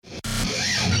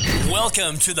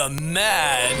Welcome to the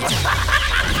Mad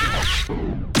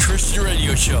Christian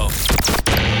Radio Show,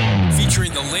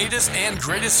 featuring the latest and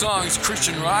greatest songs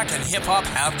Christian rock and hip-hop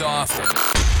have to offer.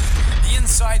 The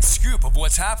inside scoop of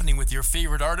what's happening with your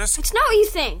favorite artist. It's not what you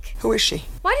think. Who is she?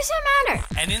 Why does that matter?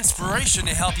 And inspiration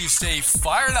to help you stay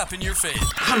fired up in your faith.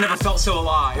 I've never felt so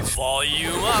alive.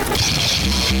 Volume up.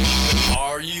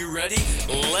 Are you ready?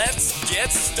 Let's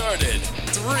get started.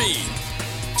 3,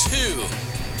 2,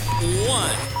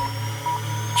 1.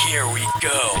 Here we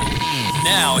go.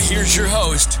 Now, here's your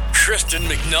host, Kristen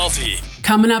McNulty.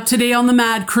 Coming up today on the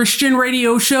Mad Christian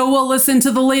Radio Show, we'll listen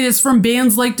to the latest from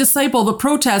bands like Disciple, The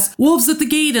Protest, Wolves at the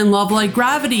Gate, and Love Like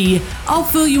Gravity. I'll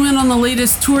fill you in on the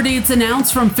latest tour dates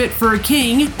announced from Fit for a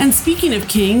King. And speaking of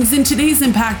kings, in today's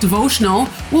Impact Devotional,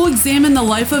 we'll examine the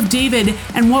life of David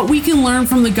and what we can learn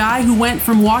from the guy who went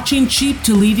from watching sheep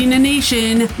to leading a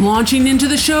nation. Launching into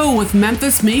the show with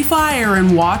Memphis Mayfire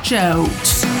and Watch Out.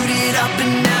 Suited up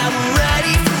and now we're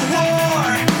ready for war.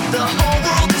 The whole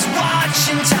world is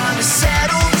watching, time to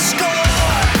settle the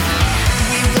score.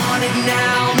 We want it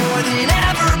now more than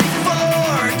ever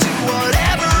before. Do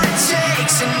whatever it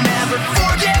takes and never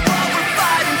forget what we're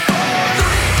fighting for. 3,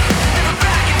 never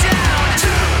backing down. 2,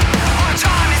 our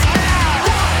time is now.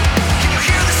 1, can you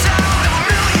hear the sound of a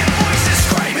million voices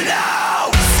screaming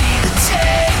out? See the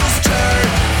tables turn,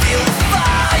 feel the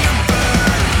fire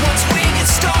burn. Once we get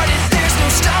started, there's no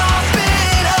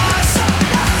stopping us.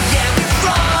 Yeah, we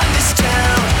run this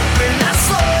town, we're not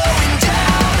slowing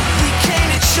down. We came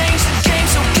to change the game,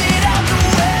 so get out the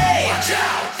way. Watch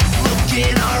out. Look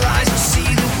in our eyes, we see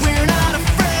that we're not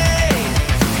afraid.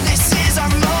 This is our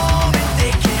moment,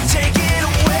 they can't take it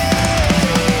away.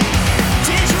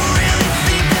 Did you really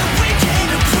think that we came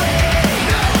to play?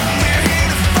 We're here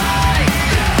to fight,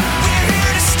 we're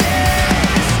here to stay.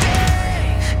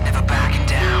 Never backing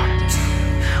down,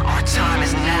 our time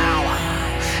is now.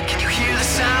 Can you hear the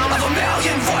sound of a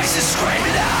million voices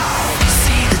screaming out?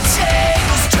 See the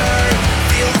tables turn,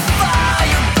 feel the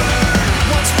fire burn.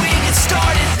 Once we get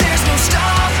started, there's no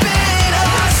stopping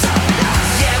us.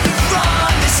 Yeah, we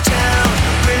run this town,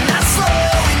 we're not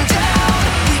slowing down.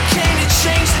 We came to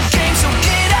change the game, so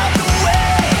get out the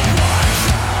way.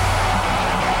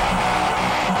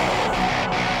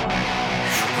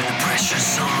 When the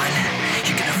pressure's on,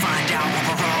 you're gonna find out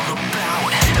what we're all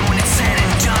about. And when it's said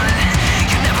and done,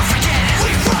 you never forget it.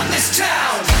 We run this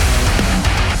town.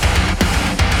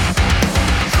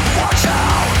 Watch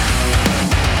out.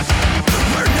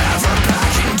 We're never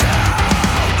backing down.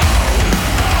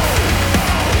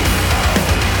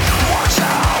 Watch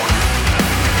out.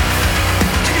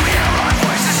 Can you hear our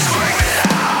voices screaming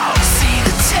out? See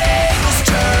the tables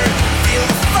turn, feel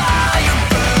the fire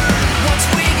burn. Once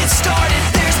we get started,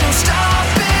 there's no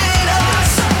stopping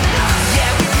us.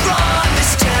 Yeah, we run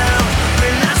this town,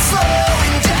 we're not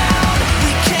slowing down.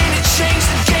 We came to change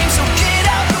the game, so get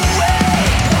out the way.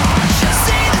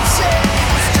 See the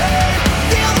tables turn,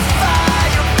 feel the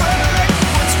fire burn.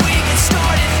 Once we get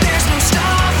started, there's no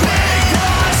stopping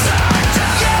us.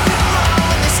 Yeah, we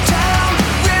run this town,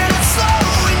 we're not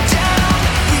slowing down.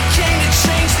 We came to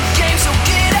change the game, so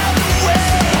get out the way.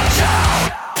 Watch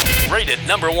out. Rated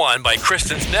number 1 by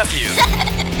Kristen's nephew.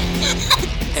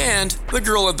 And the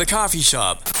girl at the coffee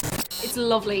shop. It's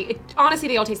lovely. Honestly,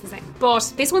 they all taste the same.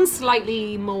 But this one's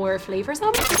slightly more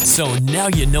flavoursome. So now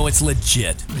you know it's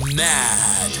legit.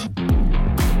 Mad.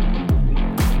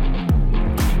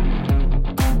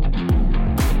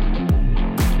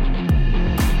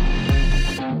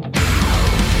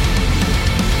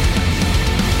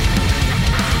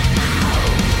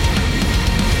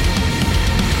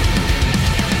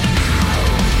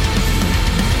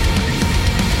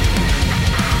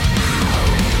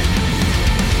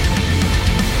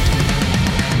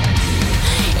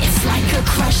 It's like a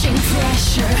crushing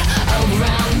pressure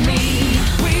around me.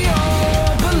 We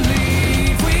all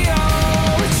believe, we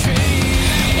all retreat.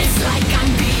 It's like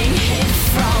I'm being hit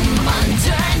from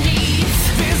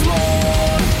underneath. There's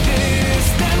more to this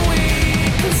than we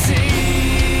can see.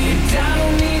 I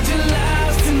don't need your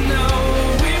lies to know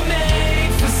we're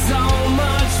made for so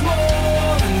much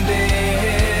more than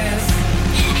this.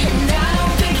 And I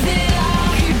don't think that I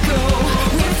could go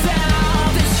without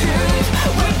the truth.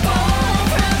 We're born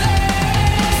for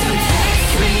this. So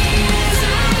take me as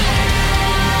I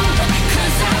am.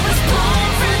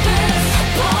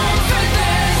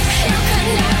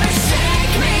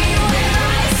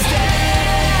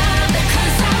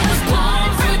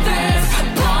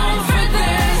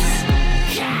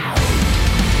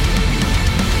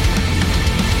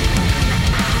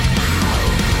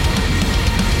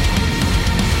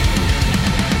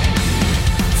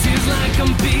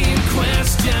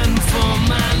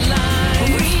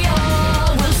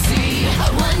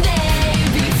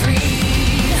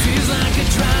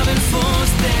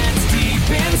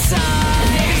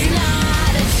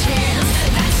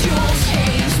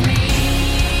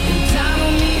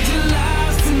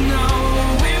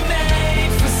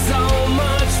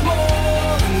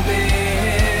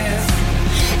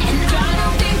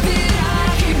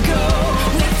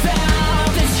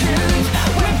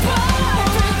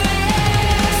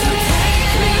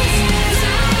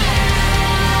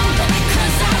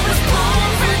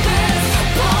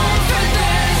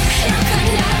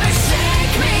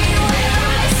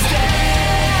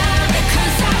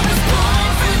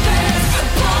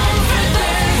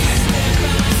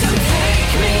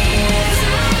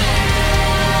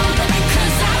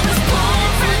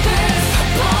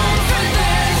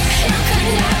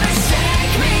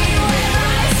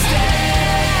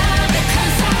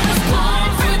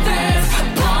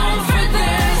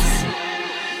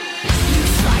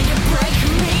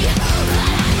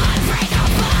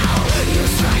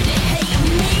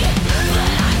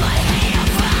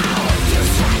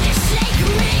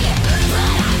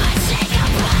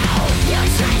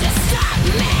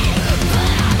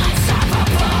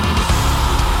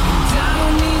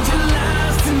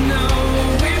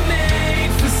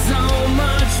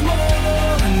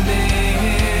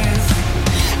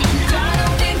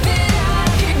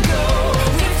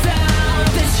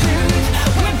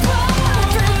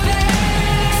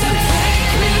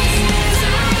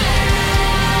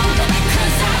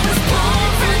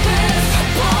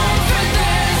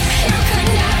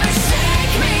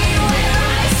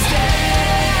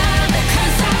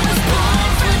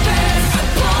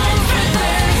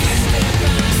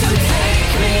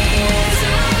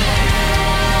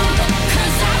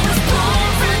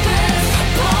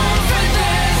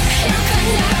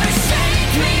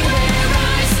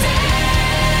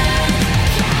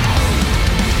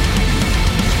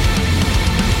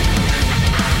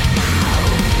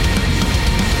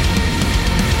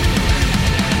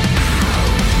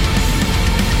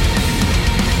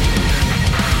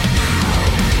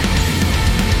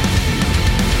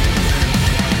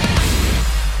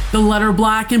 The letter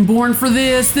Black and Born for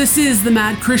This. This is the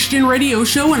Mad Christian Radio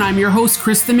Show, and I'm your host,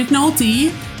 Kristen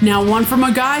McNulty. Now, one from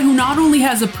a guy who not only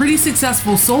has a pretty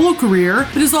successful solo career,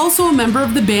 but is also a member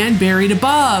of the band Buried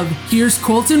Above. Here's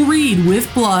Colton Reed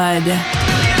with Blood.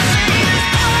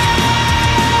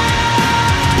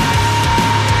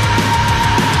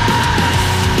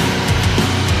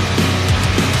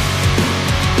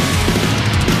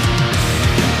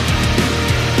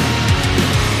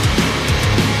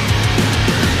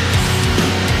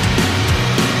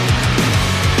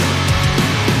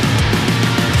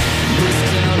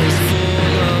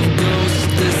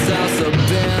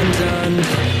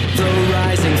 The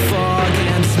rising fog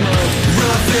and smoke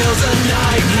reveals a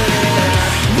nightmare.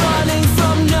 Running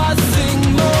from nothing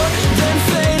more than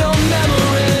fatal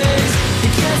memories. You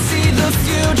can't see the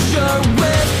future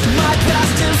with my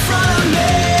past in front of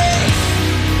me.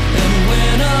 And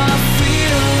when I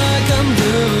feel like I'm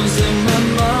losing my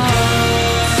mind,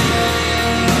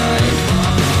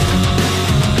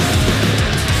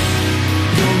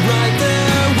 you're right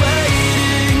there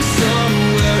waiting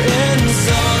somewhere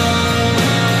inside.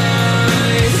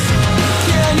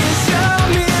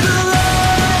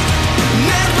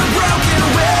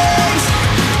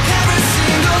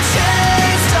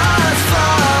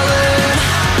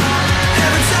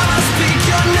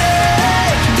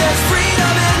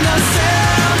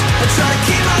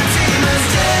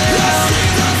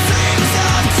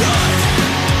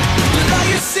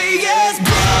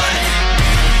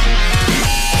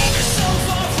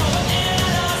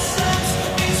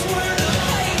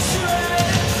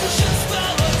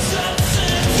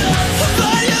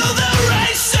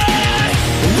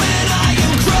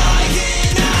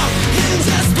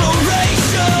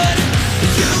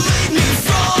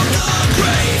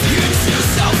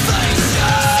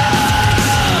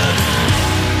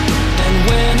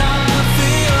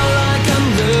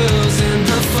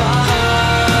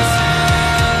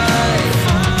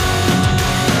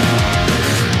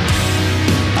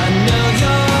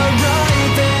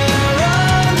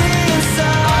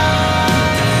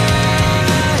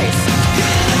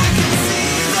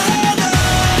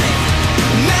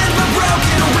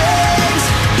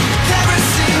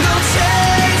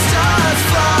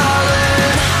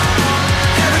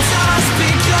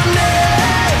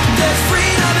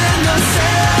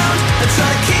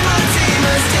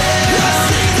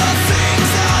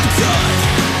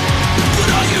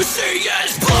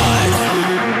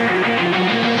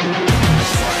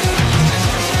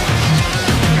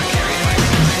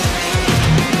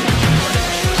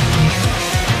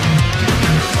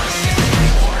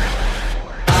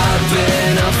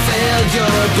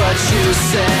 But you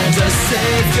sent a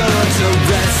savior to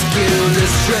rescue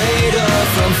this traitor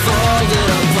from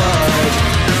falling apart.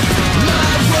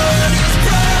 My word is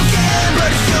broken,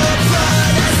 but your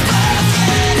blood is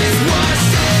spoken. It's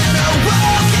washed and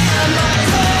awoken my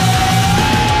heart.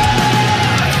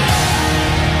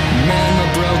 Man, my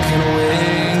broken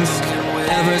wings,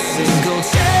 every single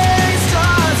chain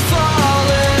starts falling.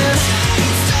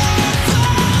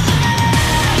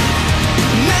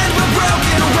 Man, my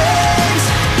broken wings,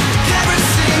 every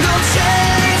single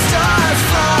chain starts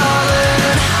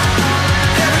falling.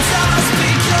 Every time I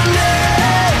speak your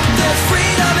name, there's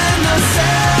freedom in the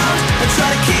sound. I try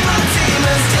to keep my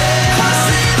demons down. I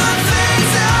see the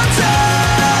things I've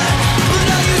done, but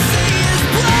all you see is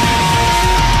blood.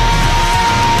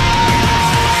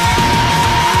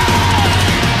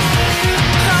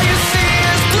 All you see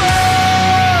is blood.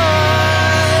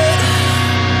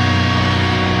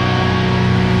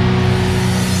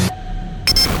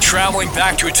 Traveling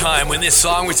back to a time when this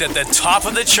song was at the top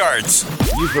of the charts.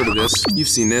 You've heard of this. You've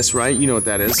seen this, right? You know what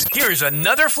that is. Here's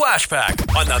another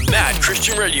flashback on the Mad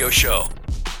Christian Radio Show.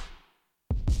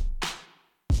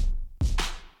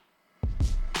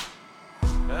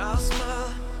 I'll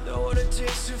smile, know what it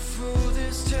takes to fool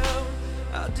this town.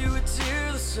 I'll do it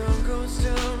till the sun goes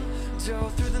down, till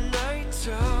through the night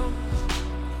time.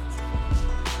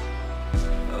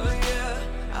 Oh yeah,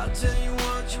 I'll tell you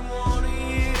what you wanna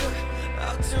hear.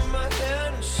 I'll turn my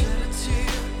head and shed a tear.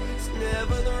 It's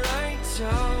never the right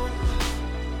time.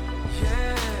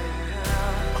 Yeah,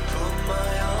 I put my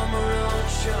armor on,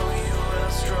 show you how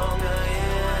strong I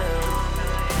am.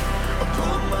 I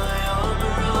put my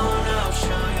armor on, I'll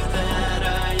show you that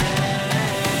I am.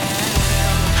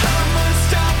 I'm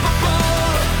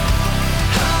unstoppable.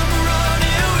 I'm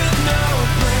running with no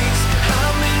brakes.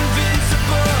 I'm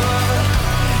invincible.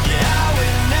 Yeah, I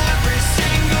win every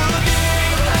single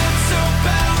game. I'm so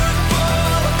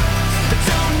powerful. I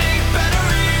don't need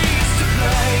batteries to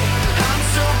play.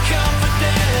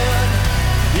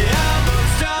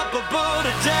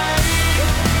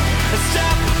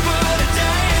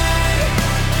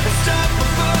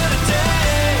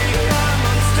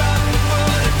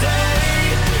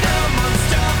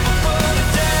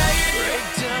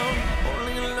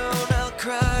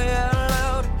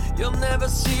 You'll never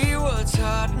see what's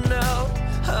hiding out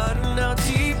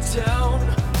deep down.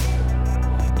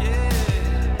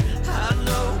 Yeah, I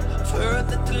know, I've heard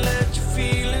that to let your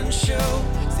feelings show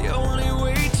is the only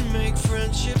way to make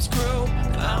friendships grow.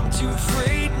 I'm too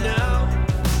afraid now.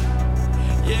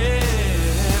 Yeah,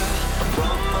 I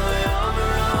put my arm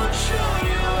around, show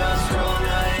you how strong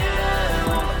I am.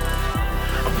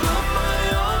 I put my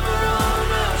arm around,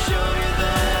 I'll show you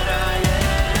that I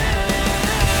am.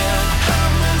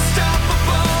 I'm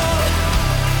unstoppable.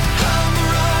 I'm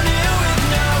running with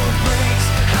no brakes.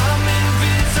 I'm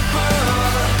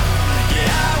invincible.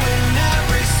 Yeah, I win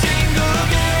every single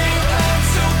game. I'm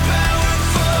so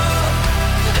powerful.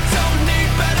 I don't need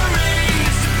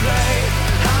batteries to play.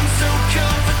 I'm so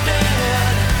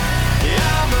confident.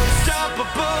 Yeah, I'm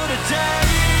unstoppable today.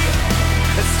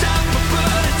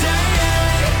 Unstoppable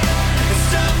today.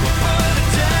 Unstoppable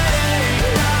today.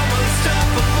 I'm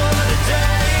unstoppable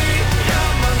today.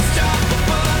 I'm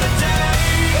unstoppable today.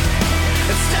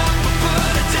 Unstoppable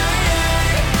today.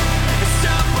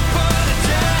 Unstoppable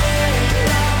today.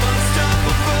 I'm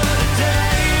unstoppable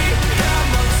today.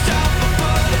 I'm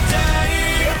unstoppable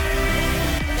today.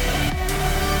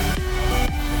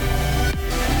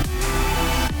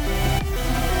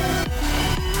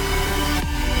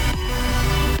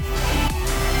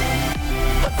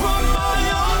 I put my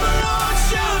arm around,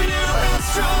 show you how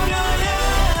strong I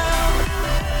am.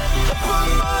 I put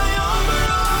my arm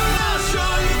around, I'll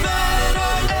show you that I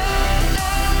am.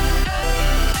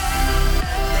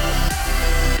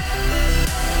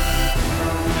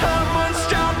 I'm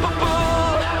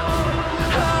unstoppable.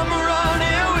 I'm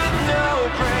running with no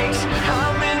brakes.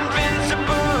 I'm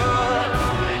invincible.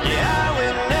 Yeah, I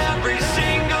win every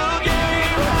single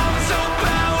game. I'm so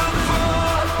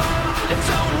powerful. I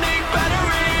don't need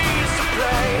batteries to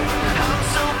play. I'm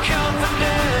so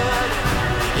confident.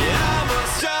 Yeah, I'm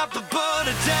unstoppable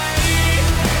today.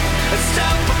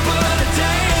 Unstoppable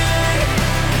today.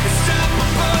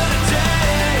 Unstoppable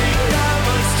today. I'm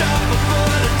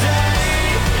unstoppable today.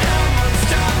 I'm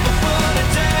unstoppable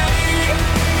today.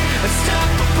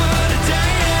 Unstoppable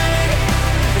today.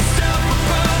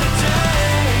 Unstoppable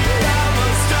today. I'm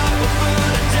unstoppable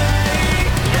today.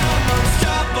 I'm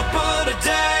unstoppable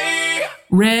today.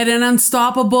 Red and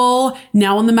Unstoppable.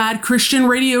 Now on the Mad Christian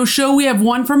Radio Show, we have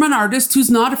one from an artist who's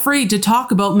not afraid to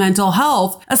talk about mental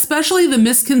health, especially the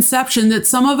misconception that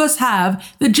some of us have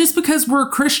that just because we're a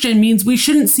Christian means we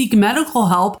shouldn't seek medical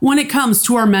help when it comes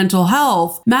to our mental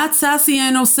health. Matt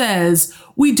Sassiano says,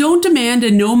 "We don't demand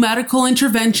a no medical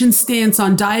intervention stance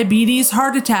on diabetes,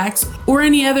 heart attacks, or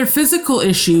any other physical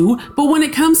issue, but when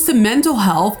it comes to mental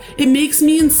health, it makes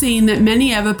me insane that many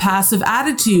have a passive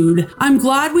attitude. I'm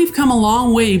glad we've come a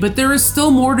long way, but there is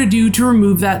still more to do to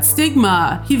remove that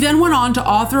stigma." He then went on to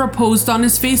author a post on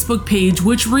his Facebook page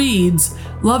which reads,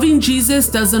 "Loving Jesus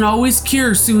doesn't always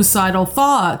cure suicidal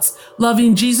thoughts.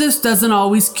 Loving Jesus doesn't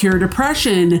always cure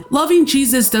depression. Loving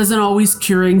Jesus doesn't always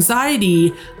cure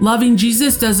anxiety. Loving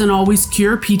Jesus doesn't always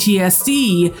cure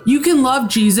PTSD. You can love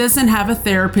Jesus and have a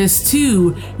therapist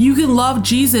too. You can love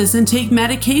Jesus and take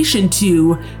medication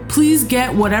too. Please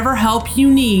get whatever help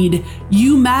you need.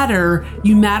 You matter.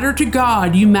 You matter to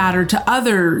God. You matter to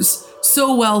others."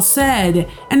 So well said.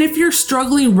 And if you're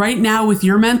struggling right now with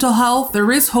your mental health,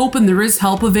 there is hope and there is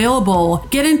help available.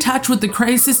 Get in touch with the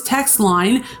crisis text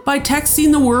line by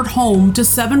texting the word HOME to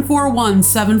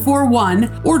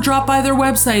 741-741 or drop by their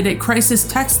website at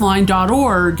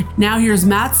crisistextline.org. Now here's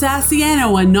Matt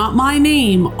Sassiano and Not My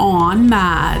Name on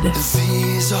Mad.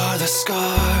 These are the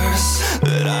scars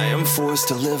that I am forced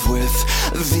to live with.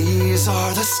 These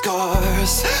are the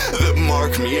scars that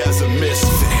mark me as a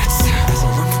misfit. As I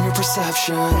run from your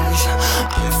perceptions,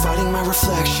 I'm fighting my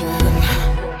reflection.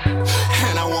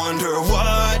 And I wonder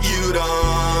what you'd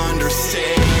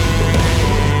understand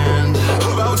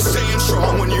about staying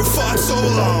strong when you fought so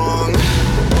long.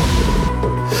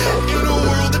 In a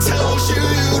world that tells you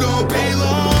you don't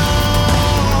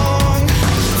belong.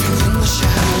 Living in the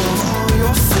shadow of all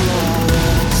your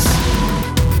flaws,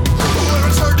 where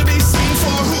it's hard to be seen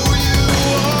for who you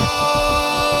are.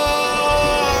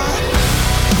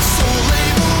 So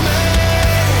label me,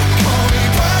 call me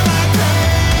by my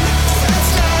pain.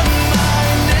 That's not my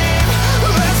name.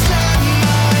 That's not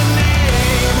my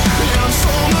name. I'm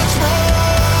so much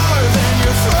more than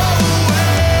your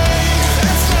throwaway.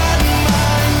 That's not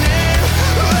my name.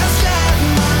 That's not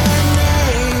my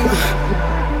name.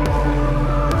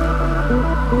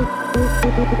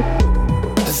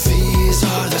 These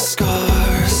are the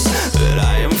scars that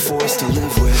I am forced to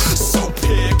live with. So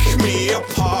pick me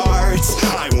apart.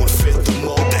 I won't fit the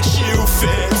mold that you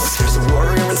fit. There's a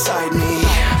warrior inside me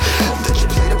that you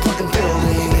played a part in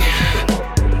building.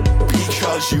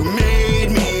 'cause you made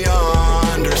me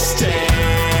understand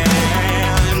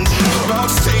about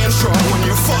staying strong when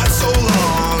you fought so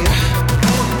long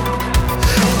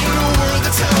in a world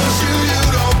that tells you you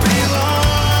don't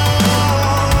belong,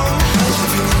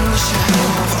 living in the shadow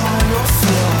of all your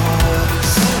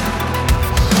flaws,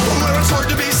 where it's hard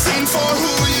to be seen for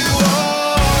who you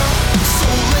are. So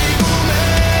label me,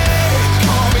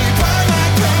 call me by my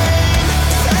pain.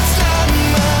 That's not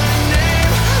my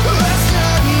name, that's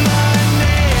not my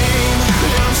name.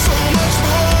 I'm so much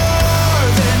more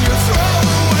than your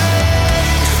throwaway.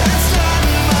 That's not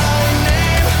my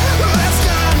name, that's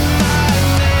not my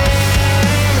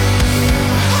name.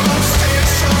 I'm staying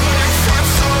strong when I fought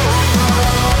so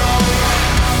long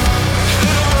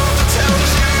in a world that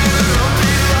tells you you don't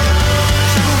belong.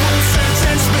 You won't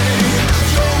sentence me,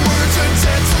 your words are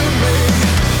dead to me.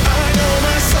 I know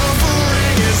my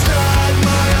suffering is not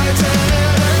my identity.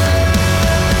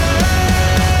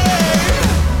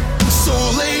 So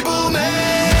label me,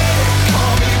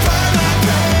 call me by my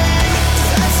pain.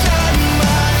 That's not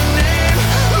my name,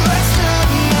 that's not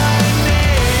my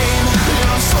name.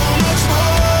 I'm so much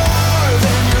more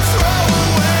than your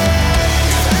throwaway.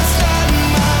 That's not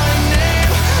my name,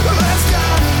 that's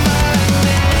not my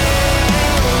name.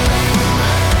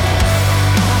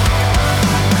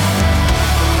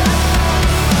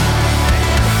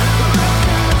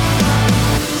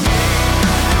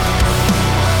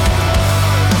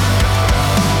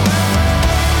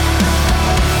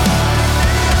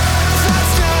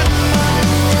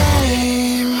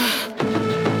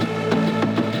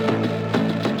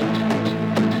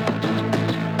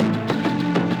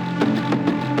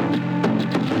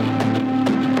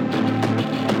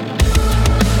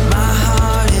 My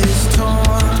heart is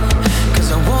torn, 'cause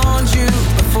I warned you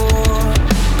before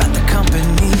about the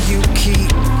company you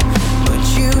keep, but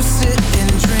you sit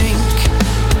and drink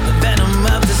the venom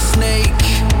of the snake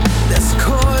that's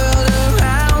coiled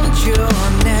around your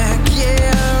neck,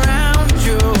 yeah, around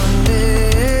your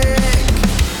neck.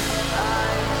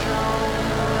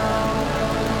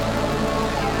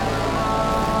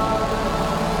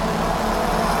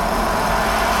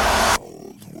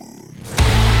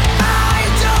 I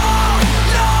don't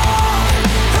know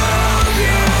who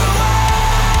you are.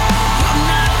 I'm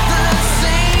not the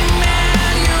same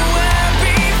man you were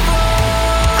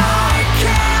before. I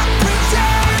can't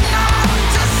pretend not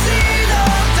to see the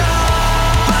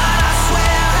dawn, but I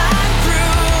swear I'm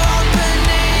through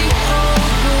opening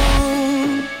old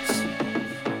wounds.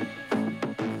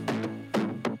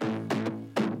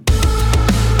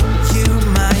 You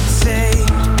might say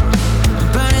I'm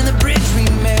burning the bridge we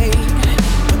made,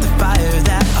 but the fire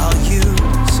that I'll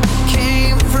use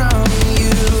came from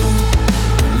you.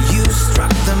 You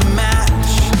struck the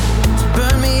match to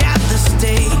burn me at the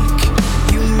stake.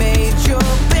 You made your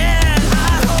bed,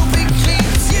 I hope it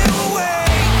keeps you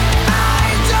awake. I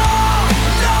don't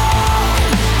know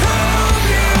who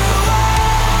you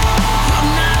are. I'm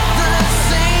not the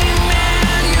same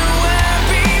man you were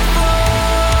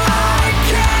before. I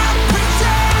can't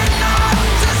pretend not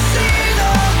to see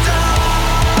the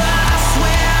dawn, but I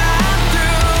swear I'm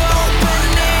through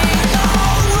opening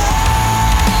old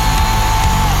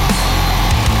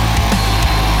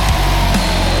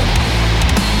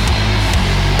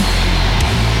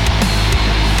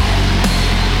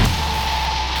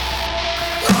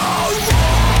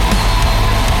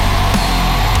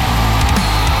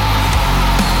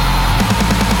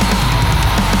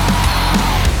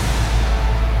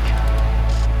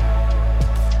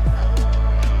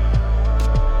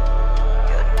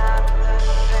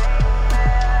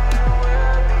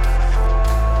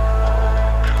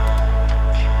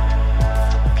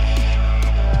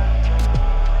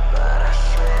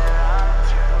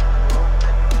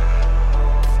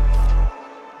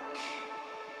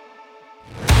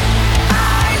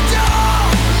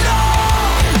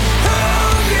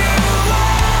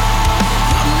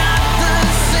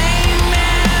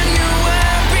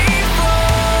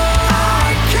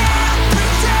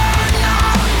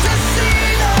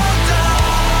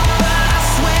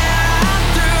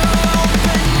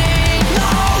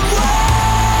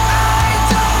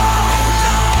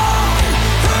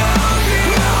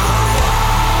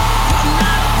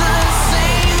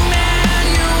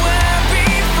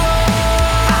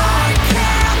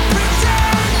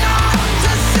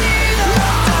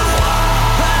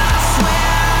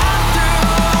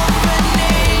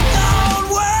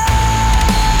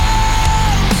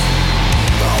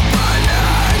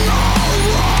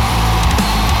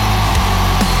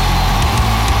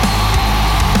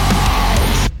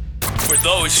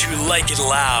those who like it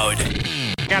loud.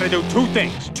 Gotta do two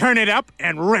things. Turn it up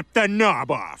and rip the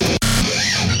knob off.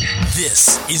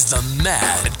 This is the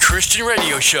Mad Christian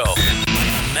Radio Show.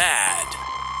 Mad.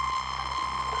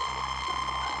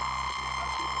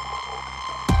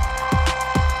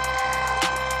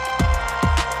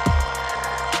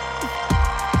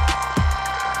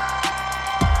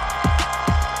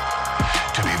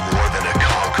 To be more than a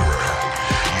conqueror,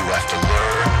 you have to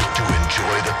learn to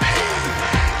enjoy the pain.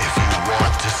 If you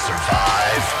want to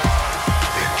survive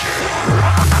the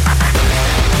game.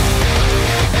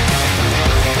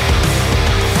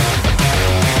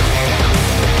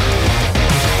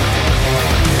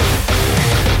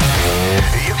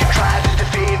 You can try to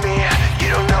defeat me. You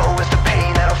don't know it's the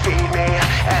pain that'll feed me.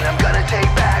 And I'm gonna take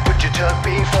back what you took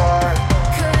before.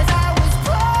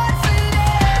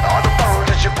 All the bones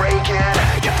that you're breaking,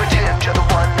 you pretend you're the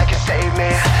one that can save me.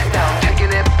 Now I'm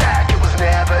taking it back, it was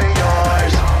never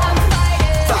yours.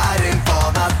 Fighting for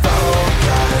my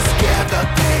focus, give the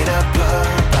pain a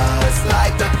purpose.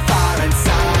 Light the fire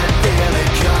inside, feel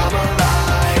it come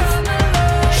alive.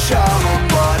 Show them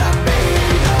what I'm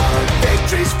made of.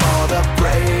 Victories for the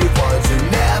brave ones who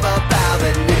never bow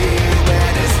the knee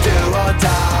when it's do or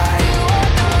die.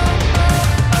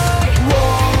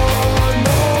 One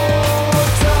more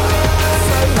time.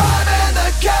 Surviving the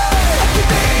game. I can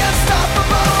be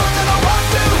unstoppable. Never walk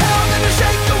through hell, then to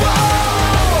shake the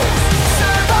walls.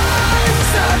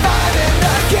 Surviving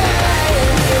the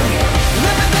game.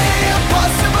 Living the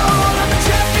impossible. I'm a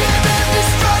champion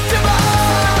indestructible.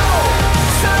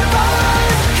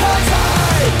 Survive, 'cause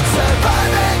I'm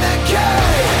surviving the game.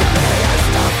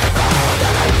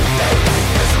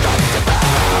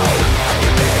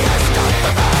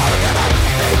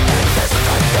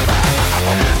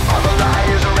 All the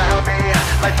liars around me,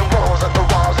 like the walls of the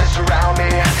walls that surround me.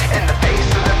 In the face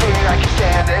of the fear, I keep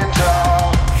standing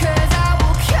tall.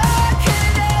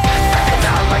 And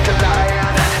I'm like a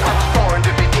lion, I was born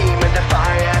to be demon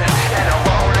defiant. And I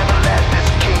won't ever let this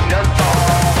kingdom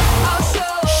fall.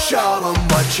 Show them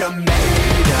what you're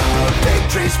made of.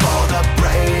 Victories for the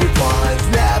brave ones.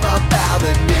 Never bow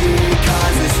the knee,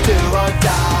 'cause it's do or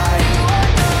die.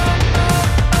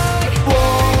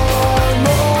 One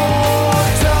more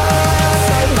time.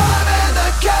 Surviving the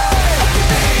game. I can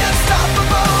be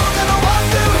unstoppable. Gonna walk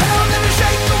through hell, then to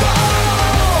shake the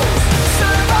walls.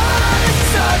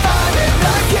 Surviving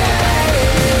the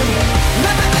game.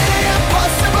 Living the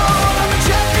impossible. I'm a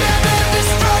champion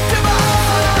indestructible.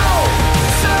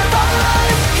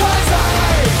 Survive, 'cause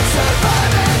I'm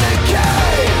surviving the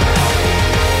game.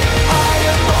 I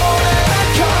am more than a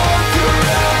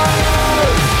conqueror.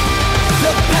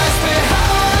 The past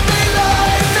behind me,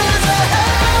 life is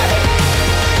ahead.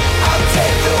 I'll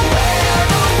take the way of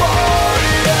a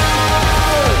warrior.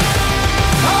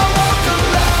 I walk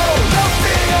alone, no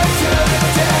fear to the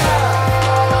death.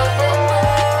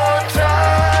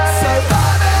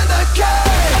 Surviving the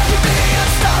game. I can be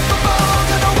unstoppable.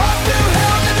 Gonna walk through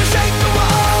hell, then to shake the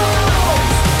walls.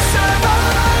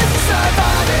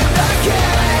 Surviving the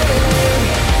game.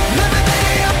 Living the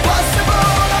impossible.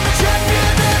 I'm a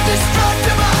champion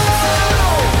indestructible.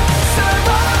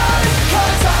 Survive,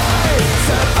 'cause I'm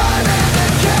surviving the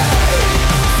game.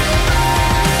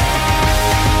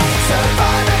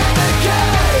 Surviving the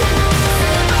game.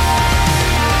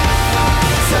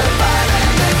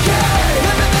 Surviving the game.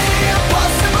 Living the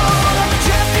impossible. I'm a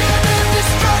champion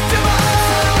indestructible.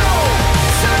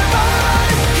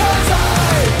 Survive, 'cause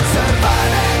I'm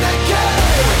surviving the game.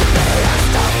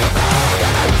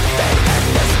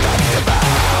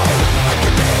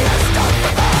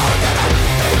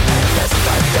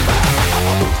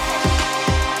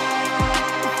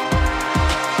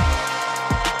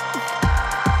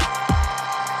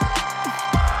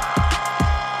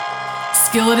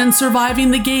 Skillet and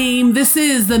surviving the game. This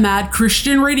is the Mad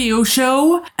Christian Radio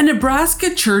Show. A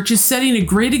Nebraska church is setting a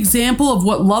great example of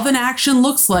what love in action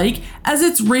looks like as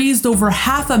it's raised over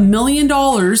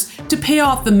 $500,000 to pay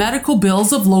off the medical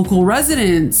bills of local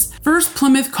residents. First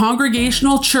Plymouth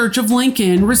Congregational Church of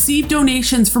Lincoln received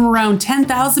donations from around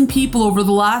 10,000 people over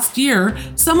the last year,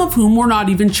 some of whom were not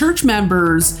even church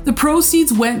members. The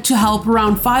proceeds went to help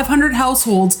around 500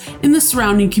 households in the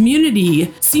surrounding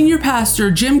community. Senior Pastor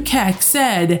Jim Keck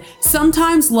said,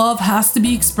 "Sometimes love has to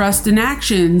be expressed in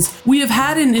actions. We have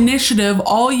had an initiative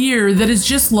all year that is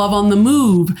just love on the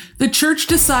move. The church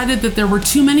decided that there were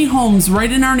too many homes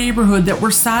right in our neighborhood that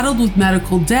were saddled with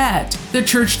medical debt. The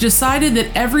church decided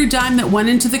that every dime that went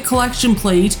into the collection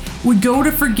plate would go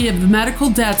to forgive the medical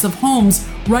debts of homes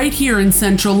right here in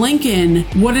central Lincoln.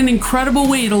 What an incredible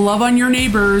way to love on your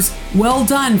neighbors. Well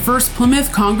done, First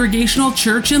Plymouth Congregational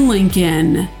Church in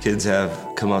Lincoln." Kids have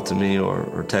come up to me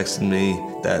or texted me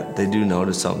that they do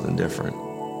notice something different.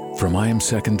 From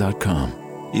IamSecond.com,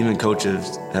 Even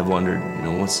coaches have wondered,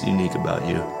 what's unique about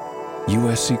you?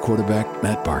 USC quarterback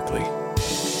Matt Barkley.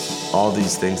 All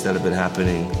these things that have been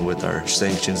happening with our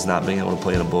sanctions, not being able to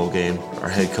play in a bowl game, our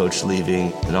head coach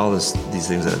leaving, and all these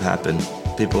things that have happened,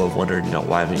 people have wondered,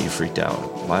 why haven't you freaked out?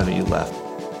 Why haven't you left?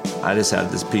 I just have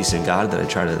this peace in God that I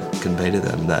try to convey to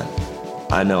them that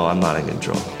I know I'm not in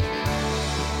control.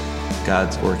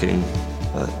 God's working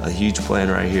a huge plan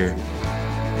right here,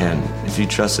 and if you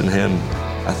trust in Him,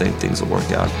 I think things will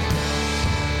work out.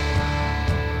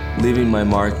 Leaving my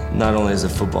mark not only as a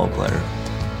football player,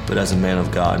 but as a man of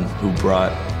God who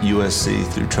brought USC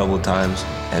through troubled times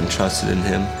and trusted in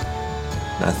Him,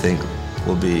 I think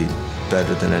will be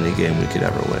better than any game we could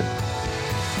ever win.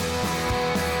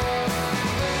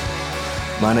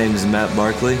 My name is Matt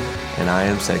Barkley, and I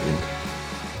am second.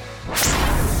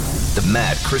 The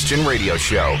Mad Christian Radio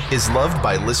Show is loved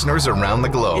by listeners around the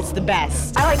globe. It's the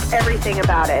best. I like everything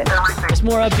about it. It's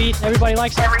more upbeat. Everybody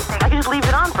likes it. Everything. I can just leave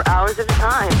it on for hours at a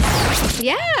time.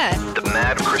 Yeah. The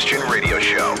Mad Christian Radio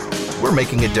Show. We're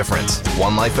making a difference,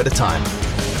 one life at a time.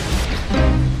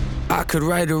 I could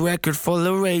write a record full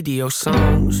of radio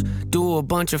songs. Do a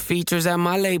bunch of features that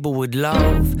my label would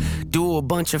love. Do a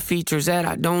bunch of features that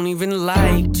I don't even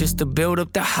like, just to build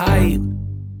up the hype.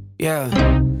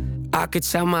 Yeah. I could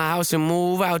sell my house and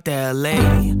move out to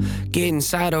LA. Get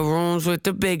inside of rooms with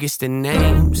the biggest of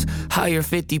names. Hire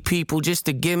 50 people just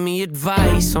to give me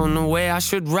advice on the way I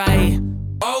should write.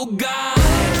 Oh God,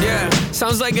 yeah,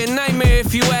 sounds like a nightmare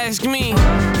if you ask me.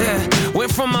 Yeah,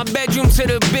 went from my bedroom to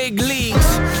the big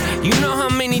leagues. You know how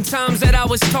many times that I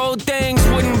was told things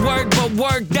wouldn't work but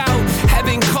worked out.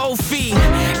 Having cold feet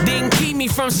didn't keep me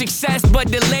from success but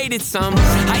delayed it some.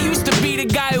 I used to be the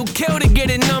guy who killed to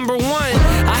get it number one.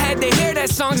 I had to hear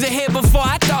that song's a hit before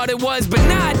I thought it was, but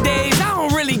nowadays I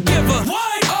don't really give a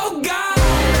what? Oh God,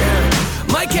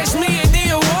 yeah. Might catch me at the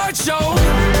award show,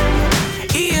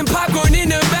 eating popcorn in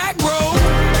the back row,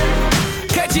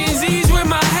 catching Z's with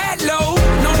my hat low.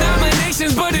 No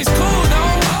nominations, but it's cool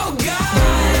though. Oh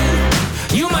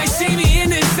God, you might see me in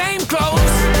the same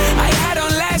clothes I had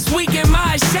on last week. Am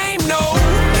I ashamed? No.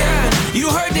 Yeah, you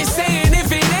heard this saying,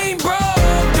 if it ain't broke,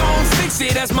 don't fix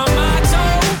it. That's my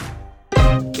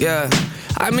motto. Yeah.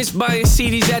 I miss buying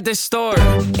CDs at the store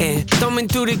and thumbing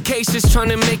through the cases trying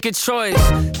to make a choice.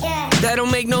 That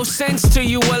don't make no sense to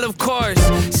you, well of course.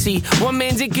 See, one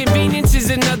man's inconvenience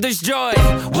is another's joy.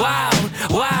 Wow,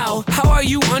 wow, how are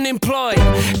you unemployed?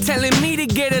 Telling me to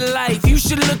get a life, you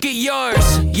should look at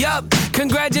yours. Yup,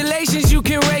 congratulations, you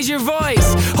can raise your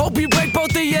voice. Hope you break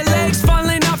both of your legs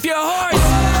falling off your horse.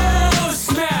 Oh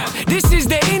snap, this is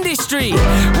the industry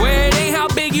where it ain't how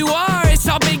big you are, it's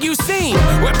how big you seem.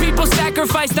 Where people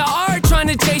sacrifice the art trying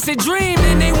to chase a dream,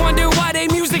 and they wonder why their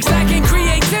music's lacking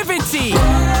creativity.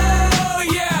 Oh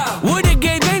yeah, would've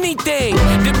gave anything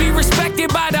to be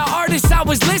respected by the artists I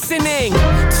was listening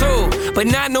to, but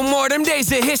not no more, them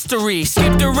days of history.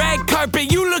 Skip the red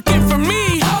carpet, you looking for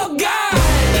me. Oh God,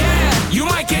 yeah, you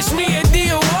might catch me at the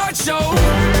award show,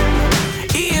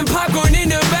 eating popcorn in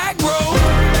the back row,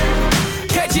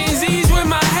 catching Z's with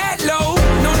my hat low.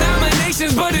 No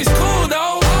nominations, but it's cool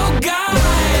though. Oh God,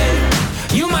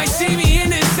 you might see me in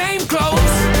the same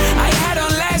clothes I had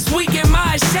on last week. Am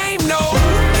I ashamed? No.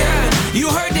 Yeah, you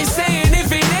heard this saying,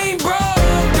 if it ain't broke,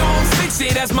 don't fix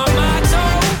it. That's my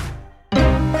motto.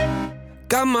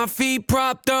 Got my feet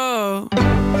propped up,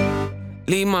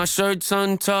 leave my shirts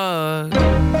untucked.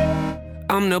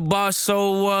 I'm the boss,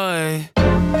 so what?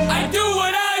 I do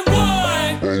what I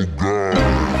want. Oh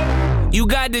God. You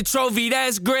got the trophy,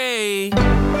 that's great.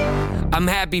 I'm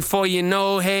happy for you,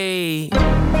 no hate.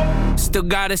 Still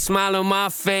got a smile on my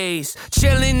face,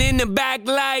 chilling in the back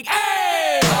like,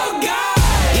 hey, oh God.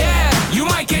 Yeah, you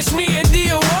might catch me at the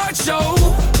award show,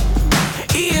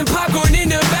 eating popcorn in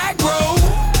the back row,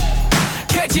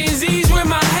 catching Z's with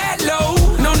my hat low.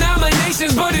 No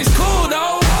nominations, but it's cool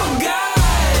though. Oh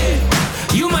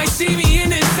God, you might see me in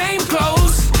the same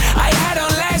clothes I had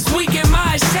on last week. Am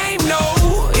I ashamed?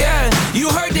 No. Yeah, you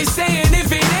heard this saying,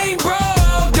 if it ain't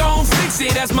broke, don't fix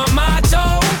it. That's my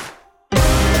motto.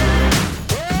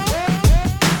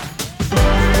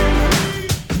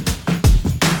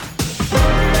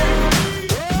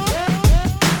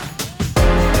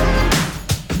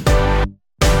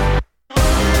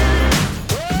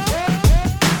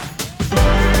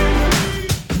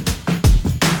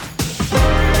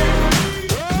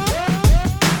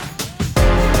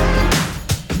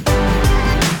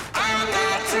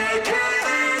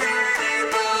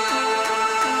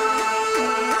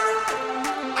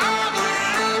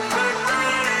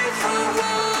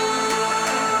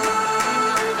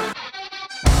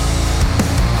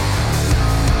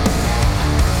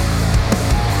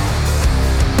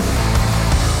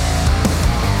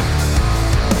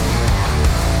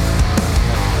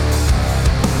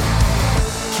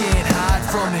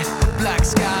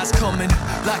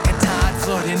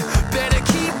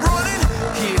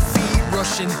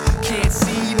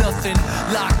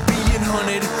 like being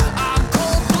hunted. I'm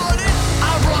cold-blooded,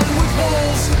 I run with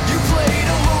wolves. You play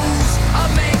to lose,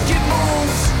 I'm making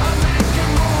moves.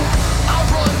 I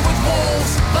run with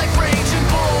wolves like raging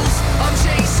bulls. I'm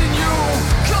chasing you,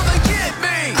 come and get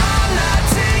me. I'm not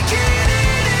taking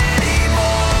it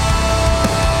anymore.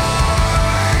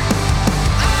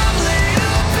 I'm laid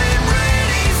up and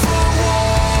ready for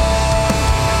war.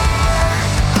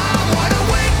 I'm wide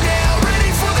awake now,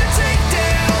 ready for the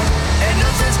takedown, and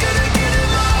nothing's gonna get in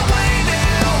my way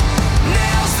now.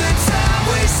 Now's the time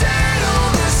we settle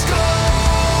the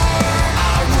score.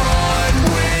 I run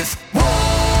with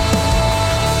wolves.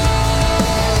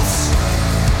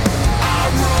 I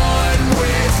run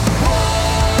with wolves.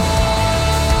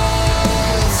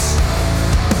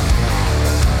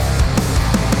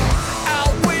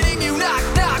 Outwitting you, knock,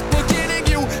 knock, we're getting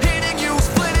you, hitting you,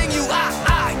 splitting you,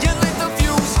 you lit the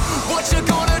fuse. What you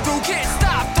gonna do? Can't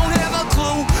stop, don't have a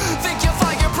clue. Think you're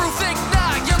fireproof, think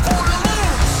not, you're born to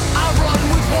lose. I run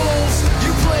with wolves,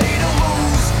 you play to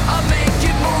lose. I'm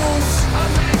making moves.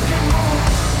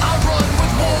 I run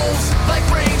with wolves like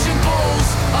raging bulls.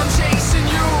 I'm chasing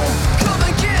you, come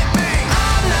and get me.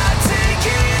 I'm not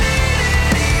taking it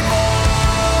anymore.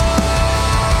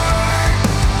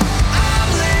 I'm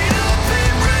laid up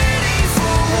and ready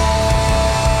for war.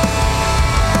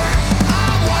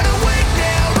 I'm wide awake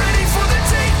now, ready for the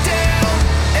takedown,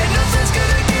 and nothing's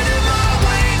gonna get in my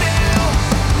way now.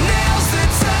 Now's the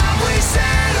time we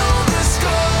settle the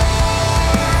score.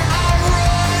 I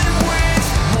run with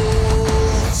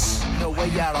wolves. No way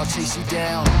out, I'll chase you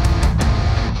down.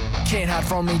 Can't hide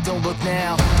from me, don't look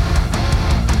now.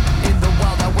 In the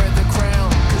wild, I wear the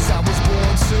crown, 'cause I was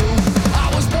born to run.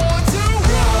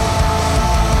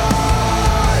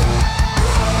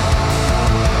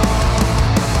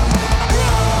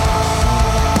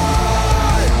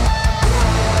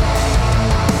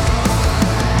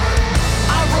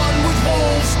 I run with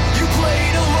wolves, you play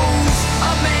to lose.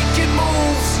 I'm making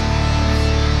moves.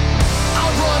 I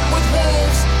run with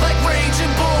wolves like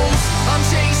raging bulls. I'm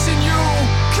chasing you,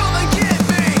 come and get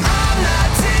me. I'm not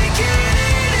taking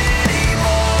it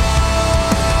anymore.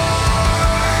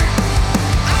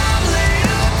 I'm laid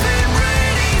up and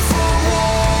ready for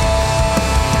war.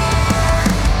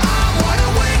 I'm wide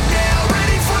awake now,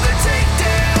 ready for the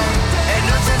takedown, and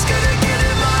nothing's gonna get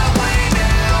in my way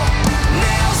now.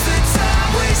 Now's the time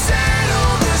we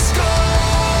settle the score.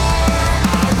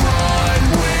 I run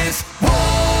with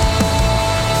wolves.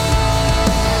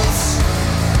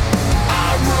 I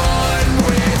run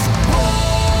with wolves.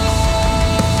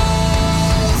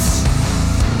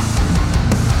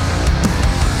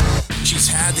 She's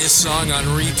had this song on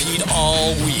repeat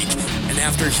all week, and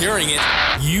after hearing it,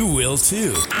 you will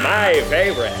too. My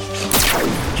favorite.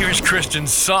 Here's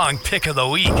Kristen's song pick of the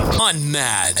week on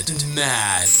Mad.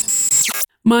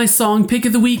 My song pick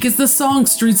of the week is the song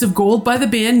Streets of Gold by the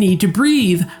band Need to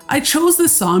Breathe. I chose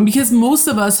this song because most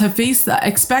of us have faced the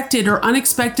expected or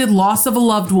unexpected loss of a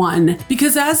loved one.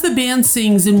 Because as the band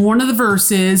sings in one of the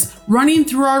verses, running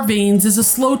through our veins is a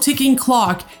slow ticking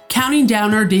clock counting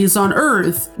down our days on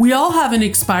earth. We all have an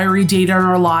expiry date on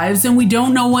our lives and we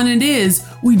don't know when it is.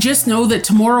 We just know that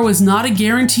tomorrow is not a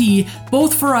guarantee,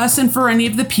 both for us and for any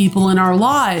of the people in our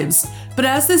lives. But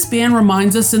as this band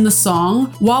reminds us in the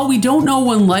song, while we don't know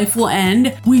when life will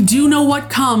end, we do know what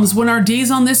comes when our days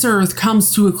on this earth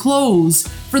comes to a close.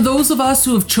 For those of us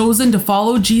who have chosen to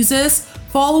follow Jesus,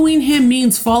 following him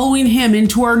means following him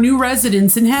into our new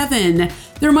residence in heaven.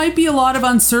 There might be a lot of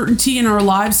uncertainty in our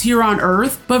lives here on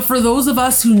earth, but for those of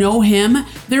us who know him,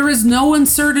 there is no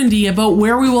uncertainty about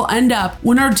where we will end up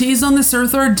when our days on this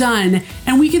earth are done,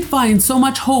 and we can find so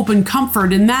much hope and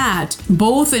comfort in that,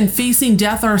 both in facing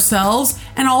death ourselves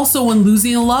and also in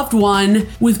losing a loved one.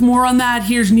 With more on that,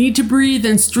 here's Need to Breathe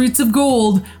and Streets of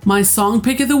Gold, my song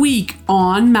pick of the week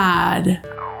on Mad.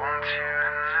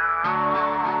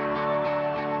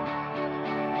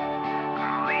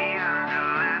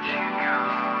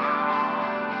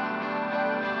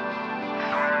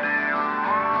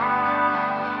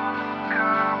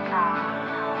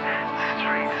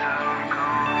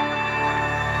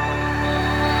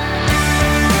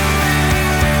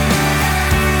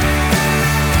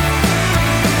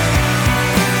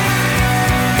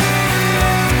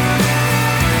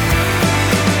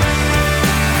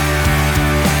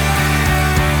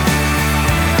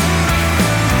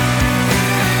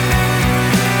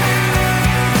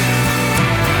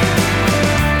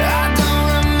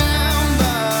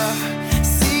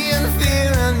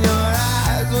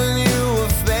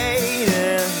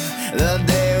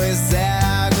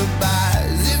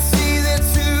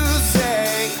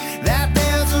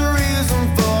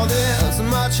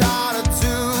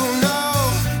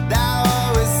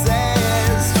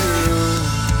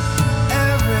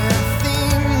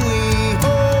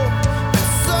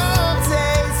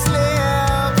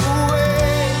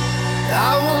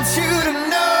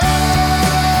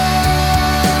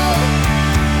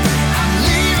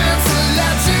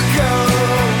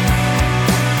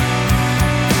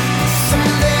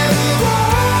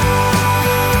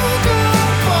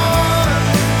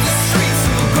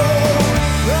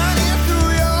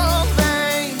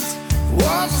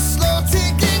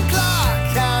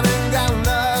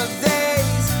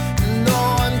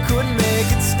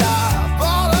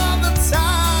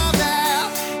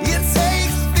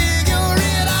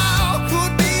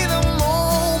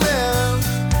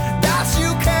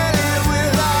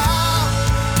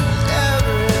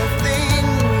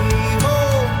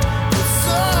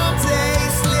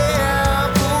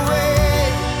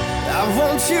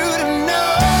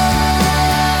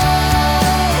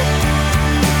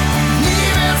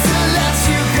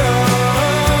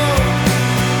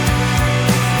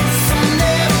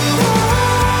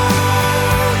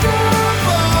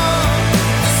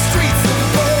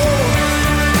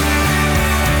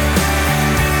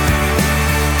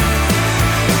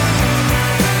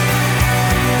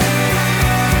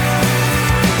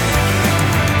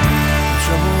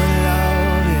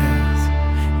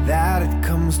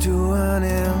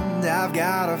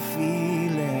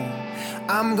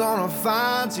 I'm gonna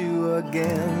find you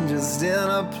again, just in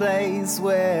a place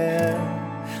where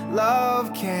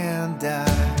love can't die.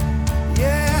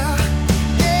 Yeah,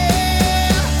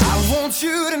 yeah, I want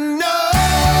you to know.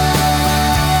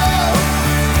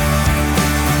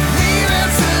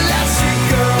 Leaving to let you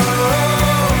go.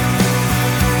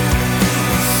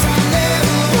 Someday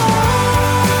we'll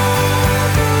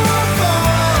walk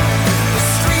upon the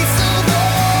streets of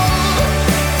gold.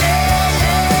 Yeah,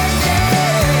 yeah,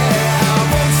 yeah. I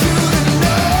want you to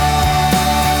know.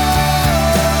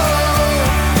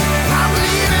 I'm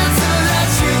leaving to let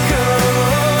you go.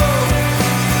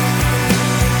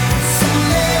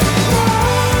 Someday we'll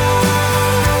walk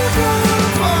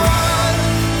upon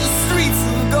the streets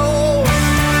of gold.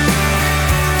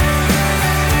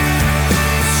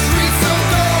 Streets of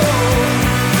gold.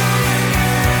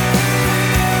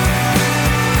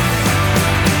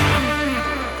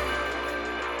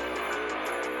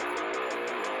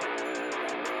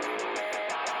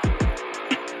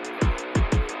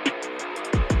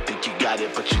 Think you got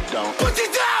it, but you don't. Put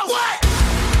it down! What?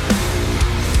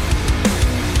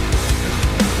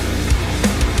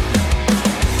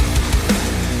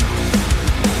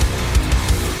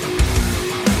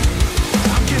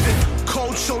 I'm giving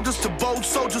cold shoulders to bold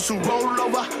soldiers who roll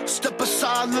over. Step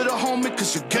aside, little homie,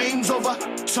 cause your game's over.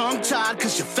 Tongue tied,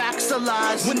 cause your facts are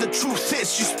lies. When the truth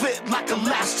hits, you split like a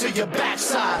lash to your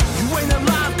backside. You ain't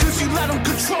alive cause you let them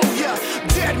control ya.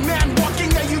 Dead man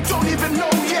walking and you don't even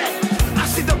know yet. I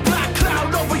see the black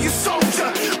cloud over your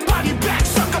soldier. Body back,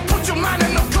 sucker, put your mind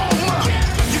in a coma.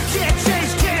 You can't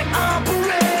change, can't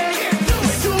operate.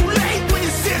 It's too late when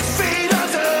you're 6 feet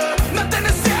under. Nothing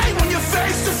to say when you're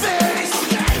face to face.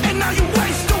 And now you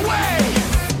waste away.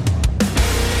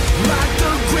 Like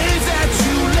the grave that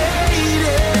you laid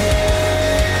in.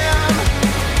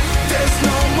 There's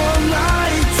no more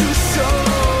light to show.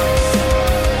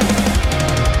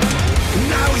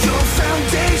 Now your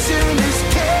foundation is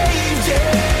caved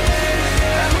in.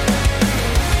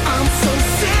 I'm so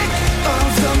sick of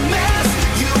the mess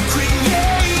you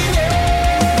created.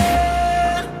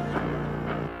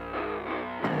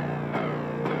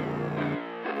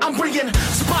 I'm bringing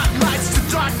spotlights to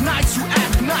dark nights. You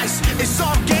act nice. It's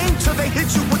all game till they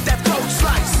hit you with that throat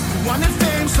slice. You wanted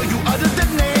fame, so you uttered the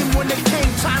name. When it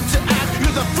came time to act,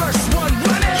 you're the first one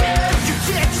running. You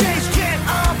can't change, can't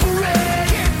operate.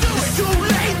 It's too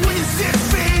late when you're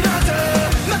 6 feet under.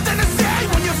 Nothing to say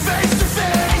when you're face to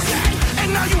face. And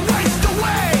now you waste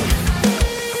away.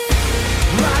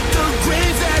 Like the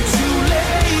grave that you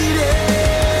laid in.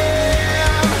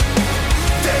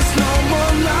 There's no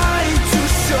more light to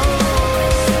show.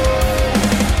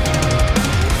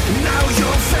 Now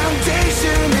your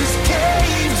foundation is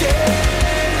caved in.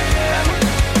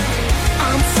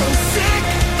 I'm so sick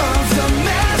of the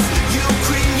mess you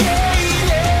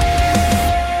created.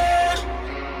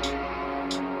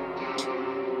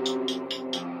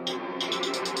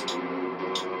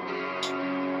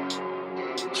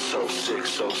 So sick,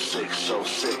 so sick, so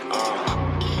sick,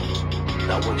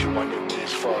 Now what you on your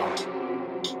knees for?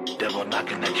 Devil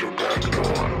knocking at your back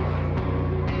door.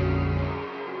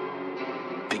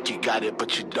 Think you got it,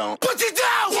 but you don't. Put it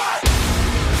down! What?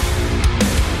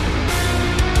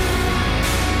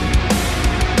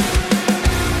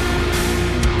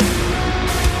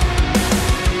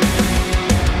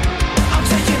 I'm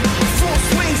taking full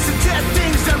swings to dead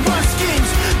things and run schemes.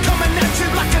 Coming at you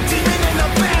like a demon in a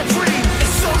bad dream.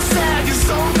 It's so sad, you're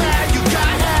so mad, you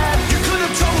got had. You could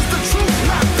have chose the truth,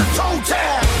 not the toe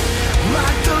tag.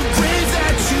 Like the grave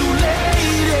that you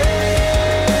laid in.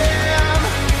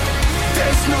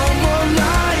 There's no more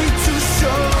light to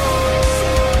show.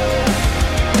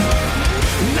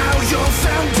 Now your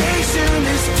foundation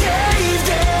is caved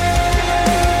in.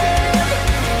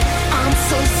 I'm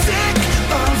so sick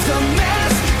of the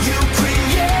mess you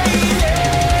created.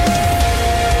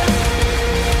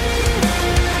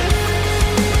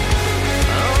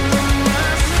 Of the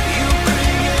mess you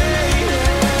created.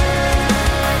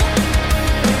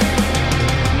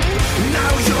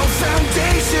 Now your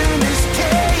foundation is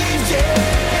caved in.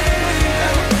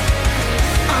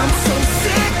 I'm so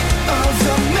sick of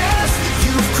the mess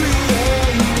you've created.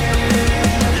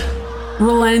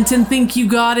 Relent and Think You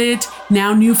Got It.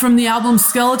 Now new from the album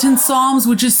Skeleton Psalms,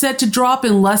 which is set to drop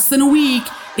in less than a week,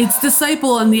 it's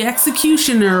Disciple and the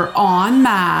Executioner on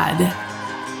Mad.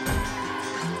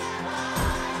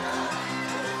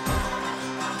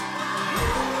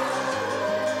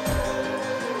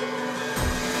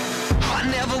 I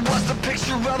never was the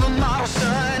picture of a model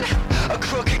son, a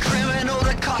crooked criminal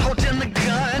that caught holding the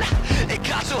gun. It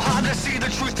got so hard to see the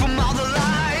truth from all the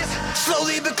lies,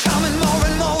 slowly becoming more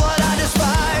and more what I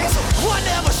despise. I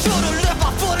never should have left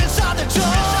my foot inside the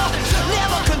door.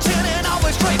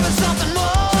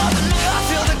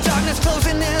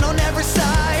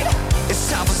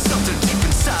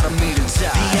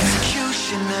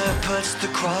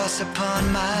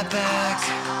 my back.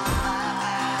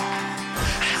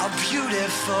 How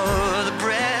beautiful the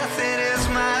breath, it is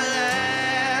my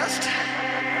last.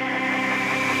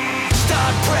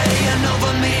 Start praying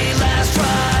over me last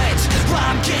rites.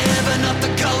 I'm giving up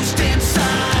the ghost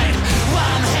inside.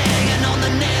 I'm hanging on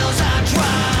the nails I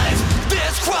drive.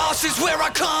 This cross is where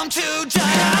I come to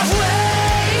die. I've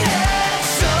waited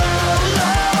so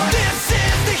long. This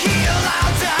is the hill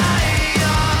I'll die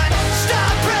on.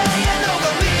 Stop praying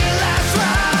over me last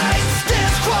rites.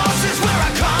 This cross is where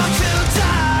I come to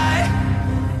die.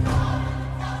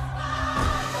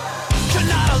 You're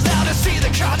not allowed to see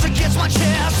the cards against my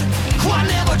chest. I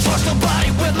never trust nobody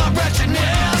with my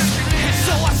wretchedness. And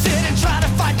so I sit and try to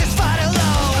fight this fight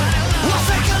alone. I'll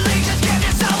take allegiance, get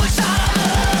this always out of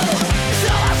love.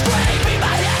 So I scream, beat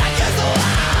my head against the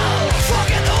wall.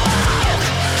 Fucking the wall,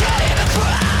 can't even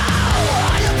crawl.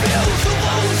 I abuse the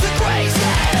wounds that grace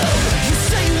hell. You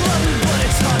say you love me, but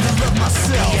it's hard to love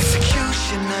myself. The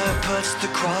executioner puts the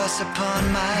cross upon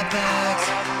my back.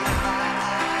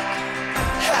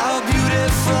 How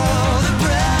beautiful the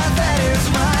breath that is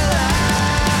my life.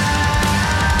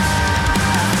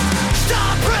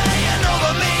 Stop praying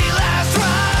over me last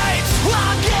rites.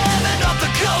 I'm giving up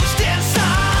the ghost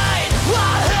inside.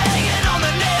 I'm hanging on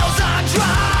the nails I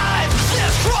drive.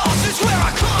 This cross is where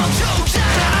I come to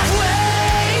die. I've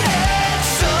waited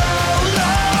so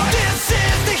long. This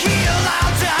is the hill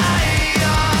I'll die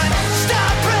on.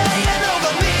 Stop praying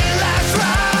over me last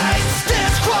rites.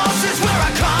 This cross is where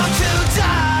I come to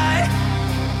die.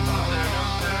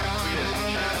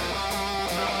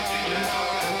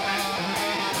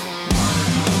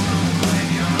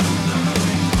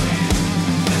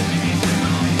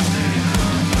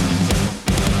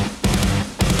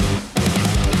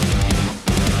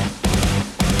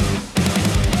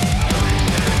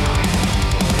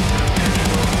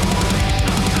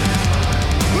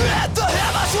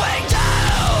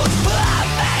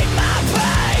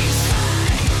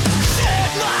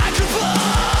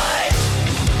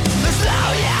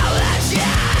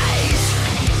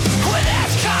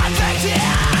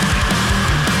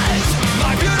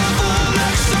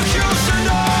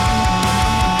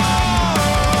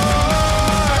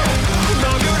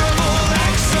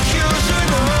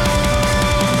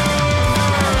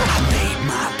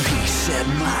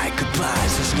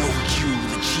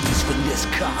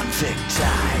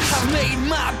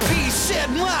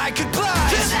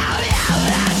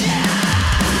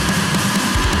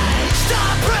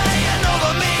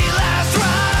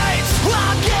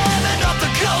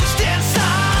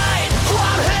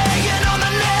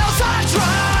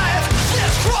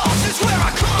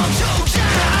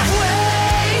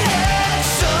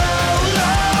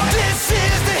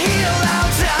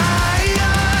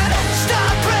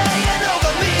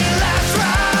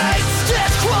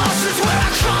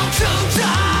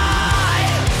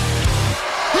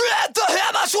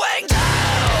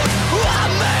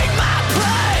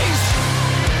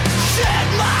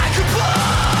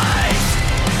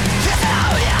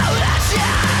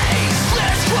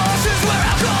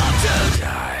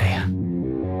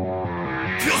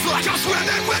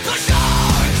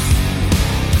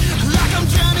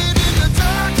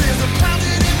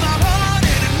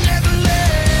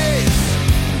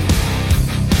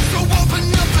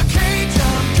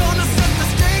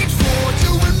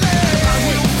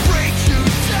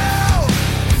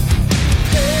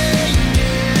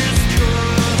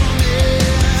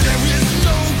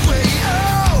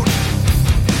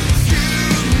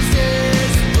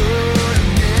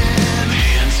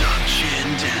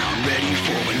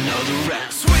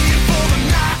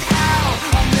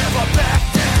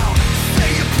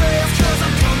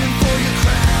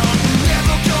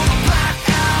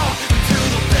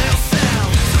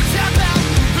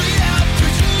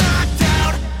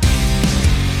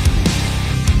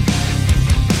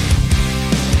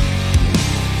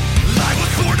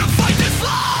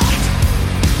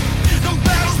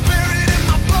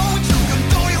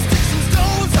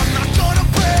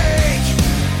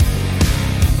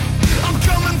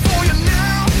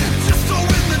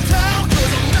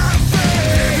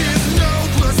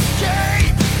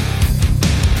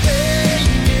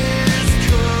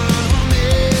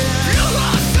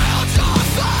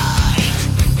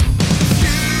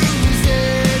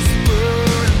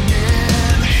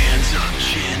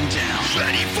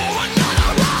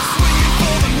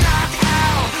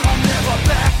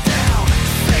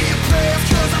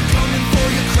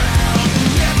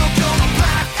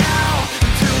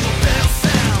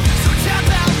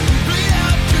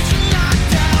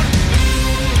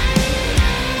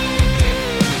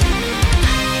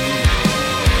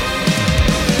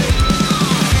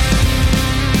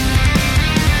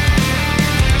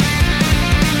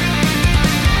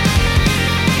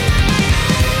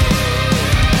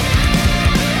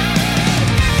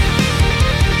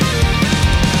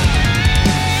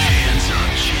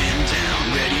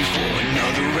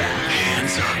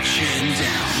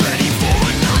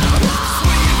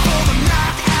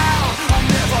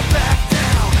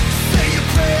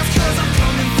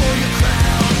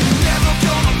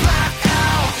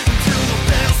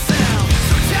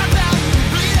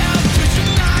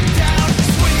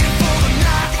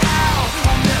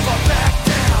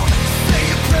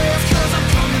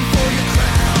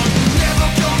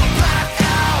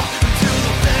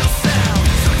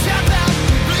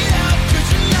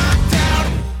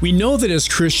 We know that as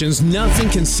Christians, nothing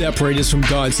can separate us from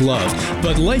God's love,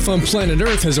 but life on planet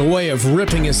Earth has a way of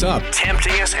ripping us up,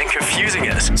 tempting us and confusing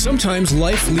us. Sometimes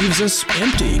life leaves us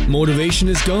empty. Motivation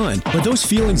is gone, but those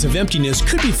feelings of emptiness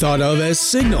could be thought of as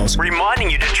signals,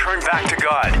 reminding you to turn back to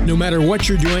God. No matter what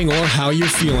you're doing or how you're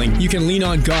feeling, you can lean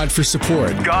on God for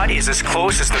support. God is as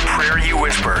close as the prayer you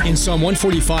whisper. In Psalm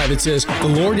 145, it says, "The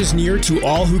Lord is near to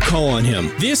all who call on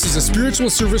Him." This is a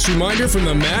spiritual service reminder from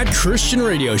the Mad Christian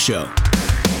Radio Show.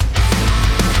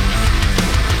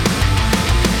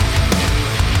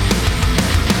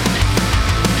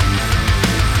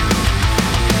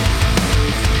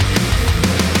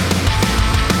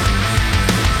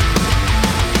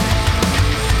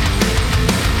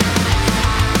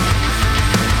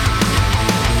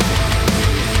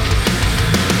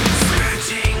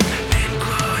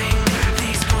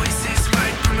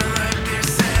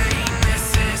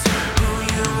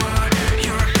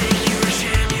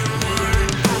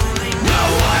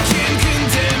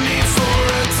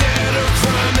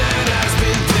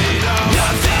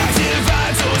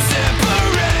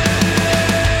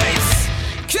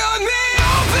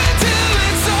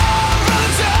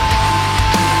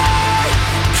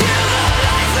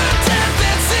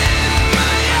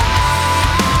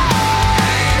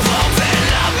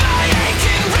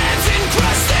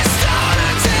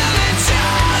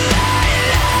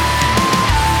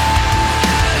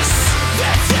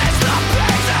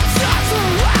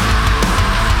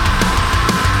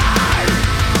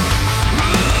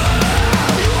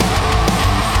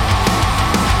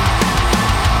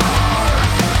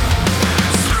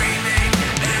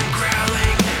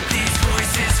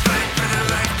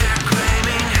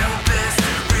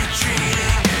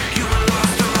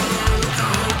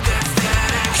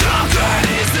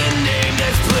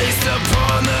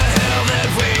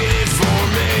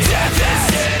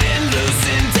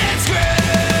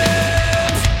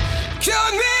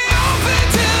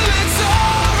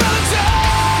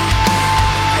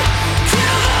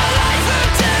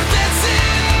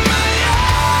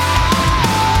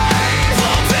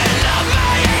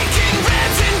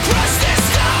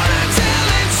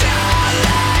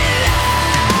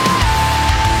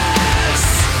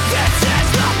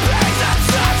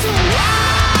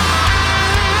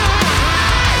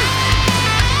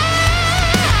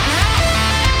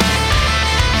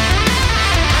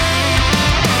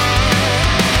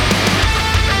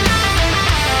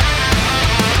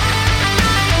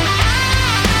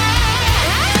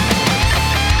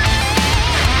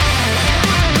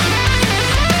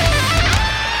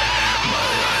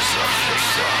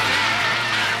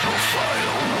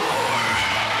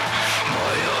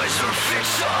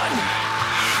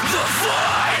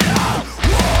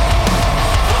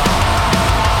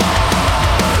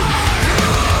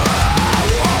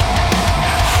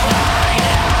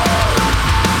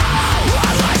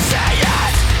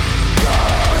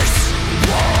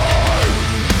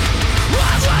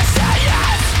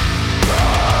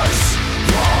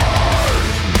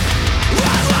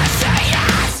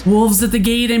 Wolves at the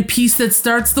gate and peace that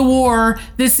starts the war.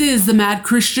 This is the Mad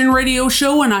Christian Radio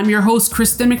Show, and I'm your host,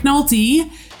 Kristen McNulty.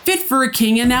 Fit for a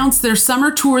King announced their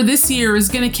summer tour this year is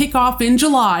going to kick off in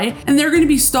July, and they're going to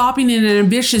be stopping in an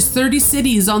ambitious 30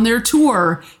 cities on their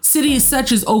tour. Cities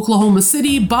such as Oklahoma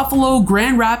City, Buffalo,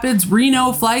 Grand Rapids,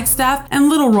 Reno, Flagstaff, and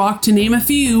Little Rock, to name a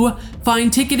few.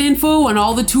 Find ticket info and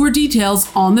all the tour details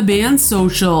on the band's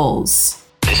socials.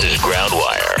 This is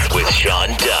Groundwire with Sean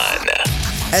Dunn.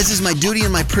 As is my duty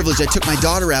and my privilege, I took my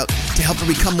daughter out to help her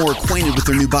become more acquainted with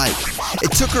her new bike.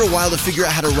 It took her a while to figure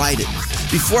out how to ride it.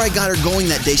 Before I got her going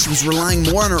that day, she was relying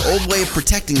more on her old way of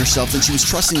protecting herself than she was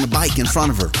trusting the bike in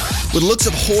front of her. With looks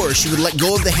of horror, she would let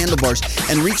go of the handlebars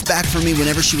and reach back for me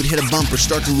whenever she would hit a bump or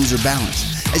start to lose her balance.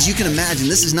 As you can imagine,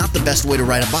 this is not the best way to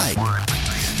ride a bike.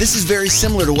 This is very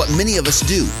similar to what many of us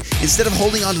do. Instead of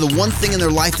holding on to the one thing in their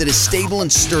life that is stable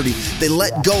and sturdy, they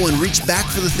let go and reach back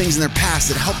for the things in their past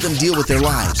that help them deal with their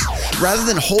lives. Rather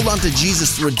than hold on to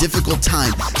Jesus through a difficult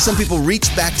time, some people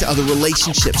reach back to other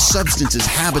relationships, substances,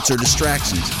 habits, or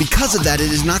distractions. Because of that,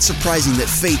 it is not surprising that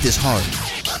faith is hard.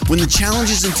 When the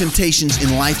challenges and temptations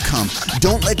in life come,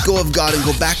 don't let go of God and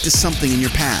go back to something in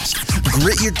your past.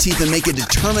 Grit your teeth and make a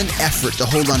determined effort to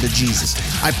hold on to Jesus.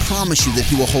 I promise you that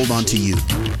He will hold on to you.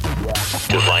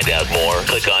 To find out more,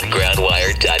 click on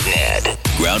groundwire.net.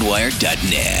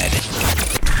 Groundwire.net.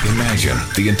 Imagine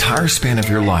the entire span of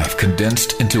your life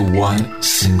condensed into one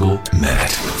single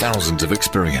minute. Thousands of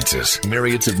experiences,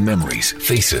 myriads of memories,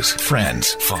 faces,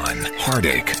 friends, fun,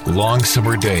 heartache, long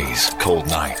summer days, cold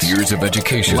nights, years of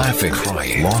education, laughing,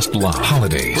 crying, lost love,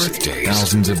 holidays, birthdays,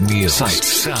 thousands of meals, sights,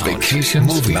 sounds, vacations,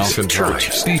 movies, mountain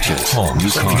church, beaches, homes, new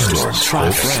car stores,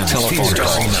 traffic, telephone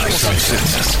calls,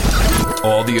 sunsets.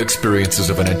 All the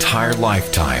experiences of an entire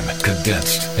lifetime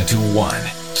condensed into one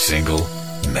single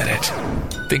minute.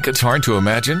 Think it's hard to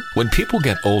imagine? When people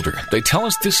get older, they tell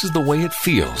us this is the way it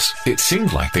feels. It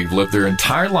seems like they've lived their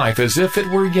entire life as if it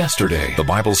were yesterday. The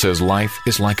Bible says life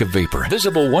is like a vapor,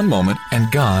 visible one moment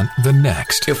and gone the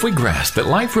next. If we grasp that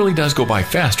life really does go by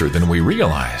faster than we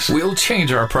realize, we'll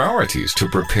change our priorities to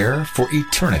prepare for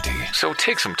eternity. So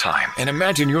take some time and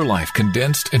imagine your life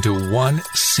condensed into one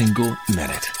single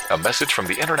minute. A message from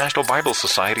the International Bible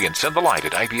Society and Send the Light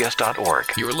at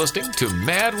ibs.org. You're listening to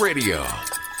Mad Radio.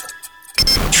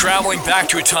 Traveling back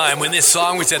to a time when this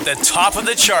song was at the top of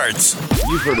the charts.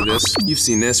 You've heard of this. You've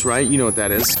seen this, right? You know what that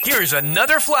is. Here's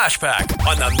another flashback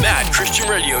on the Mad Christian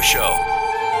Radio Show.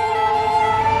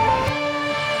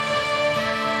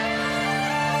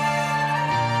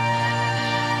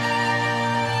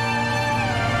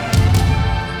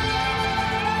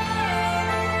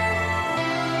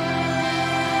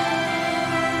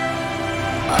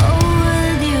 Oh,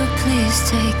 will you please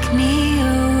take me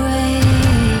away?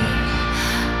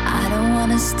 I don't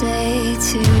wanna stay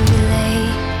too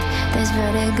late. There's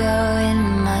vertigo in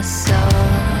my soul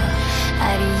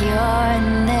at your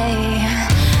name.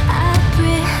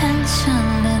 Apprehension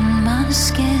in my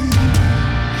skin,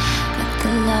 but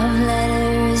the love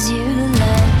letters you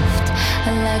left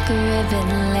are like a ribbon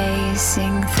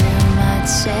lacing through my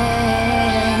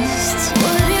chest.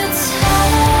 Would you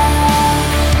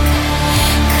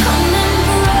come and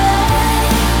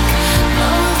break,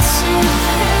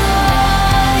 multiply?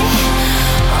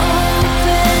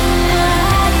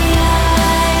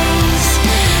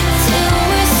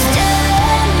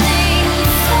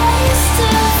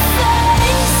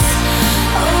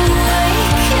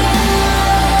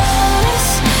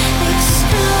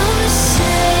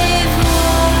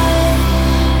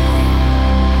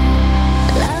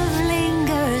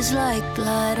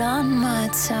 Blood on my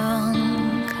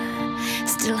tongue,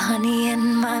 still honey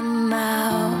in my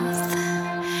mouth,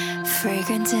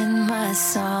 fragrant in my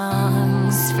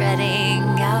song, spreading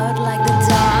out like the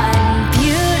dawn.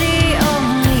 Beauty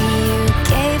only you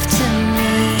gave to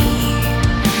me,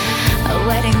 a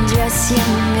wedding dress you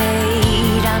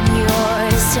made. I'm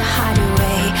yours to hide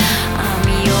away, I'm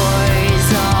yours,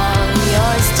 all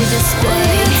yours to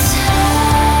display.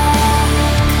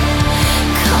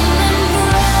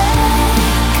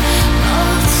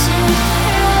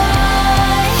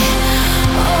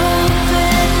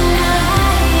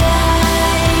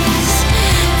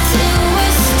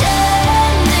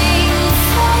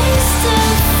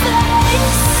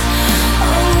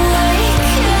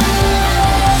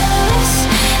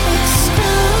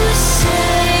 Exclusive.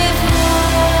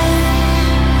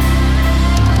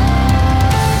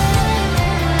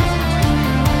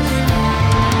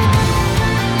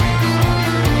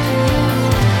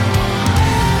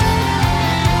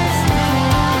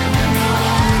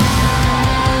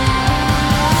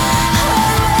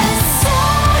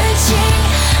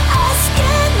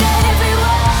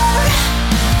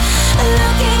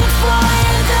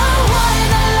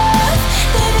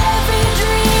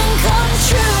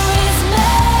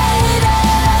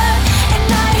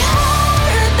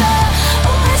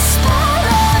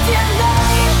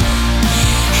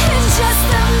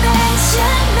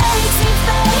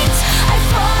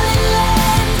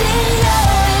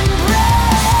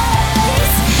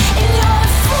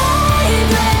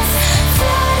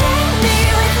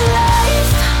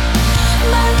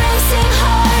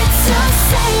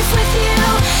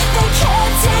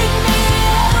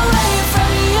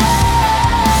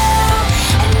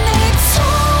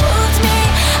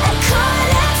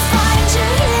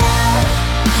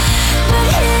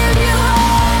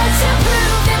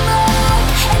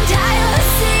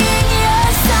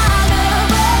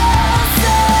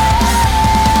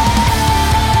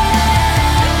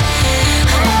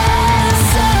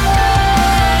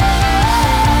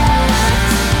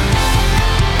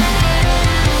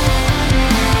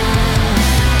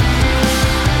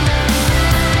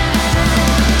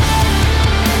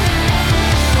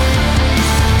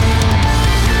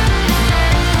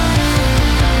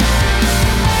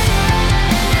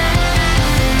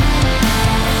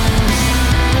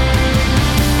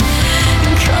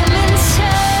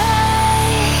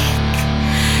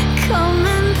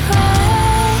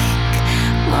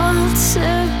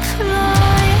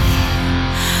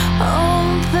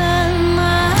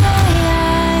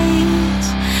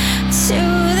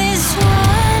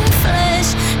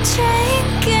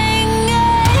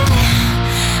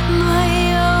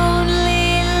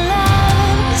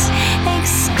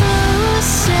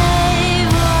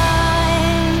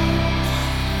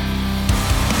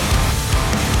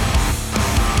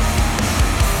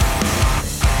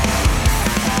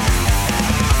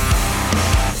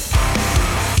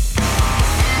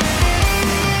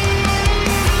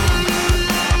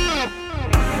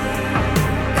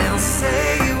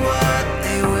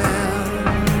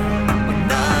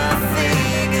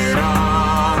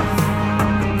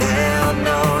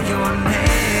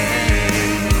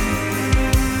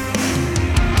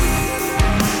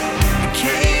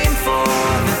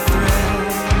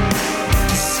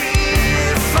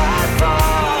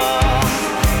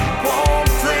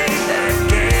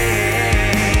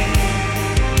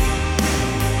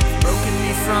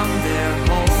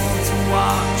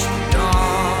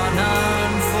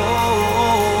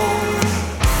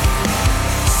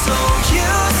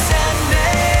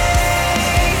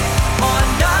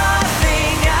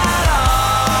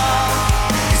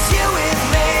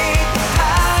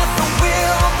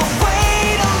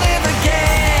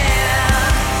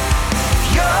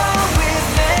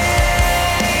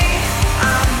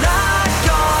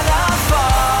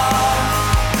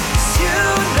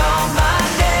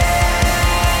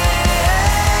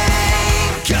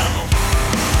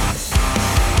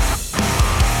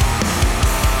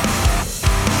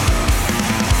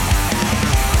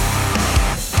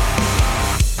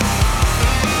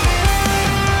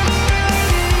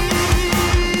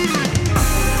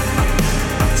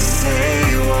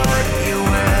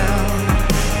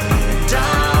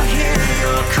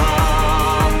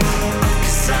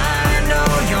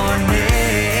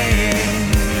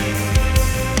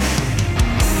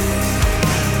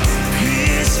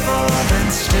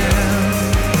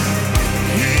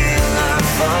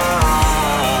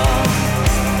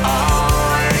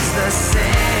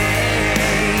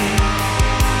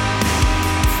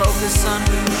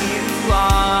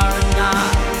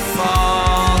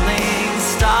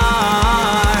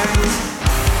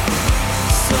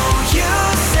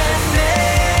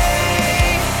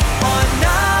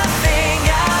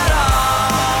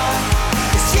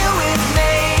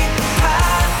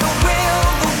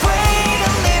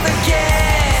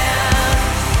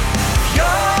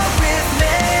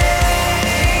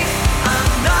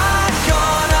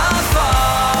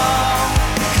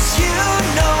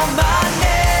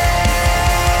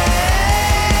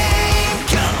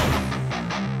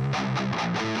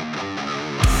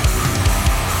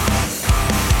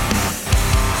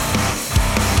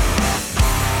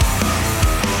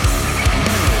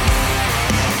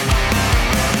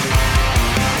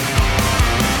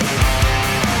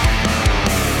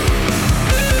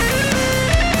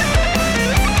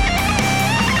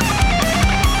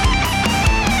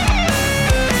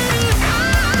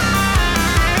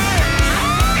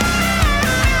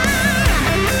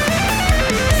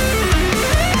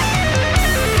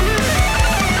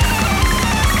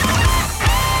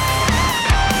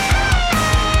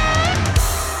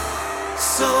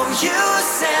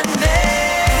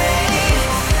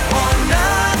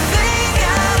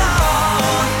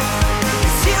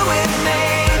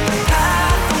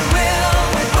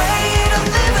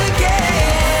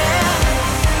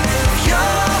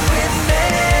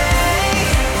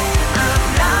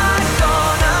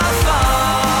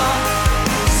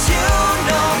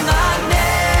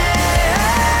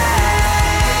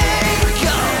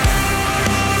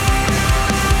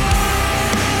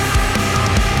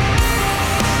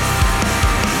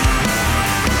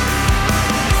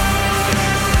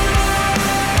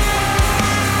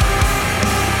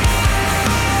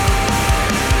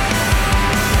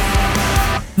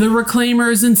 The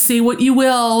Reclaimers and Say What You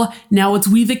Will. Now it's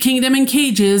We the Kingdom in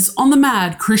Cages on the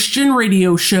Mad Christian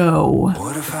Radio Show.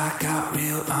 What if I got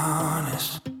real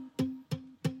honest?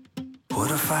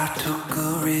 What if I took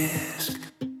a risk?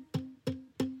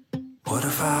 What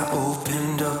if I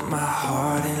opened up my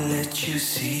heart and let you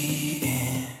see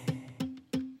in?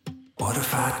 What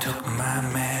if I took my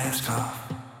mask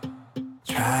off,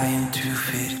 trying to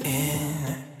fit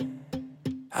in?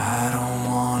 I don't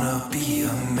wanna be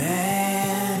a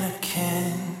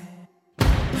mannequin.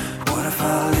 What if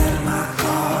I let my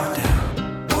guard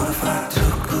down? What if I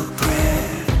took a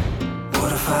breath?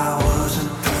 What if I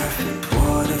wasn't perfect?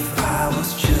 What if I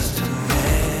was just a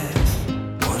mess?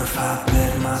 What if I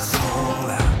bled my soul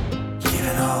out,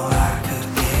 giving all I could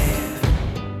give?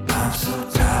 I'm so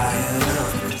tired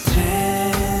of pretending.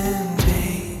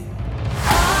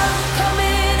 I'm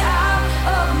coming out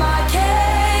of my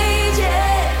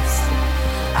cages.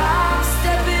 I'm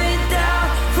stepping down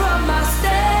from my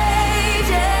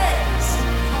stages.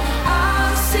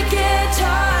 I'm sick and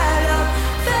tired of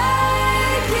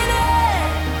faking it.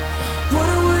 What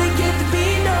I wouldn't get to be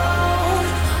known.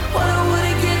 What I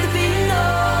wouldn't get to be known.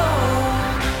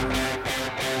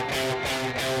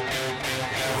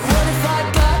 What if I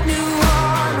got new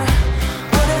armor?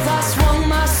 What if I swung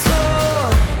my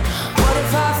sword? What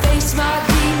if I faced my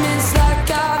demons like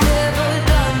I've never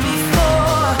done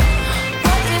before?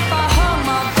 What if I hung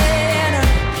my banner?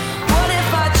 What if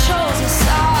I chose a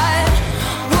side?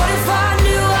 What if I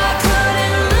knew I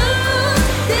couldn't lose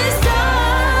this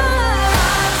time?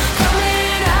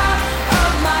 Coming out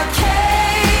of my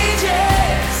cages.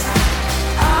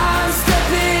 I'm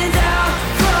stepping down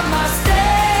from my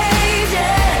stages.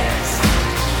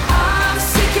 I'm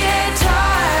sick and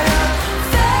tired of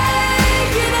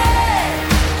faking it.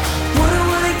 What I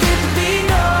wouldn't get to be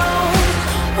known.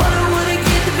 What I wouldn't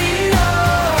get to be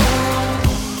known.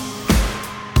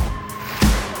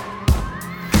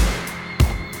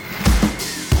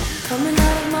 Coming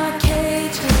out of my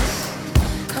cages.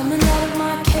 Coming out of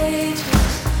my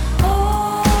cages.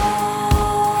 Oh.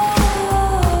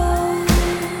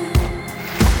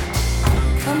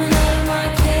 Coming out of my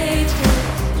cages.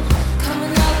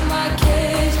 Coming out of my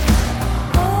cages.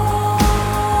 Oh.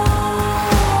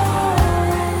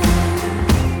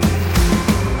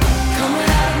 Coming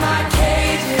out of my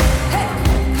cages. Hey.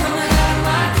 Coming out of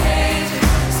my cages.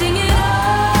 Sing it out.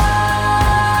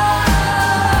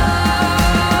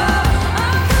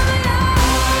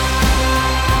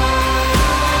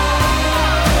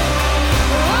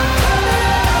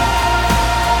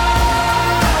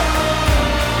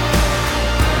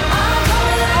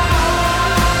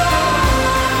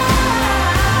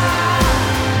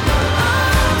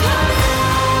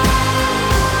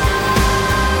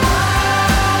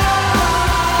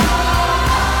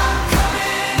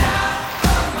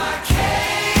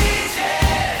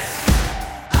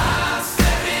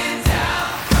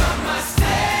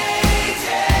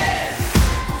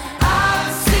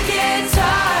 I'm sick and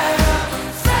tired of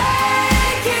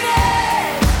faking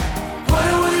it. What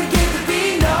I wouldn't get to be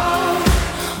known.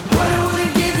 What I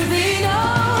wouldn't get to be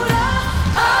known.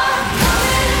 I'm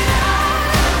coming out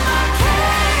of my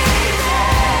cages.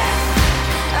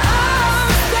 I'm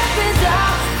stepping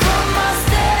down from my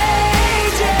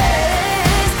stages.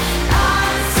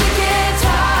 I'm sick and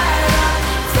tired of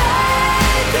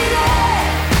faking it.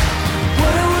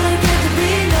 What I wouldn't get to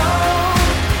be known.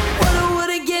 What I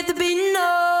wouldn't get to be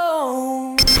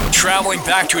known. Traveling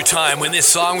back to a time when this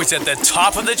song was at the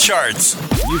top of the charts.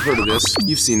 You've heard of this.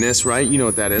 You've seen this, right? You know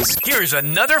what that is. Here's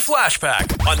another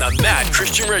flashback on the Mad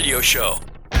Christian Radio Show.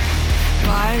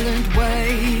 Violent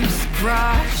waves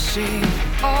crashing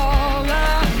all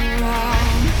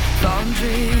around,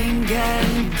 thundering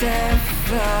and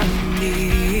deafening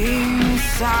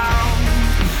sound,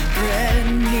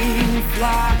 threatening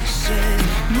flashes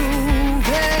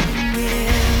moving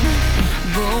in,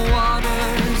 the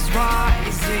waters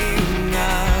rising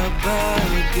up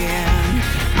again.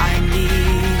 I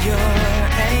need your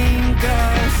anger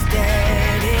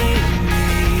steadying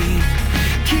me,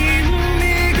 keep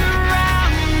me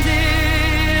grounded.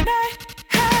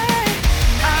 Hey,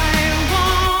 I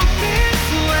won't be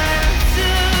swept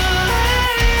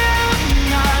away. I'm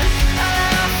not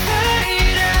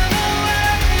afraid of the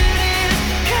world is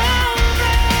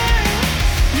coming.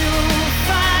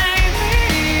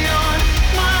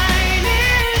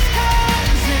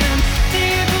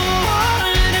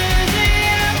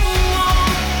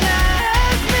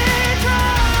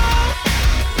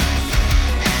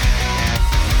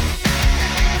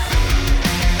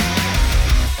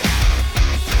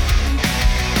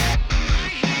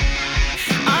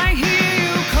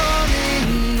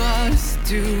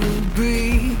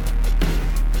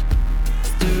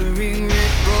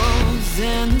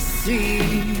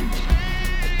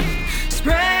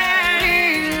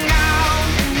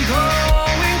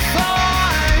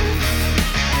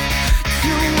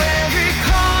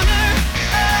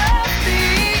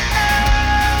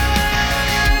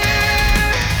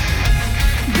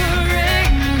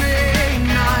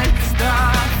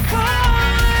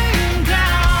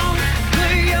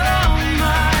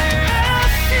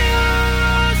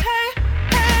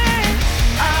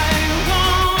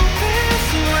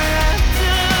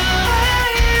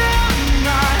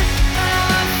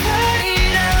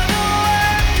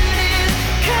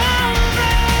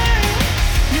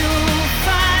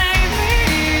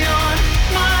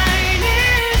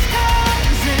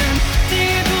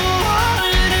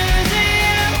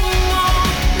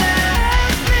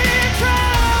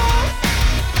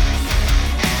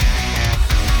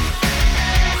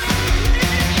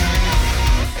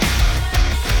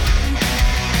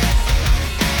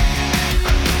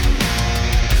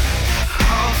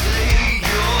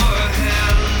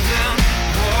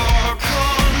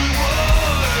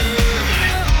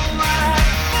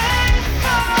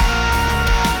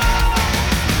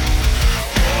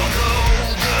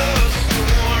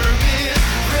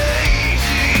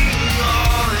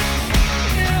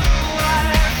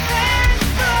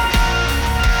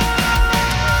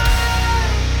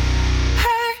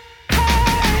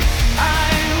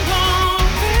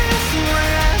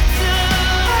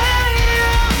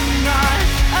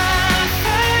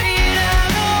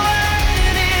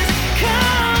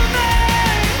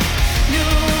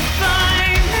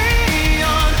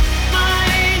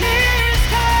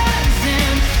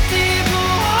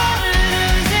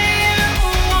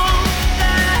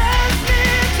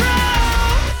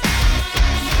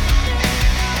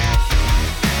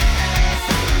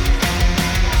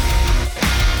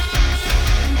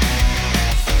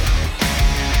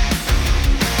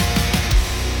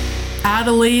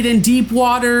 Adelaide and deep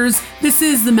waters. This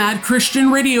is the Mad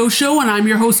Christian Radio Show, and I'm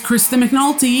your host, Kristen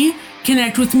McNulty.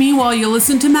 Connect with me while you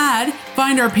listen to Mad.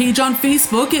 Find our page on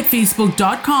Facebook at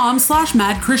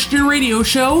facebook.com/Mad Christian Radio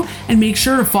Show, and make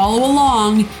sure to follow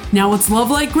along. Now it's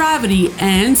Love Like Gravity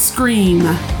and Scream.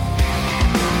 As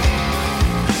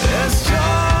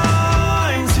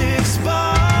time ticks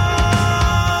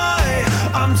by,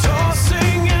 I'm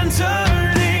tossing and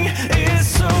turning. It's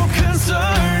so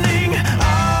concerning.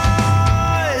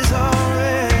 Eyes are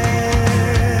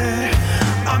red.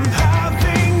 I'm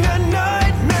having a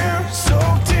nightmare,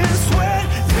 soaked in sweat.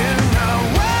 Then I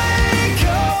wake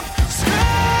up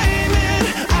screaming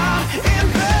out in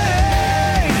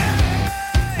pain.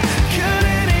 Can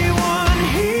anyone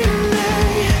hear me?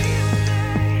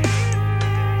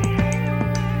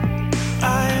 I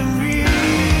am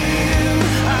real,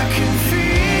 I can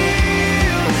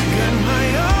feel. Got my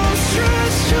arms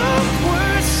stretched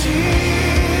upwards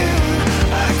still.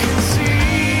 I can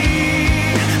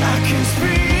see, I can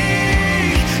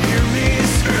speak. Hear me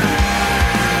scream.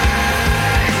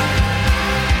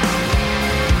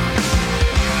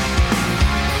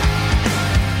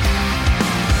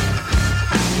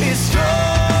 It's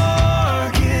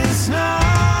darkest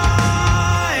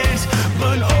night,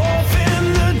 but off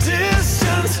in the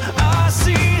distance I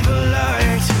see the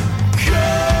light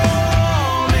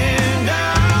coming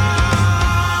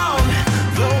down.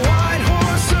 The white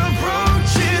horse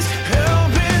approaches,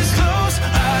 help is close. I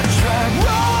tried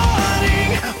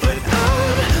running, but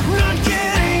I'm not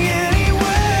getting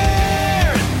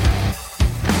anywhere.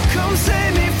 Come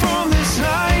save me from this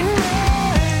nightmare.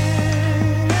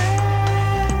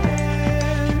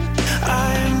 I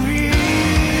am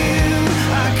real,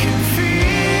 I can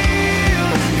feel.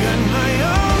 Got my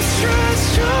arms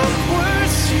stretched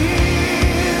upwards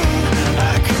still. I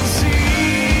can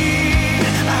see,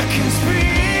 I can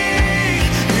speak.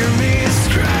 Hear me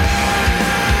scream.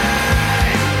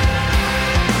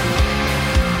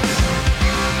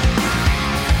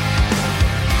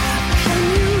 Can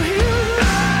you hear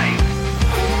me?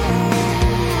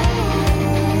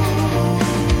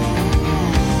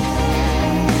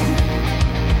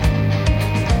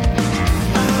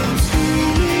 I'm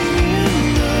screaming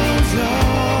in the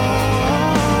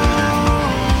dark.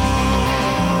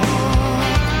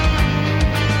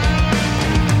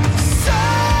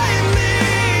 Save me,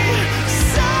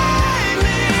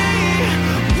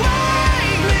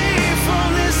 wake me from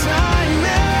this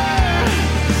nightmare.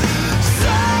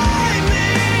 Save me,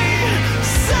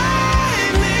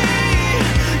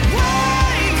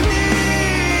 wake me.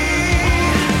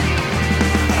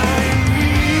 I'm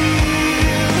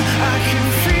real, I can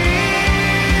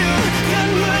feel. Got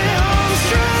my arms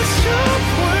stretched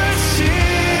upwards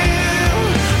still.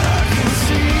 I can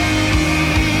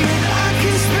see, I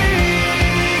can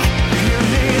speak. Hear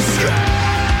me scream.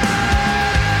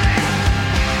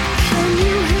 Can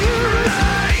you hear me?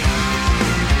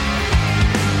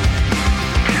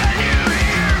 Can you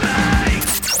hear me?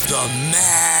 The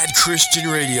Mad Christian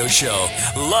Radio Show,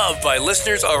 loved by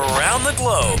listeners around the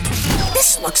globe.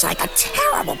 This looks like a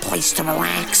terrible place to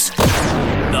relax.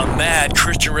 The Mad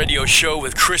Christian Radio Show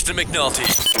with Kristen McNulty.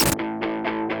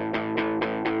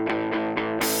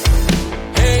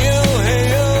 Hey yo, hey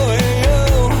yo, hey yo,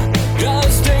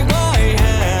 just take my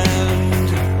hand.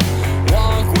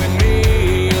 Walk with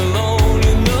me alone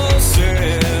in the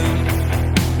sand.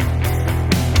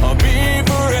 I'll be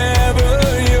forever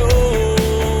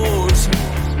yours.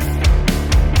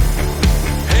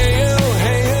 Hey yo,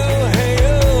 hey yo, hey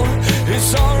yo,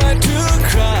 it's alright to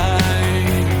cry.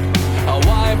 I'll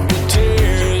wipe the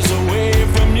tears away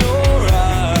from your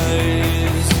eyes.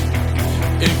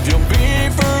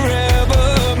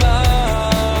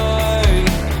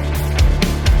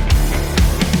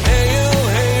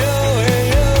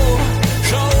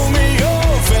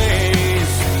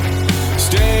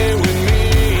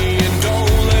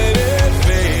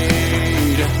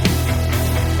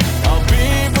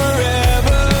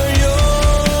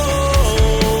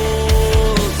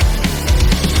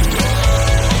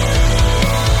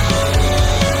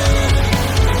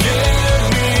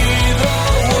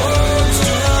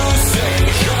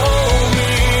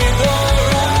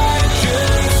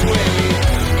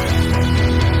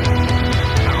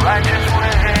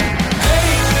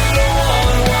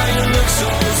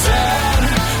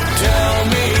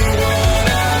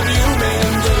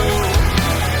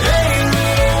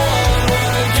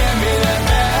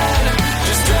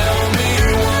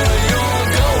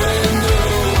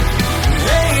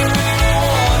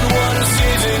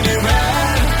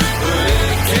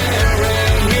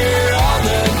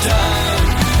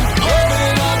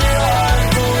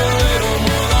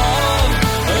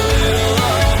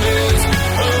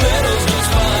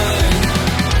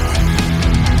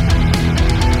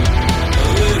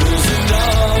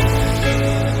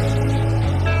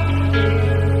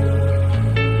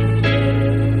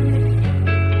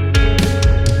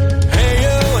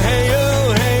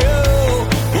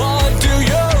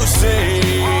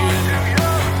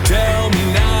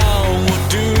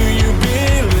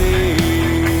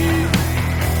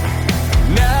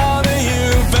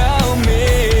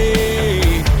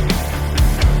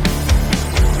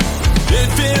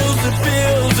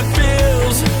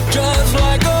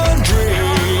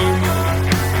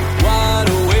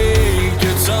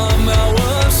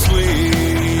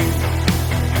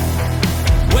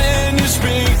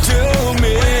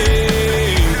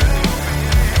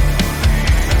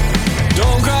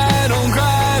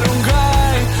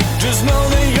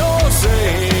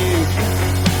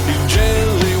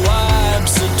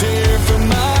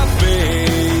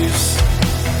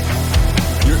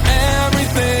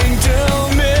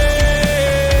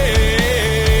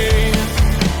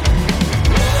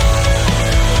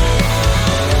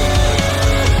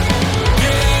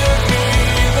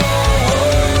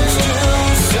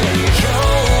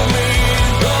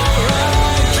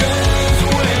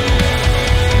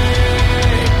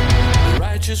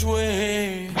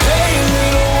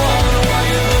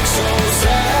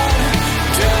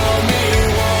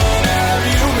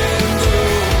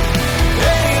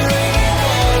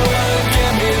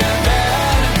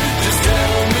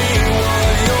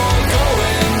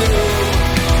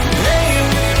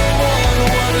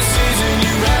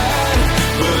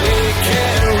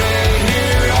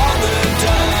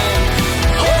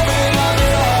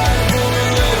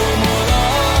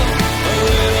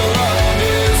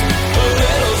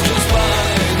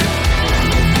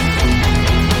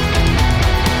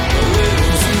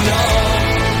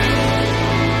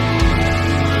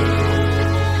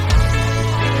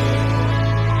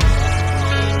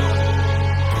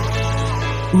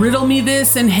 Riddle Me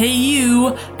This and Hey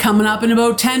You. Coming up in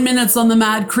about 10 minutes on the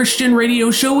Mad Christian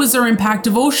Radio Show is our Impact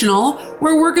Devotional,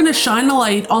 where we're going to shine a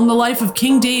light on the life of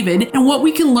King David and what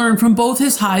we can learn from both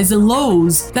his highs and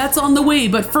lows. That's on the way,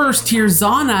 but first, here's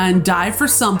Zana and Die for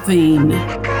Something.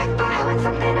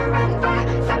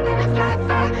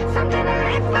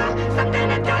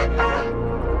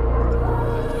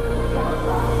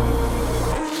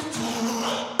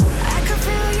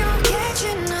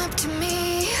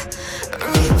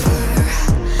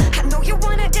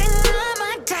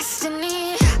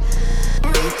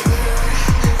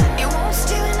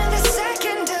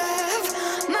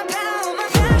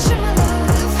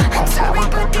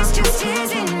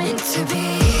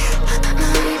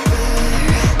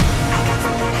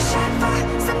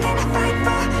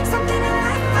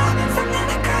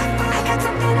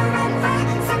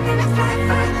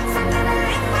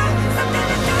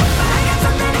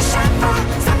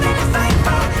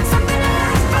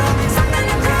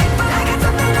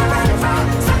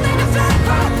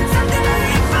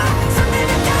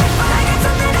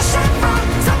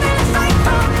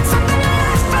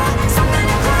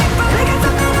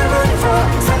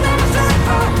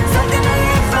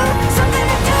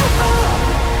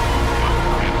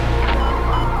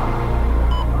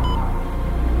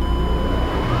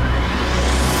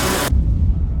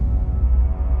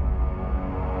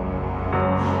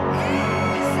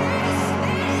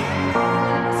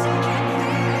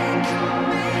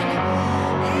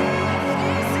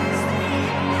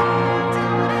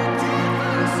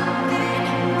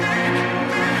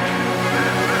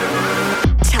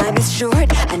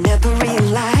 Short, I never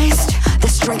realized the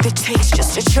strength it takes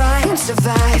just to try and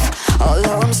survive.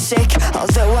 Although I'm sick,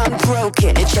 although I'm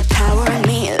broken, it's your power in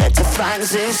me that defines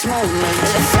this moment.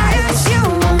 The silence, you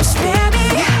won't spare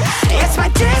me. It's my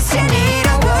destiny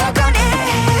to walk on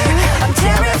air. I'm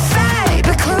terrified,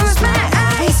 but close my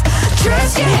eyes.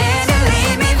 Trust your hand and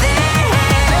lead me there.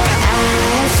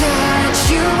 I thought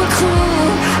you were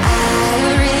cool.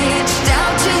 I reached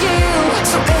out to you,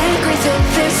 so angry that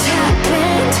this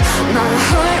happened. My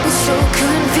heart was so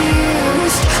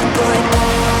confused, but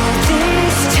all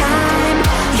this time,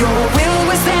 your will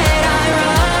was that I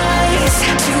rise.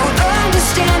 To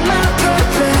understand my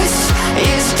purpose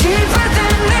is deeper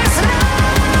than this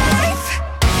life.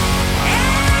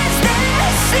 Is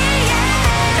this the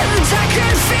end? I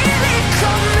can feel it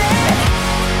coming.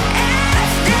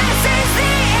 If this is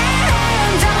the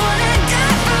end, I wanna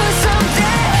die for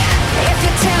something. If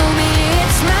you tell me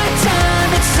it's my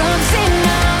time, it's something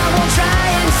try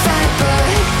and fight, but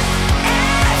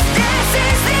if this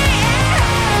is the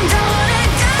end, I wanna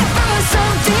die for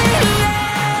something,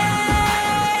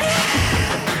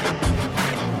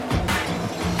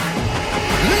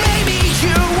 Maybe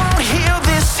you won't heal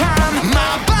this time.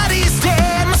 My body's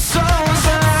dead, my soul's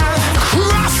alive.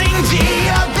 Crossing the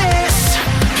abyss,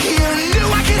 you knew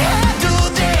I could handle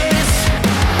this.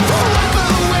 Wipe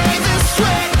away the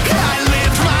sweat, I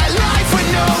lived my life with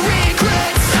no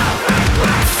regrets.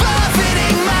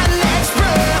 Forfeiting my next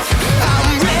breath, I'm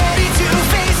ready to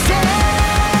face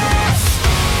death.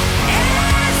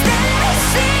 Is this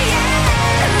the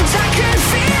end? I can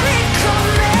feel it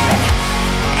coming.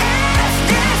 If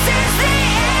this is the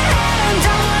end,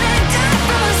 I wanna die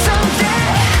for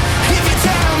something. If you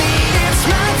tell me it's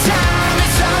my time,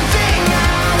 it's something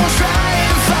I will try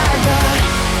and fight, but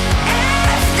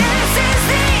if this is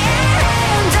the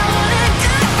end, I wanna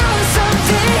die for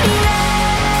something,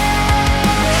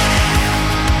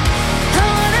 I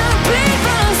wanna bleed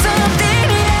for something,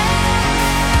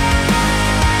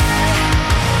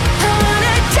 I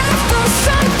wanna die for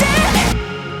something.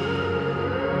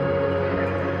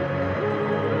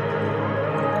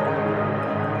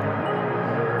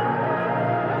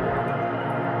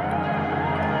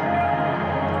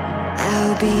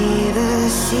 I'll be the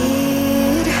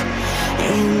seed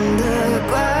in the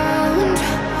ground,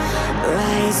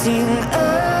 rising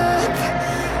up,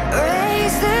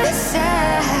 raise the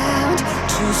sound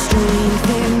to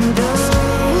strengthen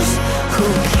those who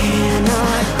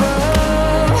cannot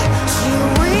grow, to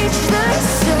reach the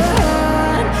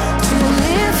sun, to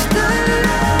lift the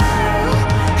low,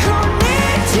 who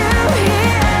need to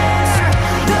hear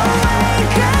the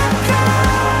wake up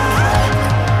call.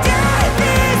 Death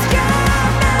is coming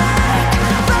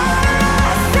for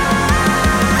us all.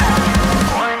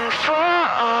 One for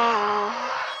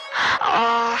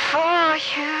all for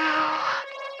you.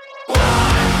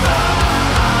 One for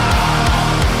all.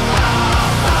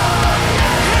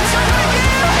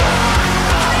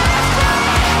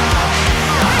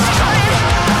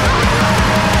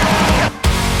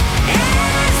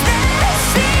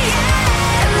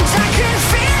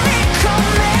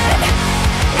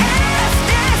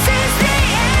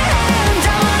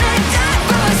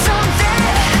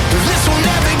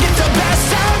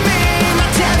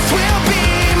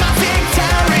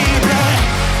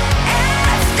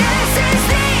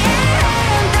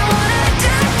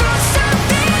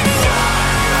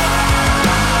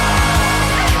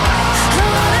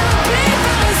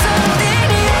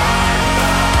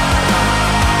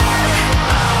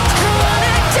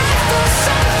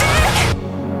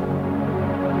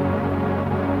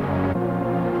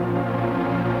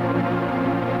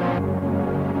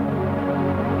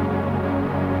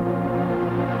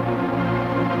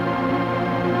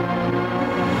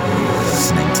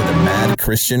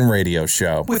 Christian Radio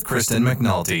Show with Kristen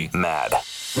McNulty. Mad.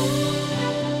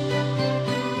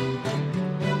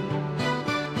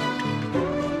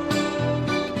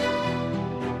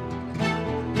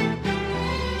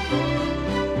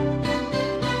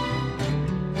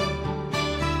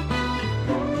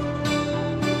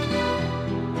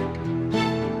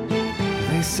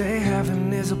 They say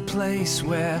heaven is a place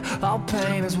where all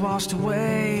pain is washed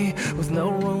away, with no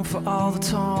room for all the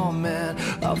torment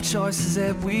of choices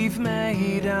that we've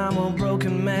made. I'm a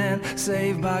broken man,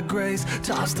 saved by grace,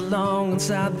 tossed along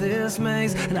inside this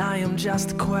maze, and I am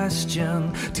just a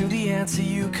question to the answer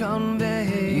you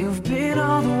convey. You've been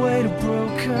all the way to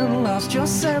broken, lost your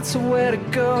sense of where to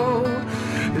go.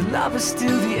 Love is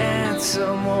still the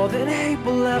answer, more than hate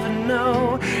will ever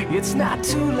know. It's not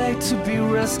too late to be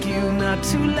rescued, not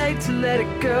too late to let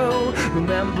it go.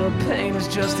 Remember, pain is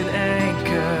just an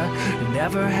anchor, you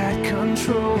never had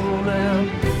control. And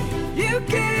you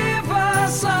give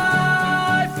us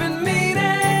life and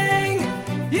meaning,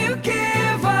 you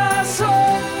give us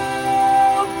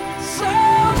hope. So,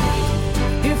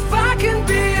 if I can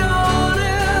be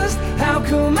honest, how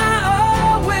come I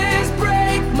always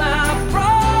break my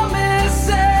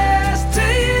promises to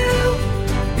you?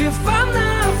 If I'm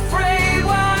not afraid,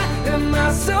 why am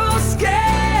I so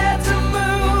scared to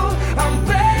move? I'm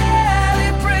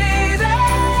barely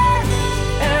breathing.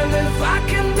 And if I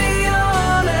can be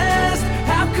honest,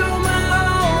 how come I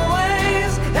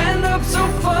always end up so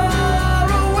far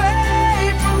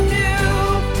away from you?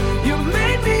 You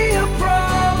made me a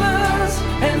promise,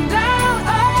 and I'll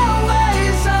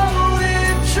always hold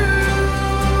it true.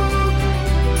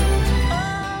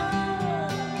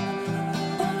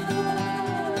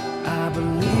 I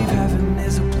believe heaven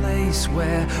is a place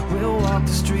where we'll walk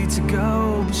the streets and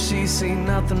go, but she's seen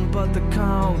nothing but the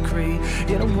concrete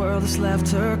in a world that's left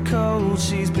her cold.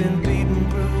 She's been beaten,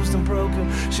 bruised and broken,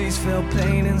 she's felt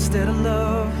pain instead of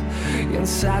love.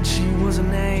 Inside she was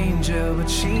an angel, but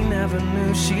she never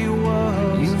knew she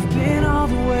was. You've been all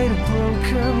the way to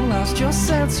broken, lost your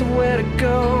sense of where to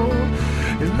go.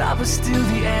 And love is still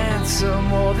the answer,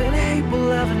 more than hate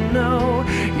will ever know.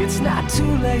 It's not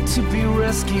too late to be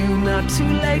rescued, not too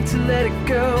late to let it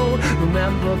go.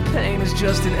 Remember, pain is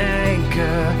just an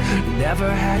anchor, you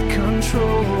never had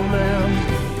control.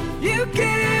 And you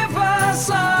give us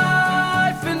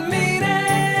life and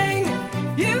meaning,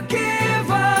 you give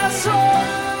us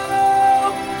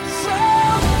hope. So,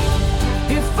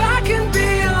 if I can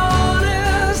be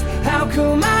honest, how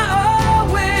come I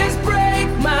always break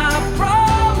my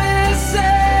promises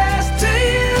to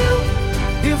you?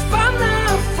 If I'm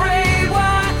not afraid,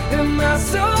 why am I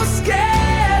so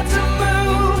scared to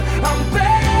move? I'm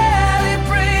barely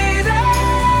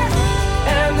breathing.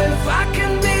 And if I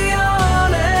can be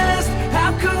honest,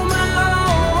 how come I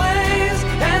always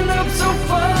end up so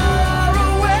far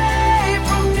away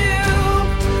from you?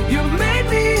 You made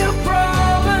me a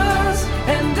promise,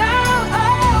 and I'll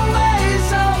always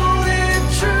hold it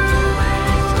true.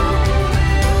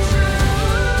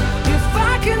 If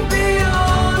I can be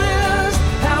honest,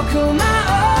 how come I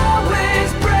always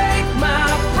break my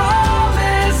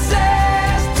promises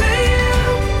to you?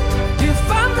 If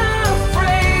I'm not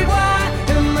afraid, why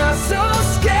am I so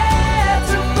scared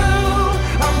to move?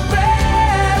 I'm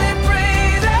barely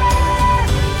breathing.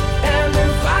 And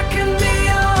if I can be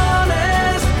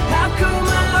honest, how come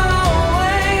I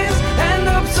always end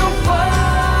up so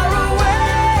far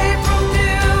away from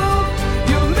you?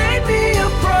 You made me a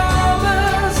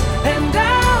promise, and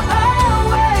I'll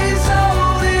always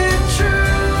hold it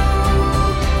true.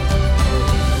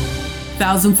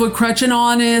 1,000-foot crutch and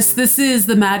honest. This is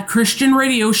the Mad Christian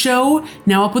Radio Show.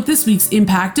 Now up with this week's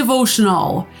Impact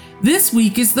Devotional. This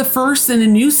week is the first in a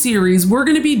new series we're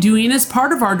going to be doing as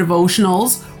part of our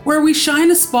devotionals, where we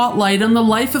shine a spotlight on the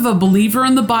life of a believer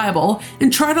in the Bible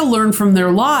and try to learn from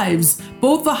their lives,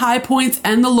 both the high points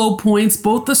and the low points,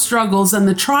 both the struggles and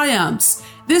the triumphs.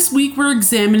 This week we're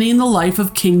examining the life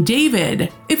of King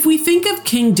David. If we think of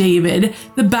King David,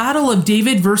 the battle of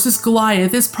David versus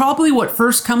Goliath is probably what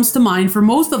first comes to mind for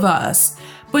most of us.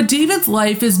 But David's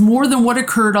life is more than what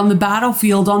occurred on the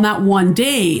battlefield on that one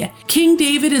day. King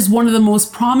David is one of the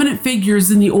most prominent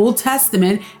figures in the Old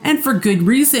Testament, and for good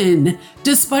reason.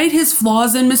 Despite his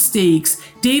flaws and mistakes,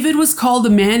 David was called a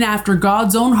man after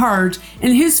God's own heart,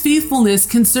 and his faithfulness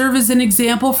can serve as an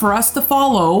example for us to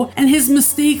follow, and his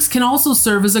mistakes can also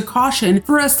serve as a caution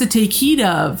for us to take heed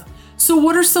of. So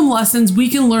what are some lessons we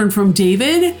can learn from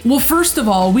David? Well, first of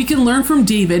all, we can learn from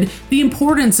David the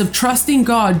importance of trusting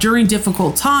God during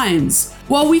difficult times.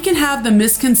 While we can have the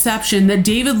misconception that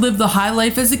David lived the high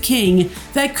life as a king,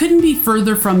 that couldn't be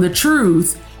further from the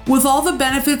truth. With all the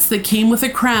benefits that came with a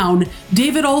crown,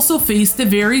 David also faced a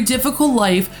very difficult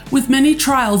life with many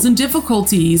trials and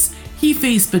difficulties. He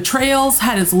faced betrayals,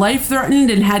 had his life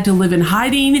threatened, and had to live in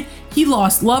hiding. He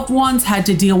lost loved ones, had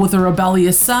to deal with a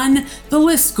rebellious son. The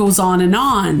list goes on and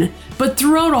on. But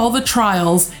throughout all the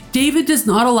trials, David does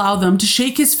not allow them to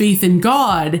shake his faith in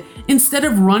God. Instead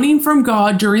of running from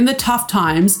God during the tough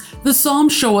times, the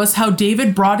Psalms show us how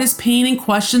David brought his pain and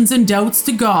questions and doubts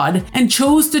to God and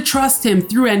chose to trust him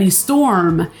through any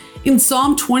storm. In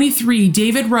Psalm 23,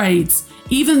 David writes,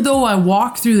 "Even though I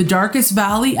walk through the darkest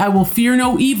valley, I will fear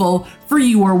no evil, for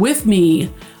you are with me."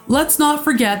 Let's not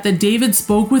forget that David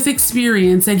spoke with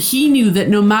experience and he knew that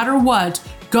no matter what,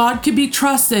 God could be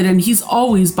trusted and he's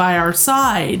always by our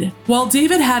side. While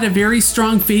David had a very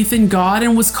strong faith in God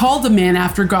and was called a man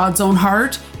after God's own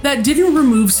heart, that didn't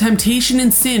remove temptation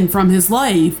and sin from his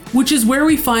life, which is where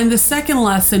we find the second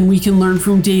lesson we can learn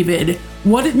from David,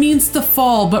 what it means to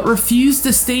fall but refuse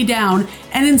to stay down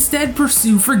and instead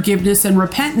pursue forgiveness and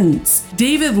repentance.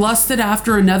 David lusted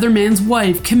after another man's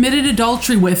wife, committed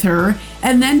adultery with her,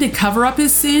 and then to cover up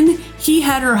his sin, he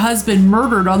had her husband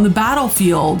murdered on the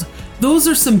battlefield. Those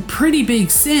are some pretty big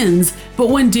sins,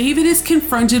 but when David is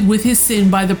confronted with his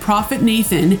sin by the prophet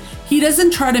Nathan, he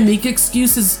doesn't try to make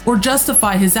excuses or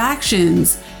justify his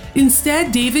actions.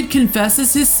 Instead, David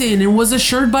confesses his sin and was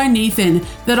assured by Nathan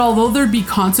that although there'd be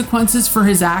consequences for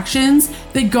his actions,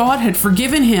 that God had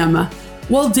forgiven him.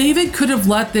 While David could have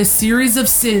let this series of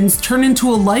sins turn into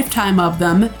a lifetime of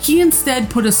them, he instead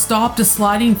put a stop to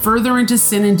sliding further into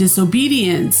sin and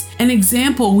disobedience, an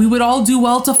example we would all do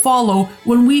well to follow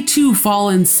when we too fall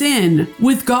in sin.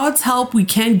 With God's help, we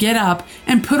can get up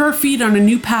and put our feet on a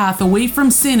new path away from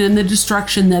sin and the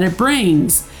destruction that it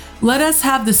brings. Let us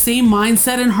have the same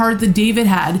mindset and heart that David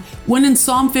had when in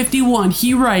Psalm 51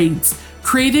 he writes,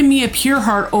 "Create in me a pure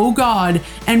heart, O God,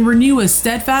 and renew a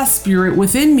steadfast spirit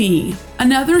within me."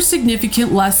 Another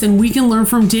significant lesson we can learn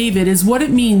from David is what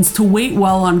it means to wait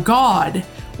well on God.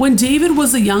 When David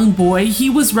was a young boy, he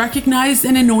was recognized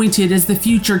and anointed as the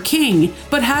future king,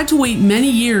 but had to wait many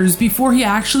years before he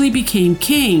actually became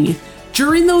king.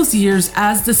 During those years,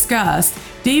 as discussed,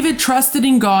 David trusted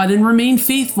in God and remained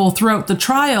faithful throughout the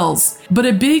trials. But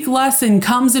a big lesson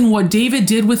comes in what David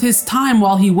did with his time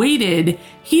while he waited.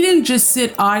 He didn't just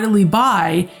sit idly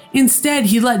by. Instead,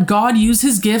 he let God use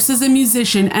his gifts as a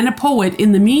musician and a poet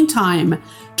in the meantime,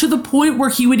 to the point where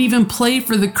he would even play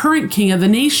for the current king of the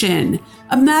nation.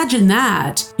 Imagine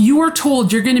that. You are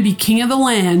told you're going to be king of the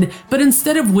land, but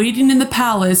instead of waiting in the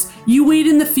palace, you wait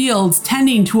in the fields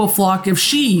tending to a flock of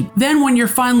sheep. Then when you're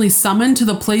finally summoned to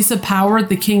the place of power at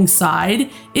the king's side,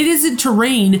 it isn't to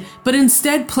reign, but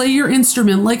instead play your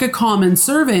instrument like a common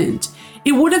servant.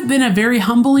 It would have been a very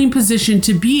humbling position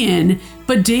to be in,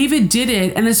 but David did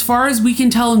it, and as far as we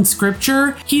can tell in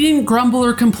scripture, he didn't grumble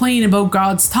or complain about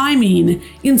God's timing.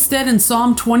 Instead, in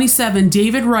Psalm 27,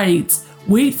 David writes,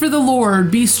 "Wait for the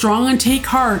Lord, be strong and take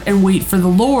heart and wait for the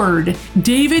Lord."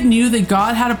 David knew that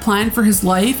God had a plan for his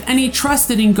life and he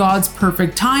trusted in God's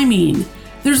perfect timing.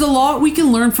 There's a lot we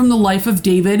can learn from the life of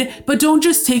David, but don't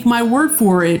just take my word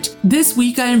for it. This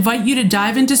week, I invite you to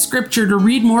dive into scripture to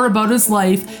read more about his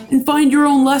life and find your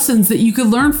own lessons that you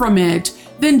could learn from it.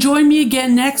 Then join me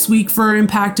again next week for our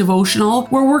Impact Devotional,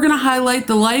 where we're going to highlight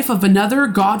the life of another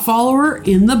God follower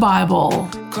in the Bible.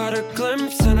 Caught a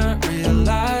glimpse and I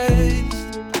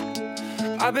realized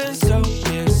I've been so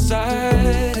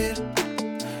nearsighted,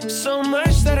 so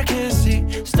much that I can't see,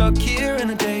 stuck here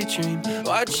in a daydream,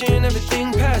 watching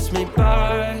everything pass me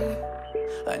by.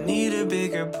 I need a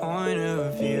bigger point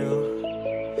of view,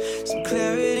 some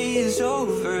clarity is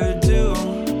overdue,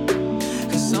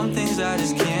 'cause some things I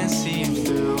just can't see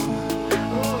through.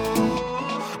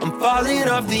 I'm falling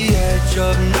off the edge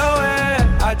of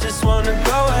nowhere, I just wanna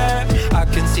go where I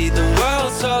can see the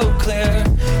world so clear.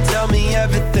 Tell me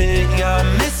everything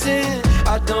I'm missing,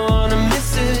 I don't wanna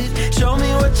miss it. Show me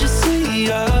what you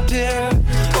see up here.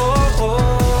 Oh, oh,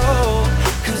 oh.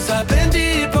 'Cause I've been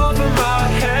deep over my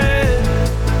head.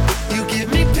 You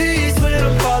give me peace when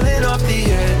I'm falling off the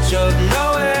edge of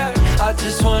nowhere. I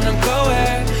just wanna go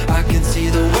where I can see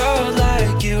the world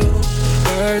like you.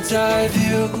 Bird's eye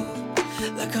view.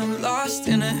 Like I'm lost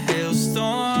in a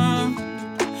hailstorm,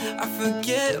 I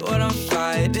forget what I'm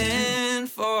fighting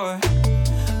for.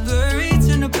 Buried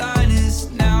in the blindness,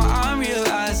 now I'm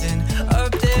realizing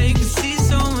up there you can see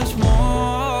so much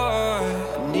more.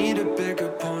 I need a bigger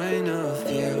point of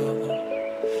view,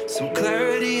 some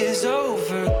clarity is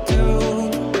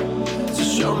overdue, so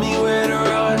show me where to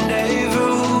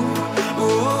rendezvous.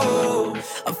 Ooh,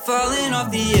 I'm falling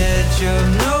off the edge of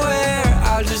nowhere,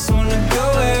 I just wanna go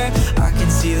where I can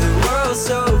see the world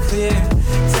so clear.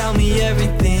 Tell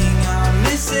everything I'm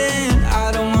missing.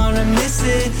 I don't wanna miss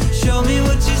it. Show me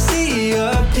what you see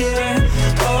up here.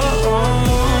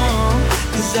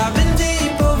 Cause I've been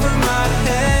deep over my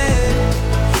head.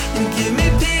 You give me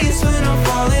peace when I'm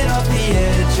falling off the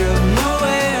edge of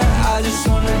nowhere. I just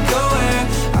wanna go where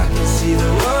I can see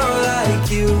the world like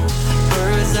you.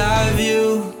 Bird's eye view.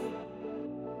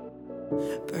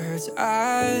 Bird's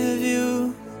eye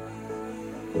view.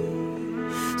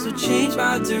 So change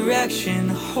my direction,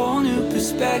 a whole new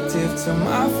perspective till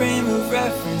my frame of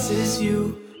reference is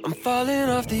you. I'm falling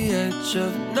off the edge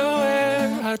of nowhere.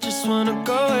 I just wanna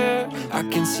go where I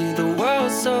can see the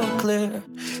world so clear.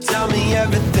 Tell me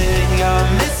everything I'm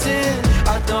missing.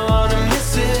 I don't wanna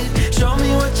miss it. Show me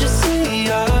what you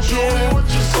see up here.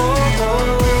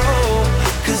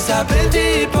 Cause I've been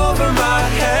deep over my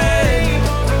head.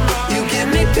 You give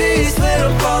me peace when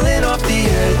I'm falling off the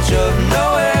edge of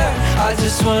nowhere. I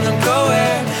just wanna go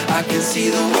where I can see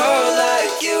the world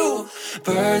like you.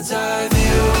 Bird's eye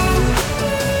view.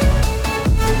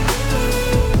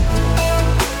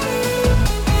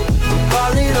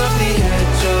 Falling off the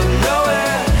edge of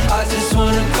nowhere. I just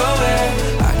wanna go where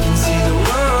I can see the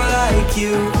world like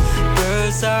you.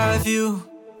 Bird's eye view.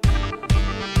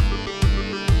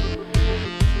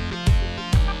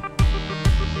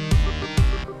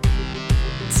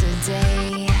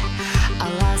 Today, I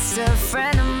lost a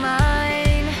friend of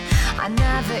mine. I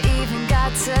never even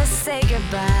got to say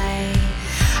goodbye.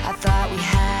 I thought we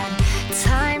had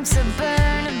time to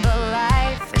burn, but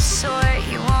life is short.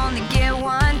 You only get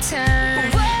one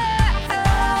turn.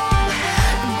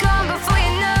 Gone before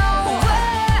you know.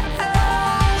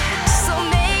 So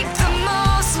make the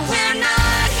most. We're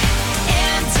not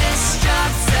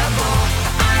indestructible.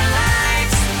 Our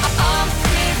lives are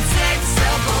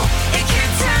unpredictable. It can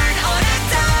turn on a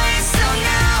dime. So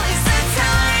now is the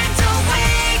time. Don't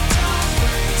wait.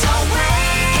 Don't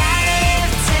wait. Gotta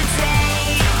live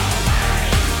today.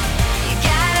 You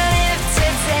gotta live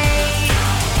today.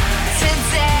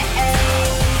 Today.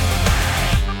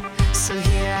 So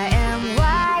here I am,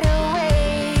 wide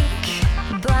awake,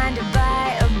 blinded by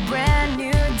a brand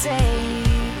new day.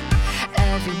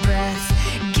 Every breath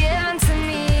given to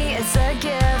me is a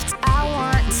gift I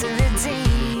want to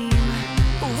redeem.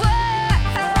 Whoa,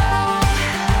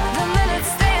 the minutes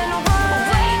stand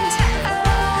wait.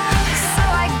 So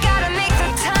I gotta make the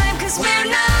time, cause we're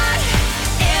not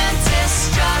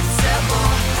indestructible.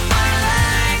 Our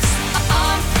lives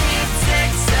are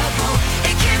unpredictable.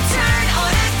 It can turn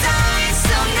on a dime.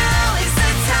 So now is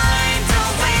the time.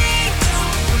 Don't wait.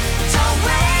 Don't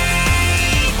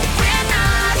wait. We're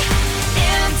not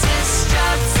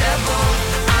indestructible.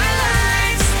 Our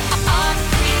lives are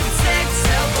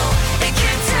unpredictable. It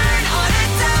can turn on a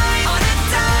dime. On a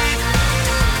dime.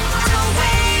 Don't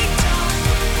wait.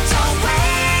 Don't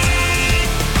wait.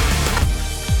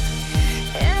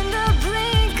 In the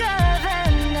blink of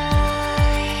an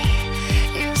eye,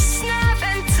 you snap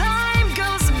and time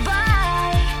goes by.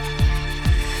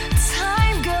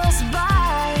 Time goes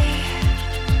by.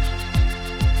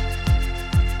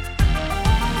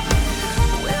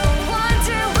 We'll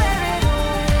wonder where it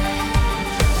went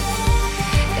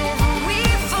if we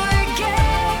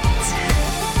forget.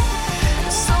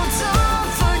 So don't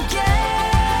forget.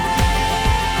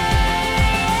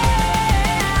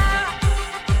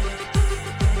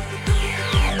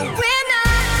 We're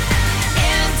not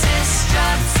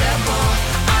indestructible.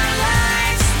 Our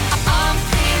lives are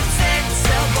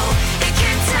unpredictable. It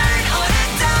can turn on a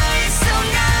dime. So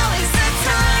now is the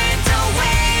time. Don't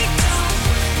wait.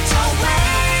 Don't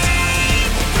wait.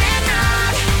 We're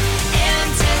not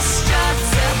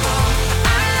indestructible.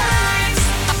 Our lives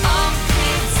are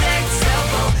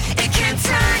unpredictable. It can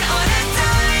turn on a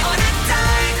dime. On a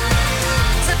dime.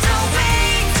 So don't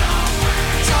wait.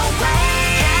 Don't wait.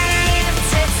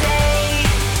 Today.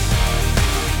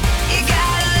 You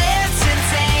gotta live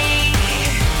today.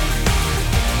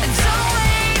 Don't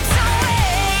wait. Don't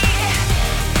wait.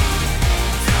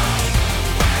 Don't wait.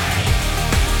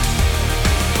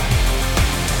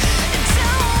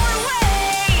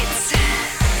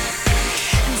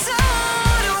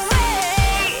 Don't wait.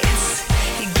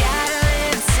 You gotta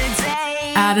live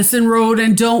today. Addison Road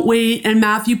and Don't Wait, and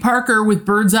Matthew Parker with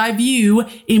Bird's Eye View.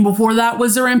 And before that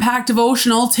was their Impact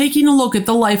Devotional, taking a look at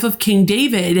the life of King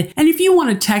David. And if you want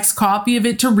a text copy of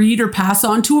it to read or pass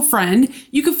on to a friend,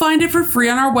 you can find it for free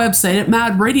on our website at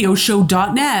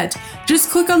madradioshow.net. Just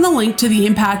click on the link to the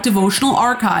Impact Devotional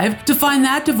archive to find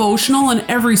that devotional and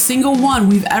every single one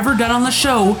we've ever done on the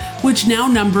show, which now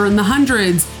number in the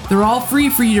hundreds. They're all free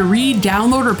for you to read,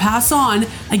 download, or pass on.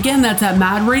 Again, that's at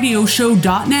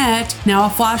madradioshow.net. Now a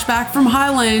flashback from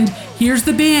Highland. Here's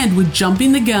the band with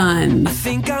Jumping the Gun. I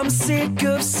think I'm sick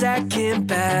of second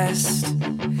best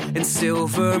and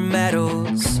silver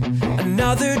medals.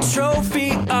 Another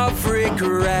trophy of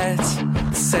regret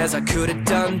says I could have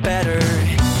done better.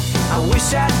 I wish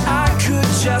that I could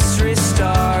just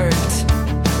restart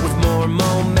with more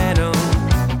momentum,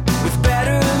 with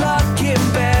better luck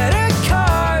and better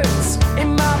cards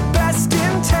and my best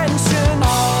intention.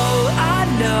 All I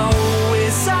know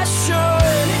is I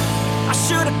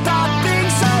should have thought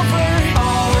things over.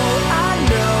 All I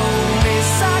know is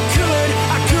I could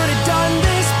have done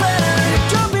this better.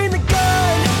 Jumping the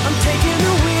gun, I'm taking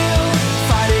the wheel,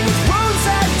 fighting with wounds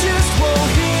that just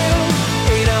won't heal.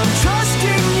 And I'm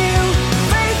trusting you,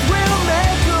 faith will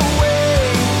make a way.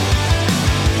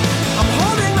 I'm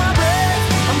holding my breath,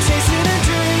 I'm chasing a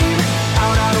dream,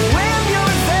 out on a whim,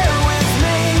 you're there with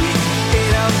me.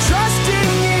 And I'm trusting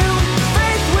you,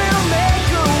 faith will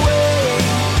make a way.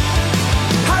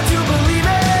 I do believe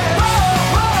it. Whoa,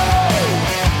 whoa.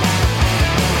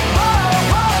 Whoa,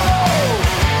 whoa.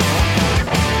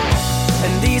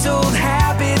 And these old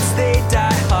habits, they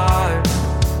die hard.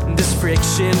 This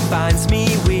friction finds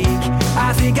me weak.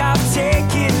 I think I've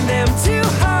taken them too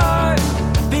hard.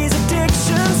 These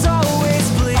addictions always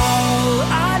bleed. All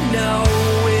I know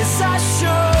is I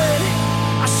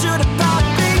should have thought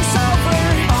things over.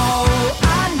 All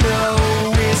I know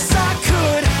is I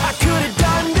could have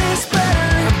done this better.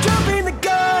 I'm jumping the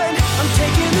gun, I'm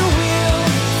taking the wheel,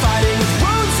 fighting with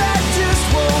wounds that just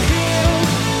won't heal.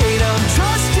 And I'm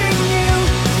trusting you,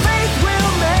 faith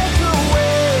will make a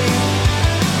way.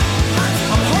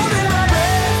 I'm holding my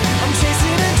breath, I'm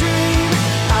chasing a dream,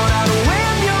 out on a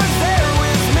whim, you're there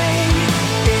with me.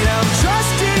 And I'm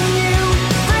trusting you,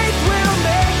 faith will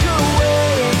make a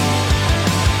way.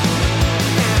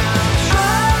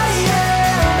 I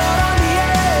am out on the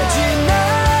edge, and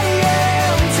I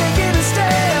am taking a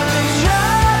step, and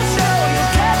I know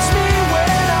you'll catch me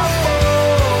when I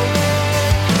fall.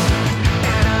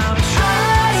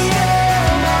 I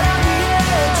am out on the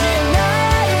edge, and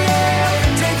I am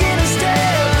taking a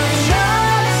step, and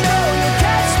I know you'll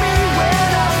catch me when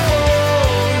I fall.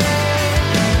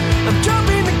 I'm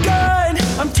jumping the gun,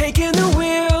 I'm taking the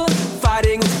wheel,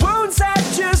 fighting with wounds that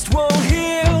just won't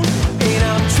heal. And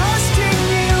I'm trusting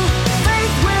you,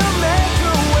 faith will make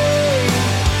a way.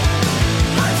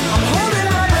 I'm holding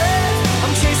my breath,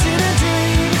 I'm chasing a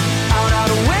dream, out on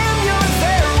a whim, you're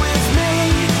there with me.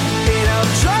 And I'm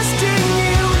trusting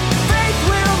you, faith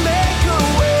will make a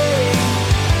way.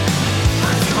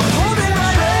 I'm holding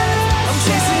my breath, I'm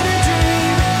chasing a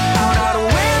dream, out on a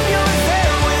whim, you're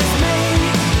there with me.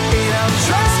 And I'm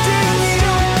trusting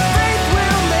you, faith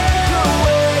will make a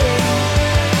way.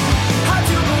 I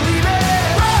do believe it.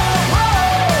 Whoa, whoa.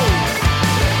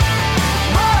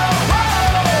 Whoa, whoa.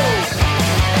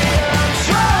 And I'm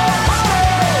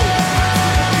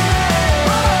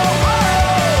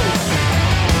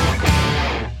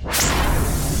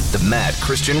The Mad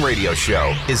Christian Radio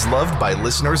Show is loved by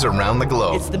listeners around the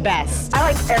globe. It's the best. I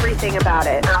like everything about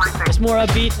it. It's more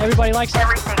upbeat. Everybody likes it.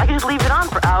 Everything. I can just leave it on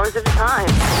for hours at a time.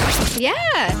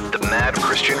 Yeah. The Mad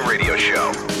Christian Radio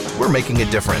Show. We're making a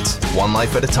difference, one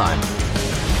life at a time.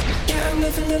 Yeah, I'm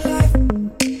living the life.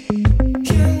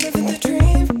 Yeah, I'm living the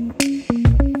dream.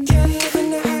 Yeah, I'm living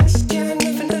the highs. Yeah, I'm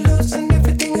living the lows and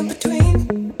everything in between.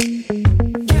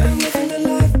 Yeah, I'm living the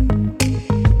life.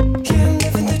 Yeah, I'm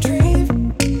living the dream.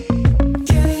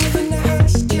 Yeah, I'm living the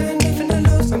highs. Yeah, I'm living the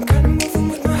lows. I'm kinda moving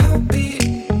with my heartbeat.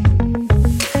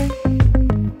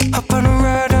 Hop on a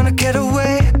ride on a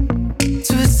getaway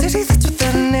to a city that's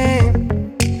without a name.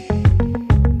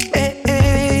 Hey,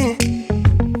 hey.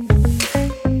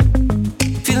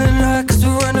 Feeling like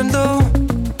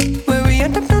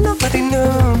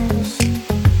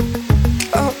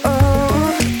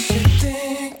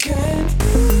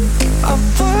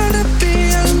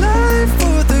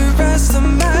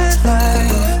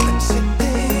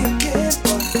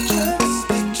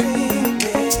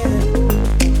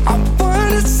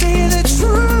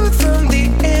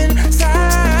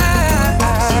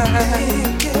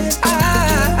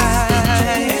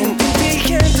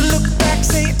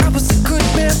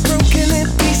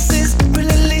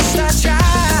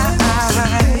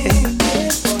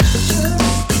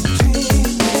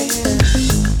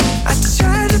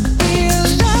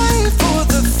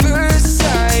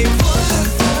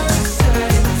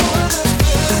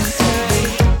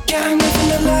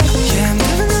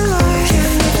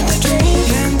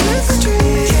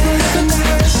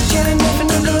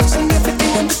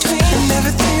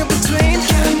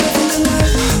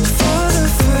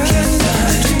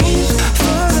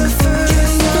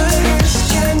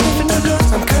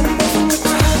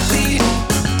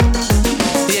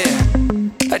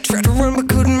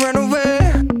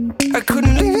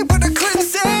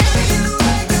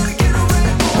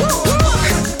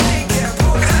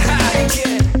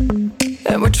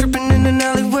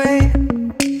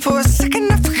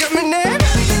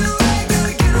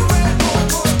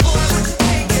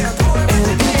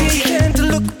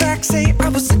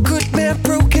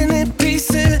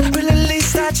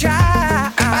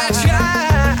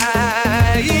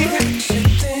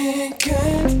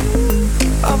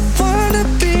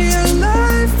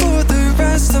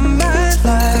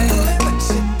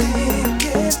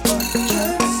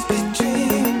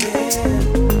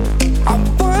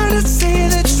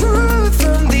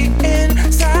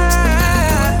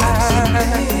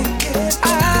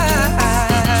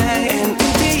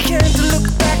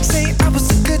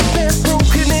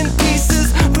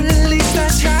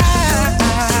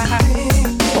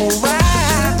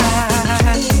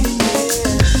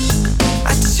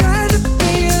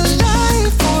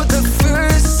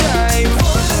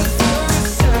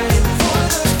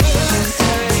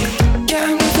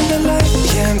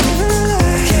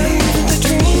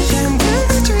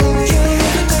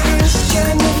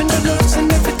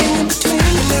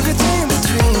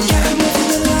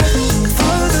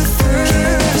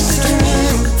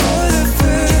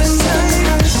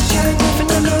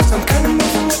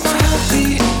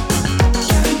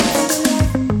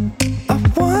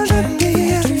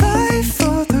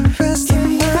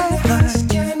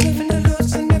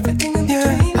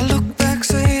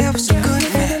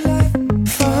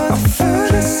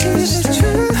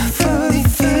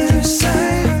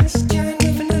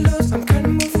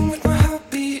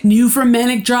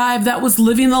manic drive that was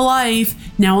living the life.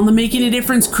 Now on the Making a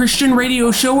Difference Christian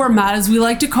radio show, or Matt as we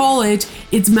like to call it,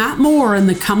 it's Matt Moore and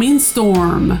the Coming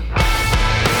Storm.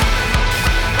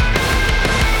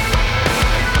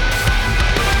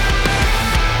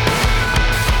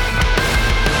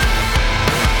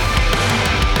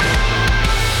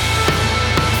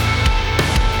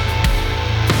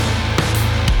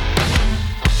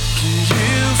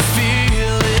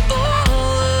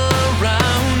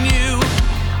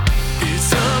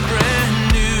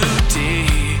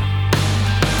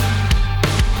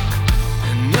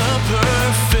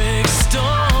 Perfect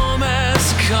storm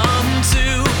has come.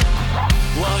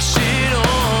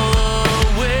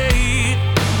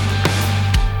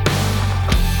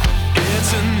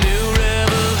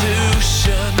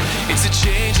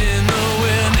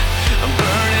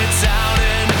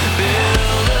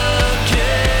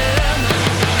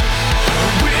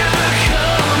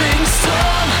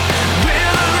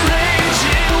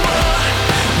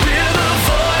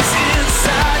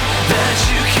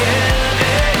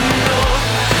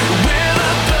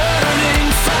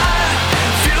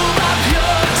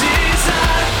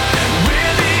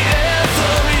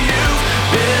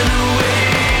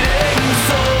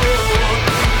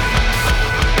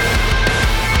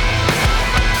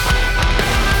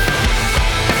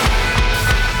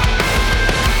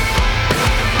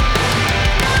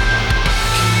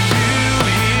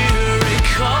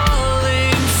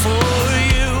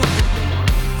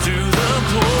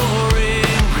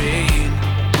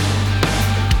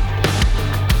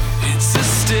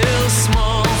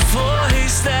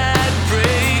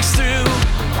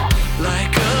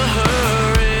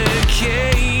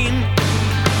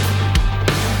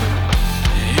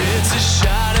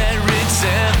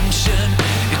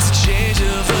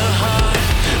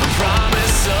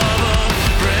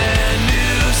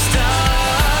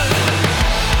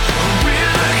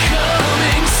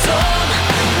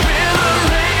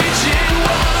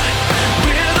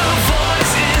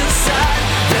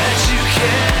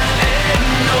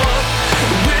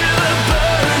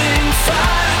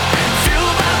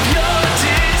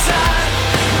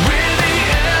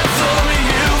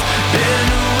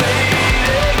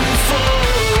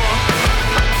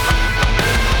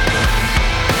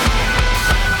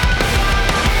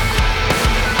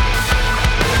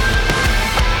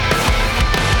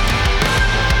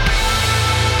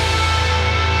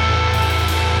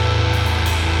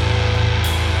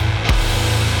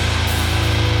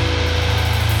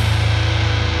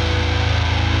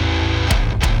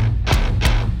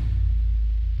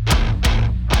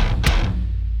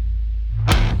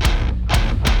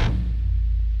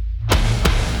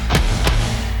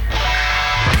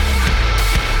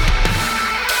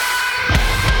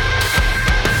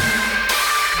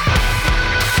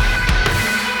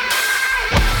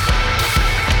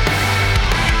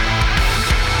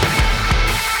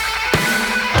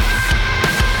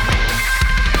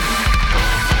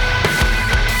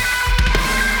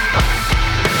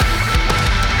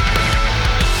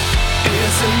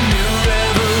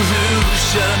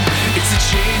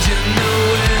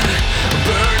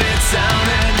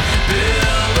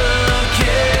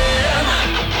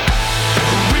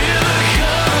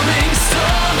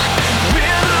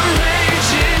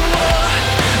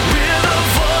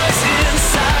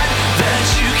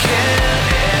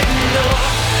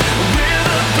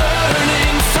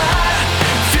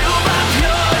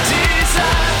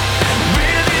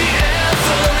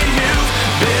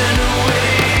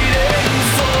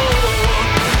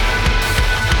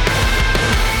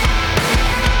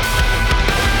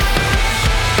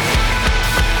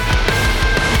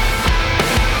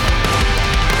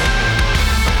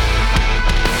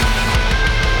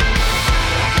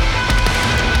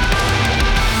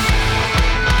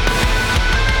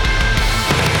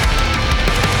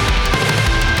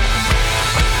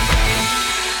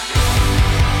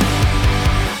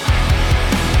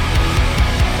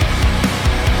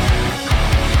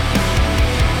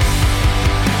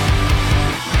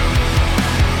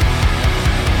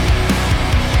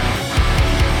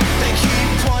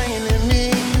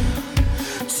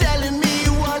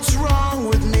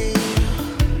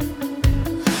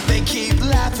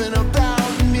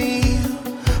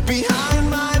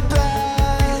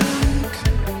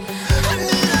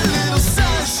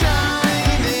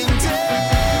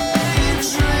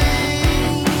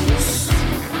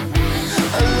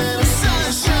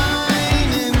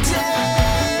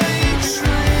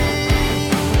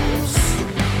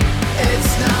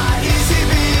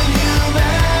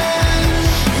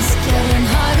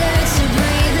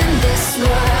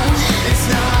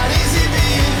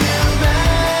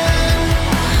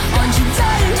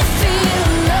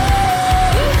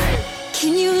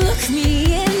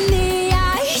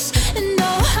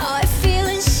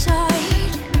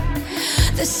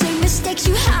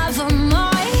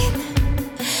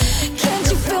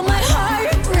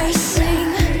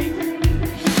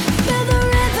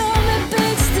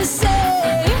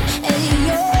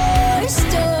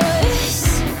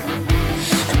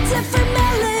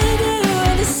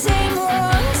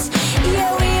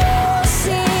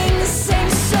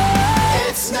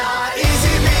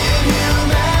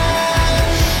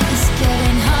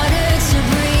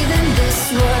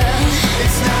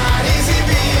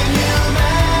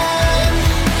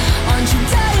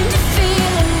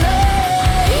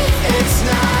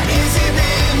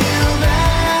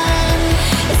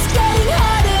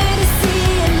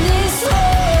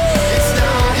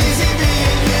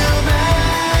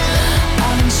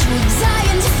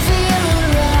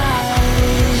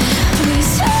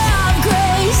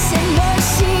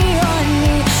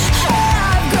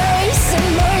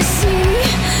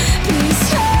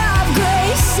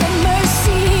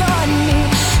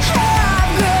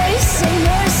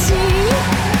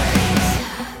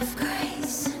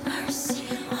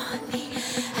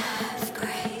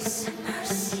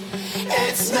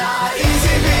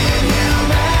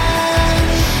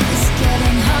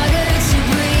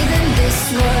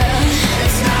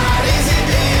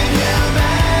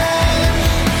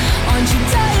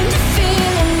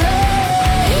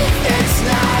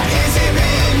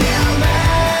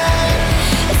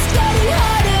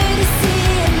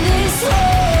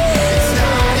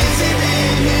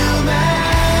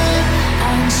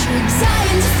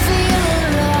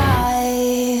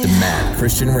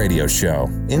 Christian Radio Show.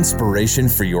 Inspiration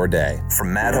for your day.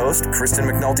 From Mad host Kristen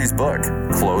McNulty's book,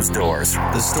 Closed Doors.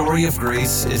 The story of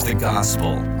grace is the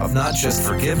gospel of not just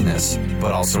forgiveness,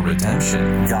 but also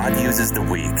redemption. God uses the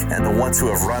weak and the ones who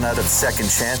have run out of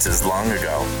second chances long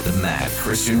ago. The Mad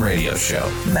Christian Radio Show.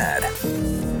 Mad.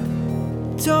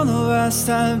 Todo va a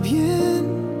estar bien.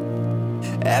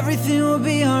 Everything will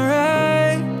be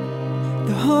alright.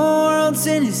 The whole world's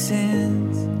in His hands.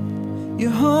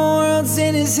 Your whole world's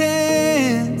in His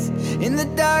hands. In the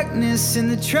darkness, in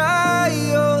the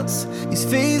trials, He's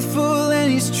faithful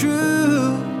and He's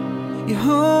true. Your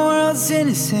whole world's in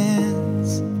His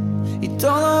hands. Y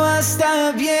todo va a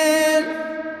estar bien.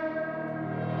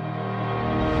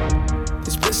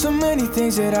 There's been so many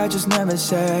things that I just never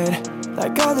said.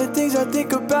 Like all the things I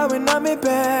think about when I'm in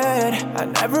bed. I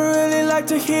never really liked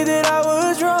to hear that I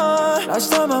was wrong.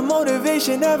 Lost all my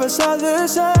motivation, never saw the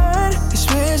sun. It's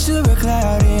been super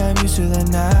cloudy, I'm used to the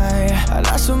night. I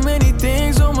lost so many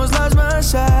things, almost lost my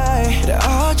sight. It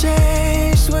all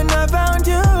changed when I found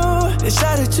you.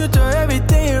 Decided to throw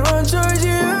everything and run towards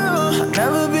you. I'll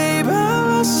never be by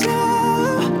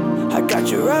myself. I got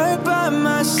you right by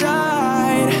my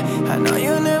side. I know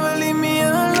you'll never leave me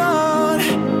alone.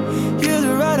 You're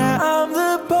the rider, I'm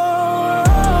the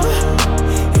ball.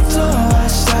 It's all I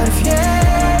started,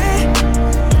 yeah.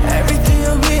 Everything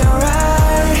will be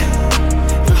alright.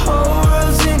 The whole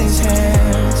world's in His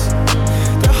hands.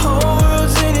 The whole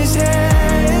world's in His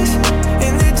hands.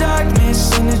 In the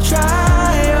darkness, in the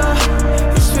trial,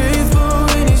 He's faithful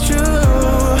and He's true.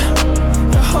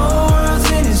 The whole world's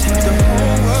in His hands. The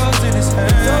whole world's in His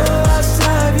hands. It's all I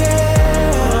started, yeah.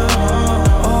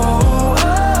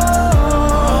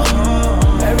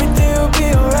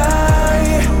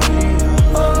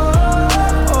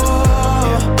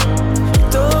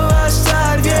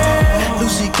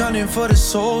 For the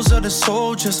souls of the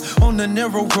soldiers on the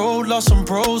narrow road, lost some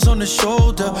bros on the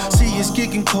shoulder. See, it's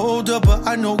getting colder, but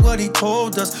I know what He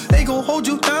told us. They gon' hold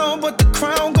you down, but the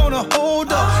crown gonna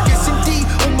hold up. Yes, indeed,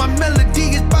 on my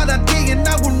melody is by that day, and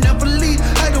I will never leave.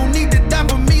 I don't need to die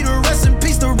for me to rest in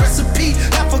peace. The recipe,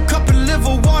 half a cup of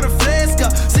liver, water fresca.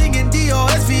 Singing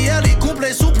D-O-S-V-L, He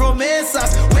cumple sus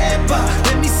promesas. Wepa,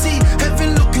 let me see,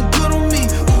 heaven looking good on me.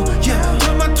 Ooh, yeah,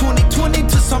 turn my 2020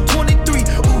 to some 23.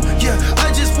 Ooh, yeah,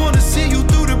 I just wanna see you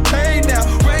through the pain now.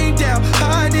 Rain down,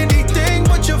 hide anything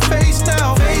but your face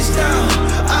now. Face down,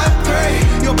 I pray.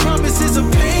 Your promise is a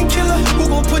painkiller. Who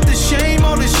gon' put the shame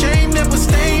on the shame that was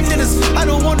stained in us? I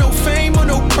don't want no fame or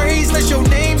no praise, unless your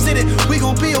name's in it. We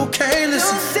gon' be okay,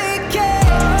 listen.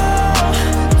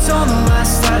 Todo va a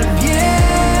estar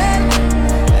bien.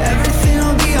 Everything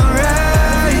will be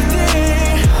alright.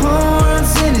 Your whole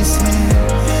world's in His hands.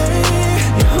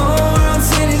 Your whole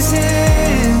world's in His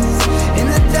hands. In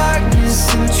the darkness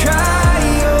and the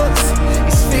trials,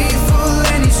 He's faithful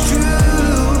and He's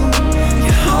true.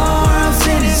 Your whole world's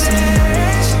in His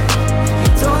hands.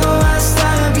 Todo va a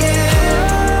estar bien.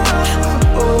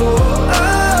 Oh, oh,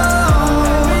 oh.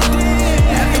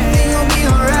 Everything will be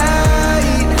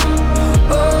alright.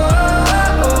 Oh,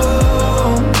 oh, oh.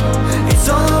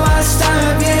 Todo va a estar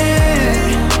bien.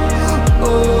 Oh,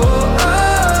 oh,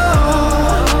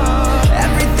 oh.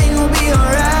 Everything will be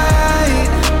alright.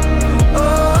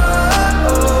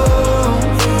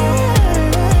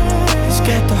 He's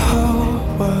got the whole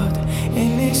world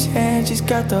in His hands. He's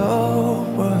got the whole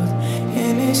world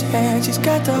in His hands. He's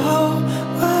got the whole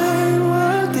wide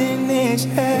world in His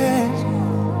hands.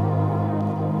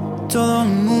 Todo el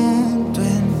mundo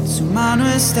en su mano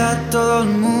está. Todo el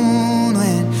mundo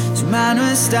en su mano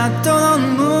está. Todo el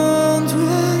mundo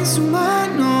en su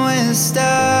mano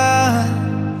está.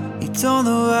 Y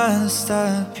todo va a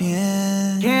estar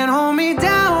bien. Can't hold me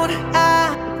down.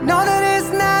 I know that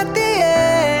it's not the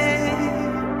end.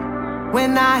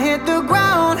 When I hit the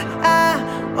ground, I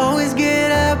always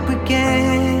get up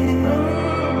again.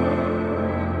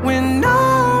 When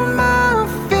all my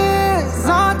fears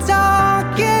are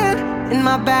talking and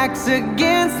my back's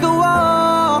against the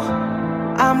wall,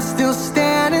 I'm still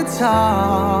standing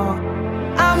tall.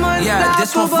 Yeah,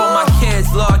 this one for my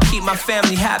kids, Lord, keep my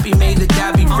family happy. Made the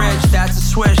dad be rich, that's a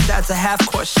swish, that's a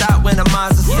half-court shot when I'm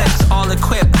Mazda 6. All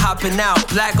equipped, hopping out,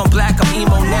 black on black, I'm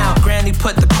emo now. Granny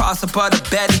put the cross above the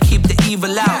bed to keep the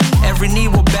evil out. Every knee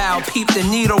will bow, peep the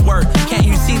needlework. Can't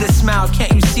you see the smile,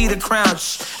 can't you see the crown?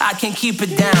 Shh, I can't keep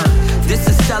it down. This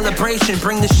is celebration,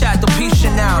 bring the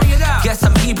Shadowpetion out. Guess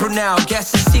I'm Hebrew now,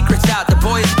 guess the secret's out. The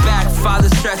boy is back, father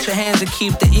stretch your hands and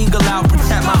keep the eagle out.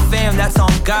 Protect my fam, that's on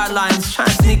guidelines, trying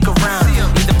to sneak around.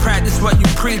 Either practice what you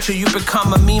preach or you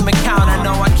become a meme account. I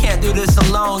know I can't do this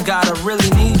alone, God, I really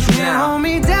need you now. Hold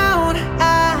me down,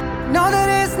 I know that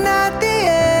it's not the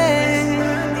end.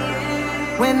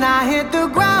 When I hit the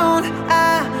ground,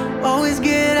 I always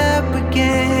get up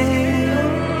again.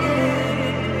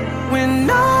 When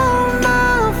all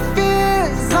my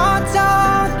fears are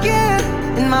talking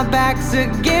and my back's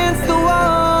against the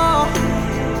wall,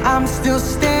 I'm still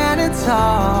standing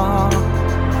tall.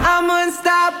 I'm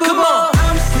unstoppable. Come on.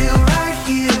 I'm still right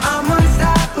here. I'm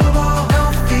unstoppable.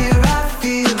 No fear I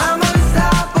feel. I'm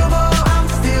unstoppable. I'm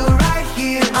still right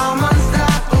here. I'm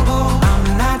unstoppable. I'm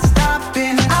not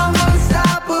stopping. I'm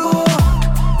unstoppable.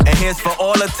 And here's for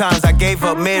all the times I gave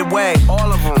up midway.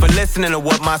 All of them. For listening to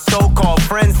what my so-called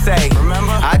friends say.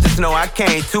 Remember? I just know I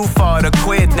came too far to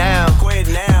quit now.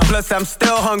 Plus I'm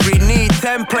still hungry, need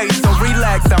 10 plates, so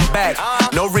relax, I'm back.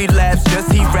 No relapse, just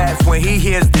he raps when he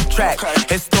hears the track.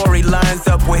 His story lines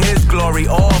up with his glory,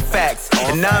 all facts.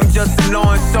 And I'm just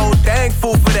knowing, so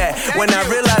thankful for that. When I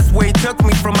realized where he took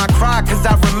me from, I cried, cause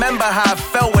I remember how I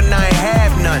felt when I ain't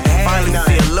have none. Finally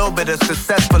see a little bit of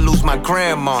success, but lose my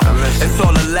grandma. It's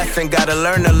all a lesson, gotta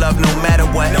learn to love no matter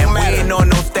what. And we ain't on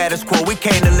no status quo, we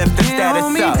came to lift the status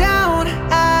hold me up. down,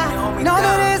 I know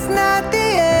that it's not the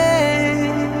end.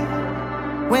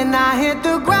 When I hit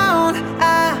the ground,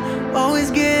 I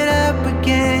always get up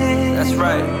again. That's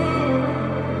right.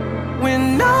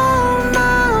 When all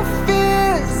my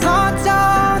fears are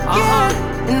talking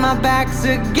and my back's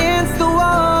against the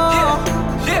wall,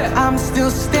 I'm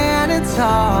still standing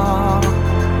tall.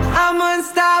 I'm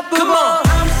unstoppable. Come on.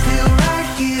 I'm still right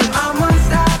here. I'm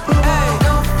unstoppable. Hey.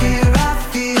 No fear I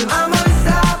feel. I'm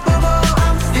unstoppable.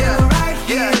 I'm still right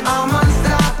here. I'm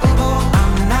unstoppable.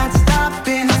 I'm not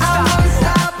stopping. I'm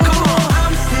unstoppable.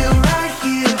 I'm still right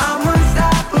here. I'm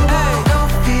unstoppable. Hey. No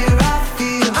fear I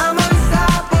feel. I'm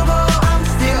unstoppable. I'm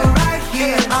still right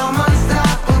here. I'm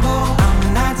unstoppable. I'm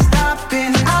not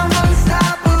stopping. I'm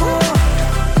unstoppable.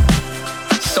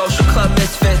 Social Club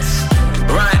Misfits,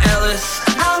 Ryan Ellis.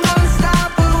 I'm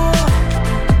unstoppable.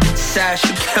 Sash,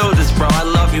 you killed us, bro. I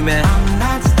love you, man. I'm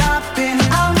not stopping.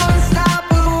 I'm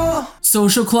unstoppable.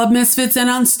 Social Club Misfits and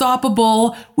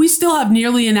Unstoppable. We still have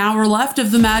nearly an hour left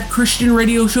of the Mad Christian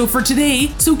Radio Show for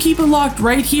today, so keep it locked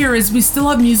right here as we still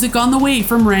have music on the way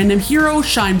from Random Hero,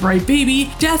 Shine Bright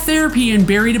Baby, Death Therapy, and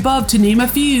Buried Above, to name a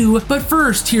few. But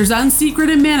first, here's Unsecret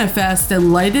and Manifest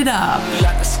and Light It Up.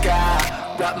 Like the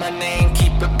sky, write my name,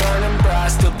 keep it burning bright,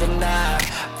 still the night,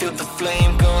 feel the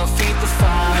flame, go and feed the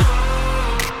fire.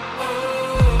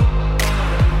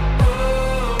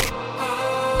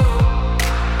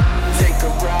 Take a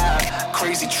ride,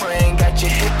 crazy train, got you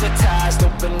hypnotized,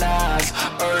 open eyes,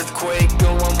 earthquake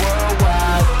going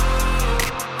worldwide.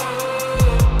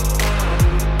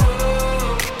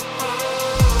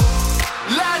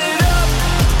 Light it up,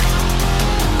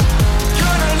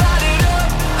 gonna light it up,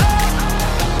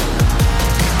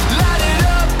 light it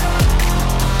up,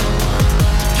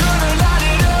 gonna light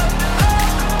it up,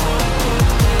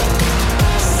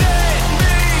 set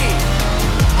me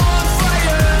on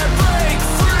fire, break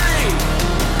free,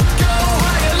 go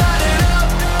higher, light it up,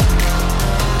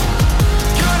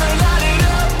 gonna light it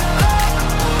up,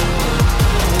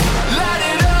 light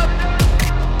it up.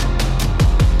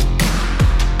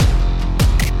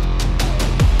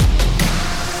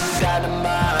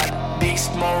 Dynamite,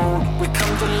 beast mode, we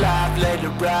come to life, let it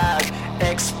ride,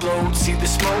 explode, see the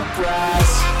smoke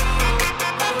rise.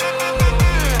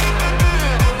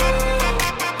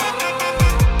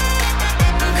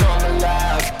 Come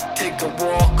alive, take a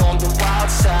walk on the wild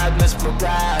side,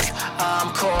 mesmerized,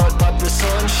 I'm caught by the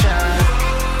sunshine.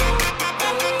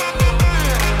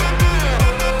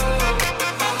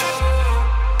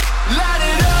 Light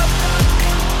it up,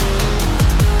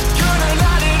 gonna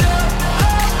light it up,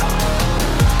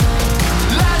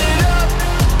 light it up,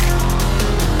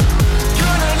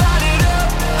 gonna light it up,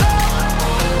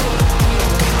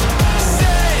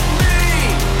 set me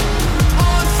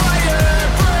on fire,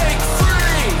 break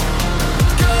free,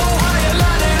 go higher,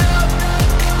 light it up,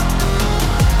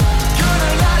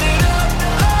 gonna light it up,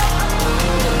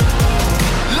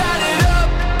 light it up.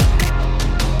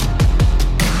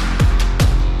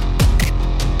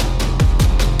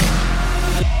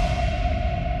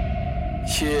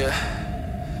 Yeah,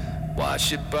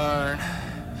 watch it burn.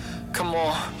 Come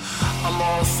on, I'm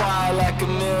on fire like a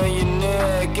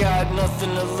millionaire. Got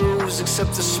nothing to lose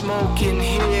except the smoke in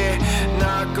here.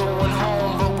 Not going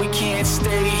home, but we can't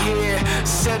stay here.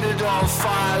 Set it on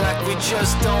fire like we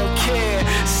just don't care.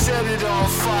 Set it on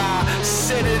fire,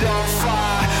 set it on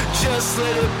fire. Just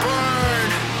let it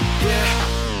burn. Yeah.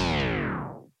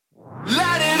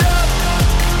 Light it up.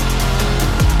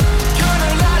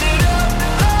 Gonna light it up.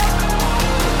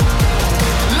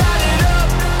 Light it up.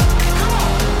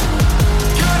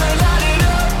 Gonna light it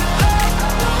up.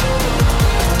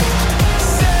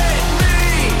 Set me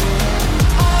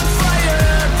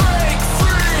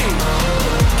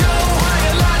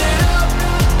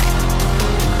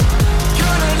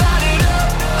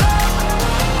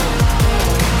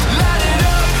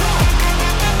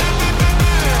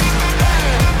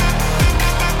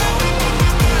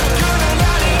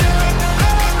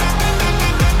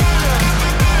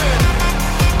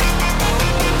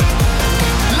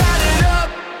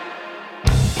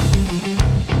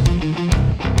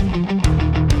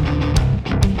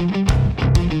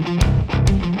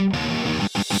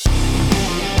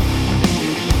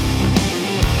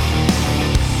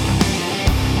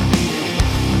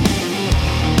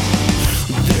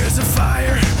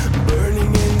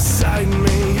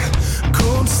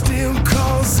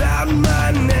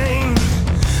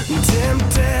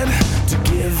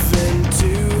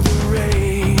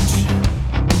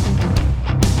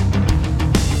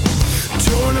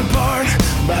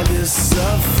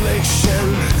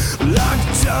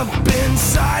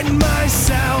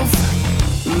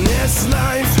This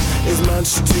life is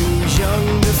much too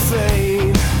young to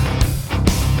fade.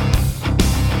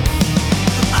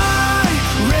 I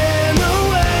ran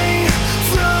away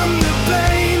from the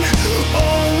pain,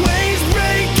 always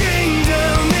breaking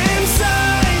down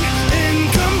inside,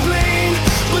 incomplete.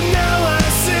 But now I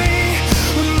see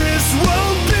this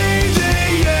won't be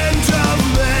the end of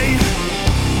me.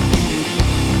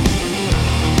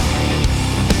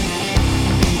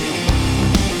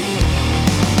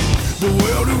 The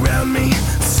world around me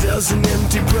sells an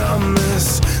empty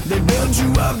promise. They build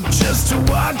you up just to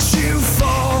watch you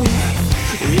fall.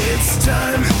 It's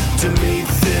time to meet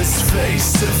this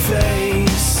face to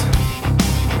face.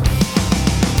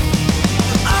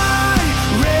 I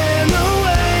ran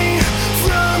away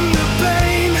from the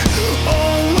pain,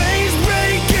 always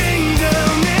breaking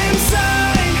down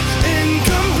inside,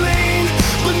 incomplete.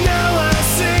 But now I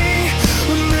see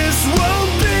this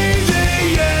won't be the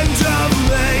end of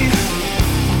me.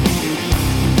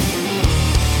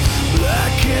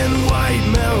 Black and white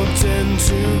melt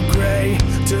into gray,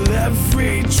 till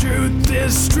every truth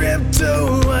is stripped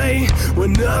away.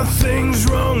 When nothing's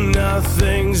wrong,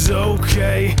 nothing's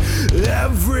okay.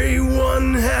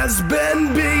 Everyone has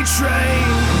been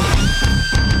betrayed.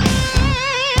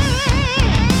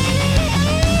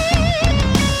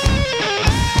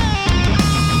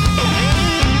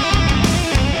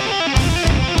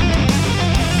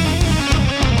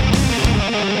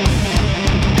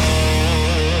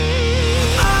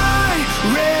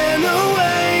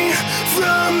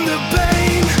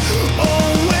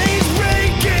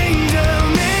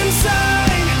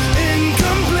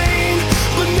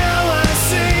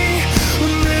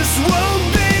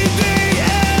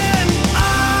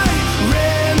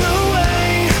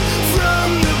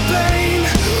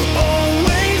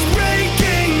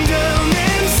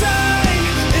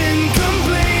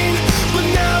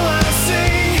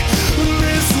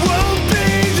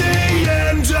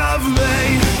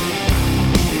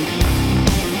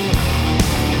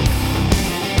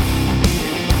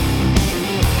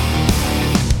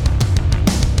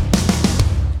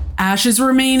 Ashes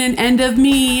Remain and End of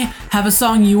Me. Have a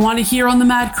song you want to hear on the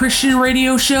Mad Christian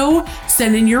Radio Show?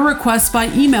 Send in your request by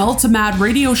email to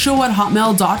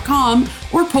madradioshow@hotmail.com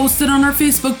or post it on our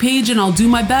Facebook page and I'll do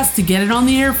my best to get it on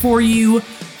the air for you.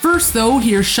 First though,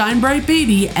 here's Shine Bright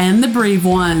Baby and the Brave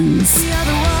Ones. We are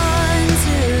the ones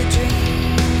who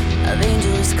dream of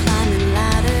angels climbing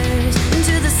ladders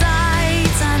into the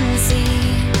sights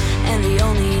unseen, and the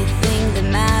only thing that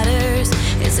matters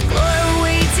is the glory we're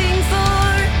waiting for.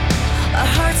 Our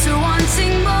hearts are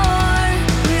wanting more.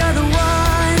 We are the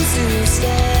ones who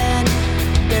stand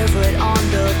barefoot on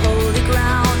the holy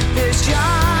ground. There's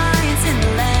giants in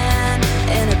the land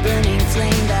and a burning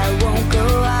flame that won't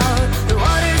go out. The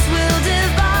waters will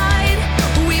divide.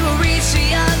 We will reach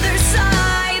the other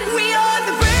side.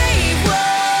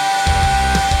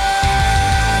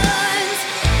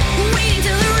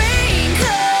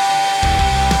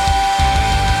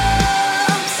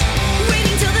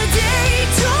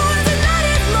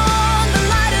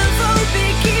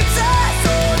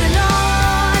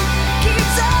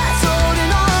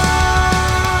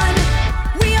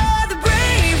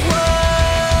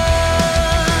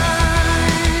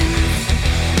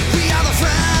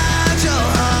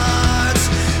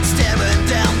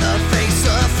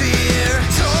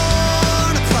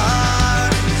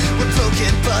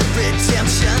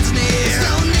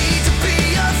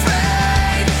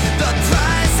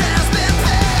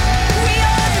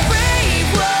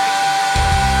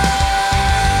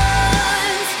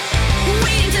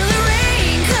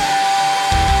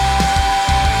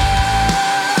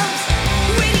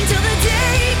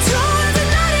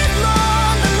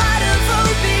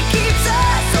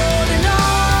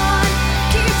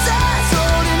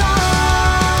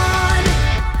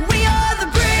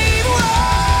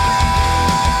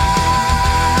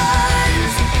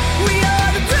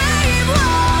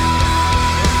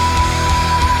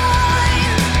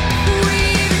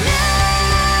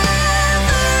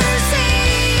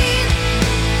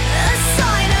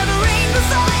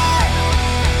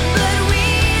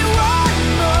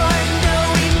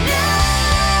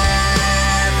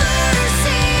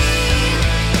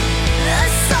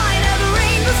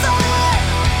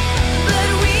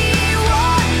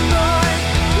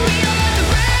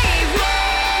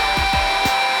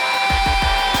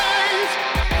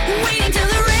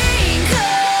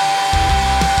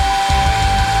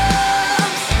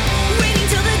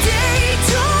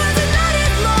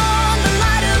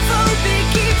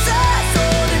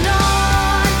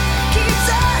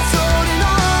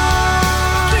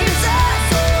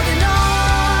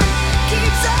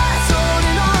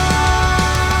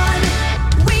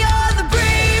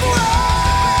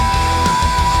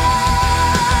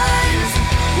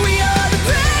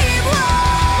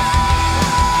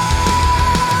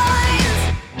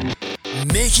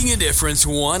 difference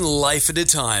one life at a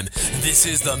time. This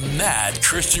is the Mad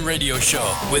Christian Radio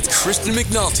Show with Kristen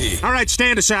McNulty. All right,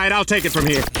 stand aside. I'll take it from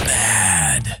here.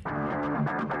 Mad.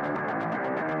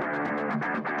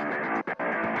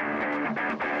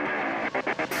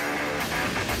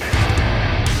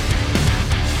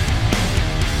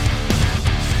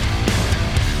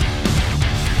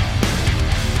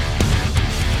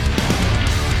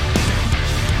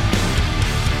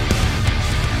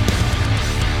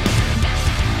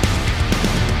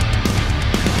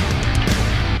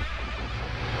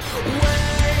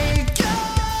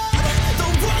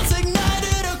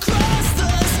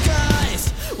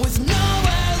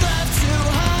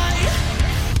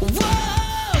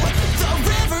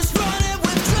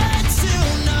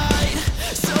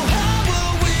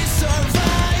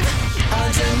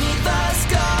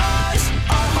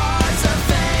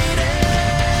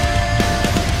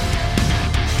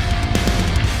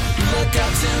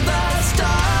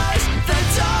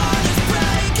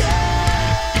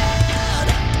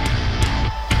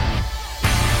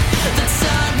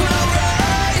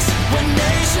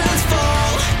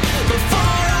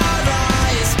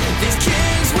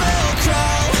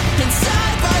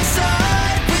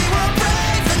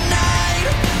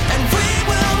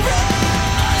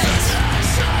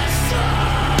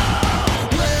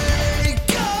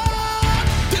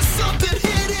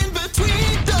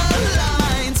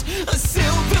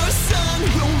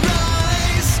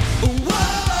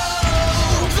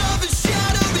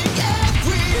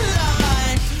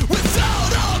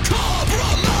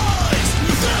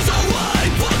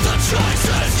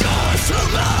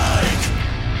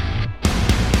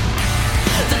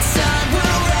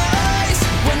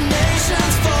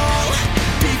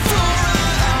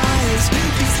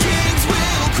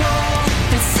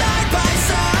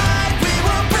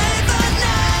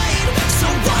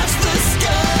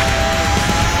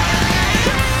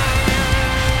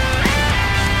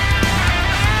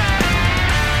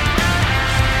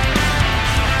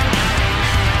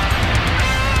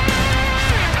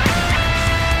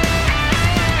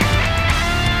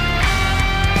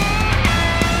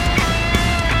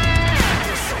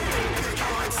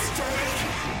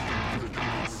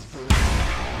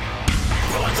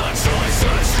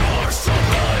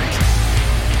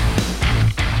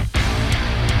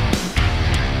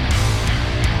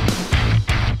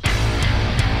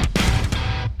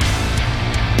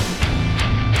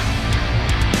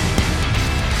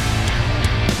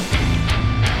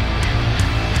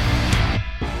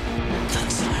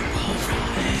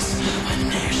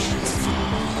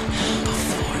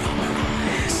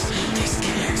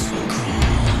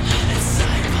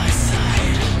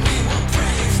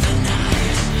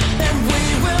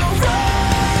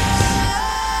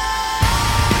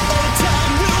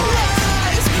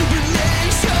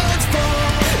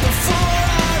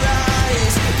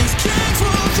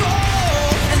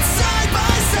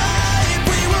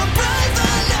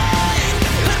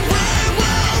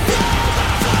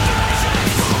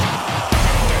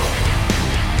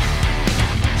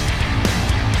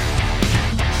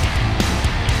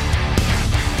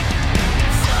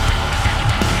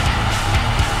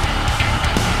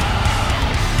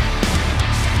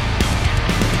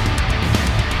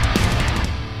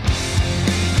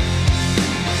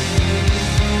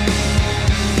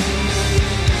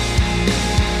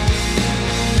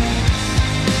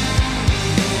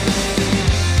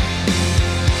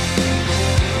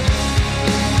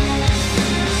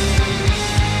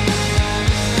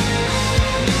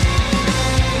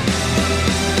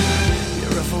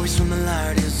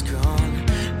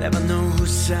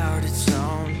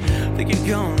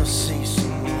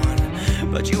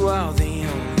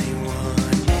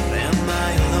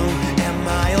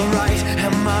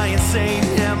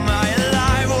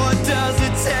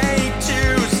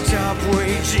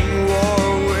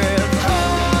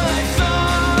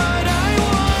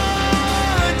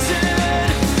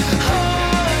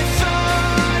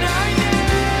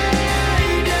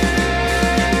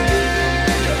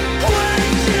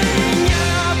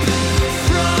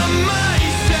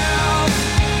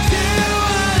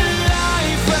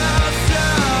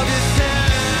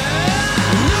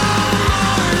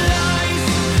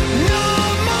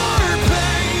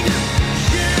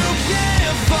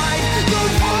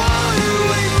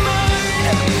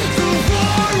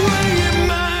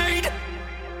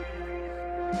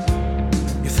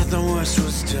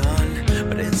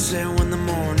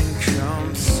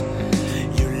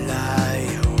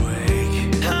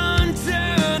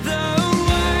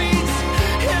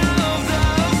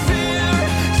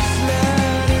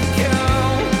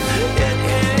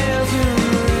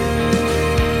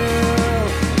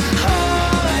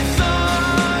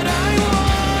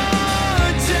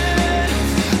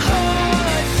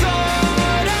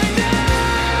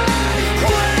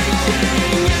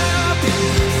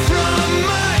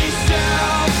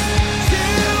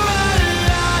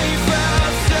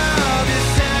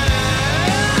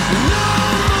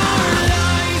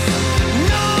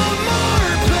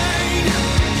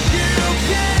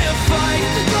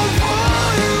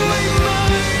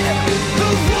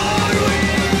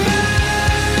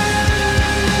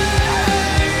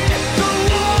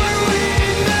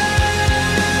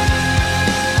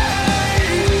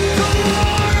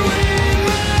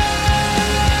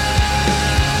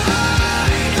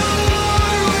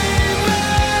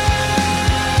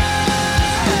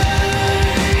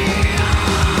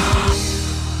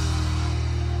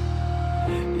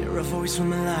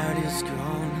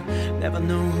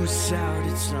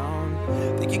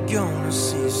 you're gonna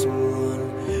see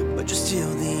someone, but you're still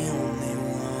the only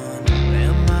one.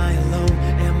 Am I alone?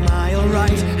 Am I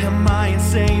alright? Am I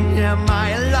insane? Am I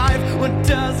alive? What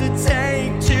does it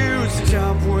take to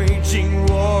stop waging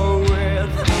war with?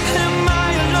 Am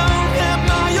I alone? Am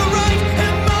I alright?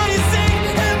 Am I insane?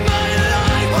 Am I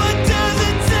alive? What does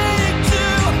it take to?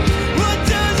 What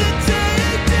does it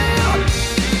take to?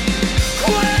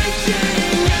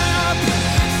 Waking up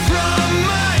from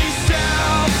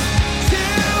myself to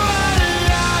a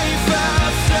life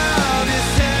outside this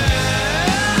head.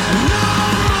 No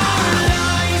more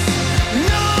lies,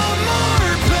 no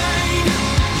more pain.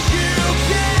 You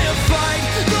can't fight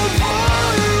the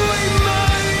war we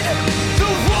made, the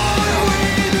war we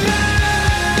made,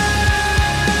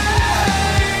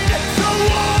 the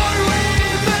war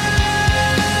we made,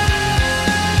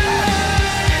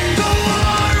 the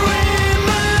war we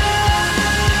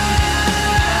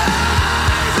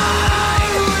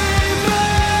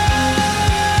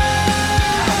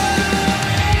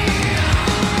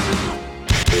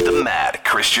The Mad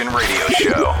Christian Radio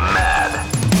Show. Mad.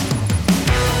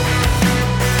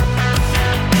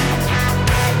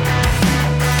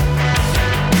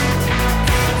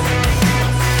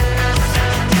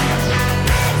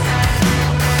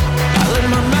 I let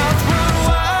my mouth run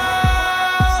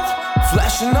wild,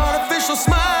 flashing artificial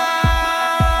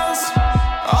smiles.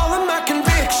 All of my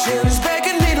convictions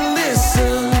begging me to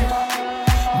listen,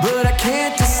 but I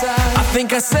can't decide. I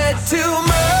think I said too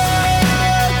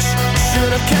much,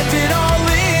 should have kept it all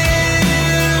in.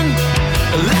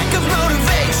 A lack of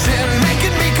motivation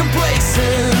making me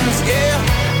complacent, yeah,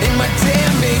 in my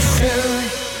damnation.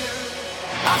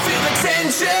 I feel the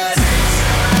tension.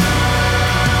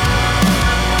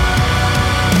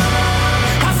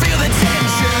 I feel the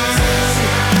tension.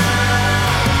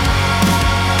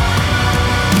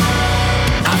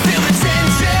 I feel the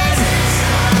tension.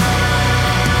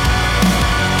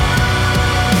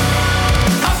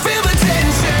 I feel the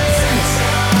tension.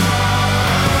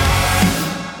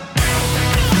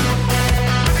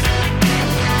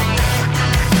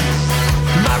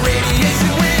 My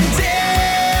radiation went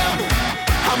down.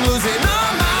 I'm losing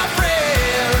all my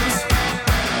friends.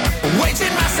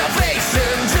 Waging my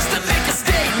salvation just to make a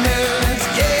statement.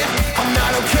 Yeah, I'm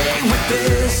not okay with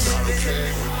this.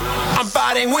 I'm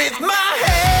fighting with my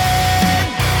head.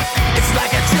 It's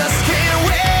like I just can't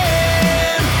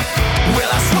win.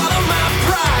 Will I swallow my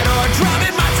pride or drown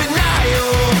in my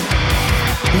denial?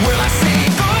 Will I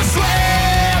sink or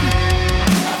swim?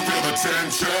 I feel the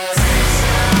tension.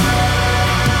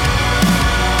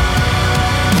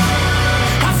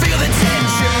 I feel the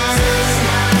tension.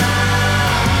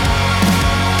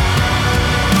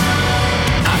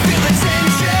 I feel the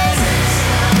tension.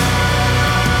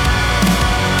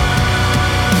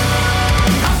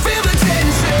 I feel the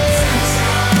tension.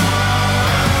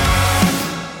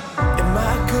 Am I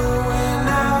going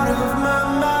out of my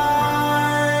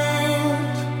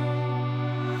mind?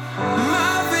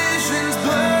 My vision's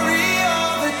blurry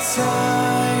all the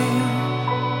time.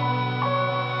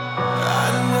 I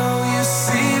know you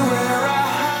see where I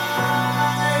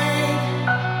hide.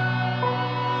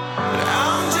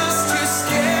 I'm just too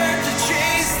scared to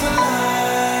chase the light.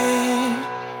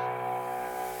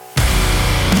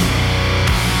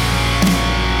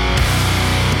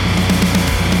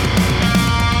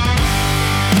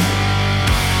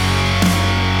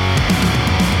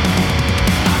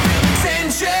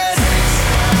 Tension.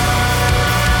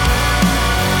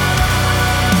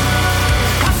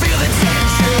 I feel the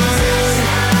tension.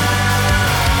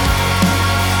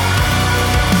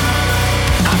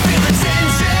 I feel the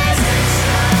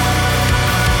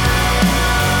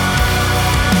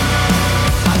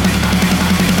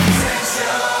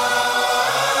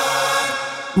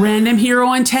tension. Random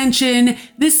Hero Intention.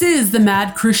 This is the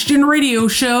Mad Christian Radio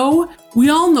Show. We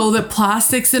all know that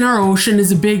plastics in our ocean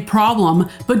is a big problem,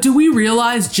 but do we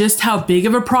realize just how big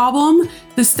of a problem?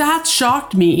 The stats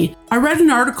shocked me. I read an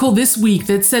article this week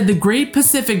that said the Great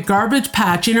Pacific Garbage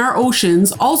Patch in our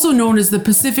oceans, also known as the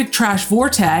Pacific Trash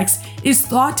Vortex, is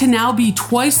thought to now be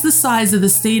twice the size of the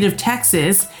state of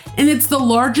Texas, and it's the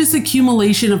largest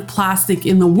accumulation of plastic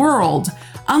in the world.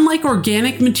 Unlike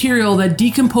organic material that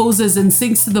decomposes and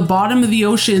sinks to the bottom of the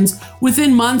oceans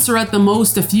within months or at the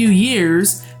most a few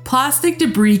years, plastic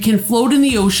debris can float in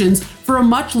the oceans for a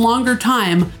much longer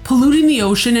time, polluting the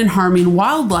ocean and harming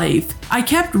wildlife. I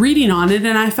kept reading on it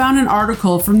and I found an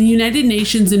article from the United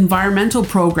Nations Environmental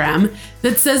Program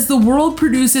that says the world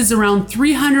produces around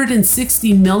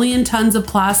 360 million tons of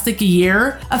plastic a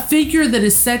year, a figure that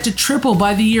is set to triple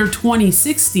by the year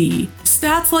 2060.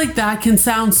 Stats like that can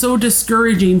sound so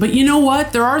discouraging, but you know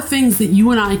what? There are things that you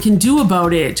and I can do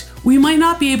about it. We might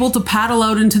not be able to paddle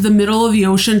out into the middle of the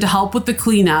ocean to help with the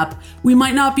cleanup. We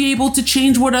might not be able to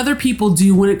change what other people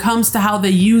do when it comes to how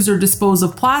they use or dispose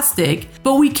of plastic,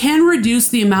 but we can reduce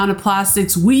the amount of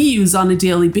plastics we use on a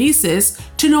daily basis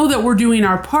to know that we're doing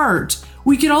our part.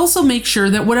 We could also make sure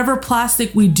that whatever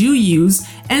plastic we do use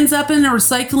ends up in a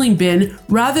recycling bin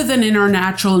rather than in our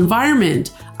natural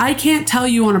environment. I can't tell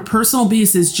you on a personal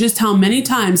basis just how many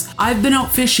times I've been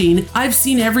out fishing. I've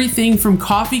seen everything from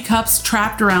coffee cups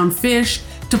trapped around fish,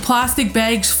 to plastic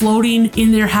bags floating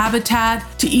in their habitat,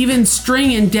 to even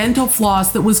string and dental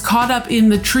floss that was caught up in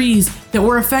the trees that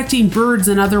were affecting birds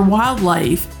and other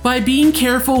wildlife. By being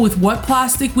careful with what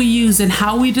plastic we use and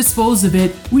how we dispose of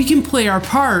it, we can play our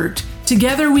part.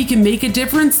 Together we can make a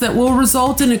difference that will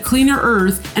result in a cleaner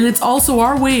earth, and it's also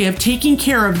our way of taking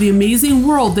care of the amazing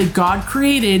world that God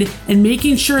created and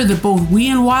making sure that both we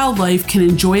and wildlife can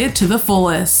enjoy it to the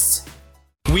fullest.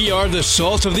 We are the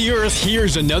salt of the earth.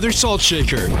 Here's another salt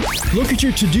shaker. Look at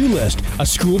your to-do list. A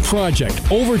school project,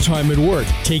 overtime at work,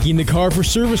 taking the car for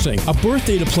servicing, a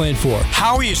birthday to plan for.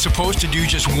 How are you supposed to do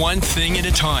just one thing at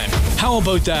a time? How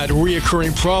about that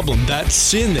reoccurring problem, that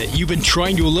sin that you've been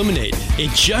trying to eliminate?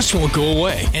 It just won't go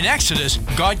away. In Exodus,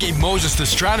 God gave Moses the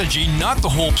strategy, not the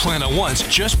whole plan at once,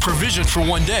 just provision for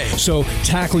one day. So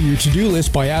tackle your to-do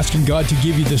list by asking God to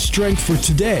give you the strength for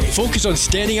today. Focus on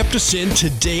standing up to sin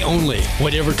today only.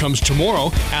 Whatever comes tomorrow,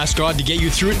 ask God to get you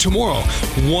through it tomorrow,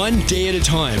 one day at a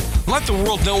time. Let the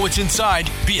world know what's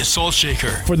inside. Be a salt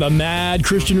shaker. For the Mad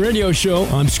Christian Radio Show,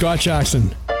 I'm Scott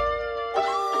Jackson.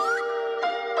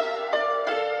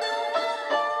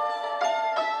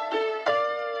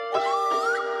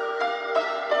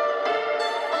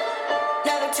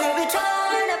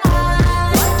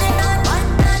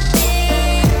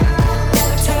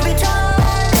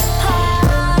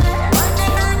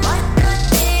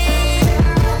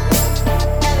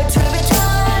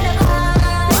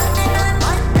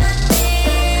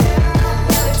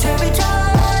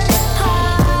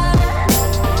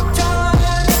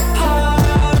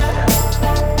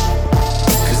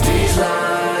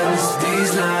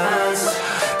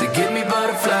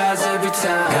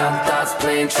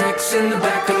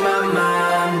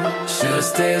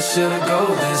 Should've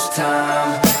go this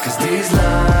time, 'cause these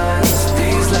lines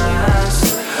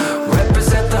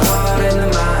represent the heart and the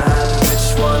mind.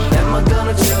 Which one am I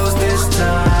gonna choose this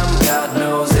time? God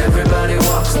knows everybody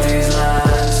walks these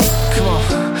lines. Come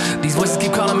on, these voices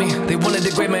keep calling me. They wanna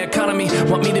degrade my economy,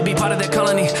 want me to be part of their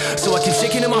colony. So I keep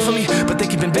shaking them off of me, but they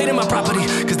keep invading my property,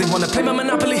 'cause they wanna play my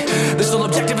monopoly. Their sole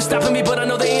objective is stopping me, but I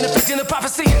know they ain't affecting the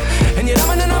prophecy. And yet I'm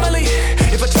an anomaly.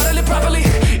 If I try to live properly,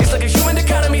 it's like a human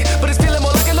economy, but it's feeling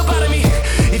more like a lobotomy.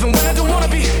 Even when I don't wanna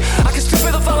be, I can still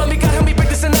feel the follow me. God help me break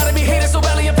this anatomy. Hate it so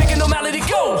badly, I'm thinking normality.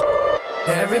 Go!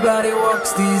 Everybody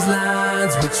walks these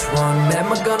lines. Which one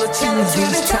am I gonna choose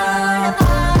this time?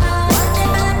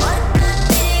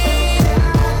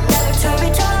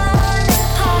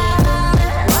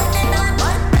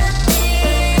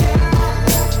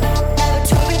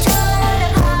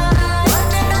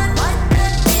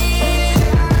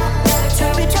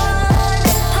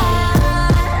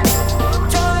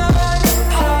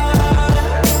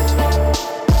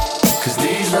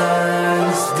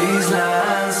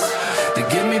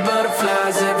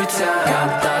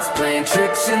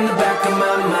 In the back of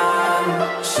my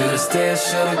mind, should've stayed,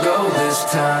 should've go this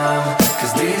time.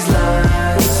 'Cause these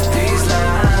lines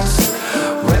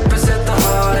represent the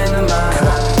heart and the mind.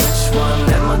 Which one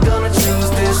am I gonna choose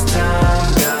this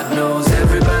time? God knows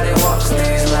everybody walks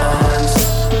these lines.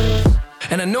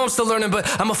 And I know I'm still learning, but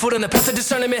I'm a foot on the path of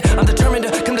discernment. I'm determined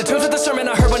to come to terms with the sermon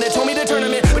I heard when they told me to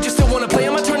tournament. But you still wanna play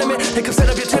in my tournament? They come set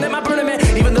up your tent at my burnament,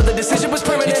 even though the decision was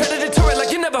permanent. You try to deter it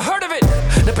like you never heard of it.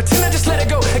 Now pretend I just let it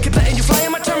go and keep letting you fly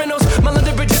in my terminals. My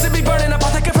London bridges would be burning up. I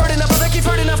think I've heard enough, I think you've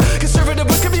heard enough. Conservative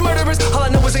boys could be murderers. All I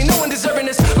know is ain't no one deserving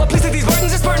this. Lord, please take these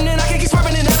burdens, it's burdening. I can't keep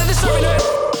swerving and out of this serving it.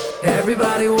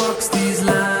 Everybody walks these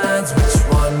lines. Which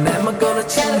one am I gonna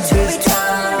choose this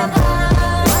time?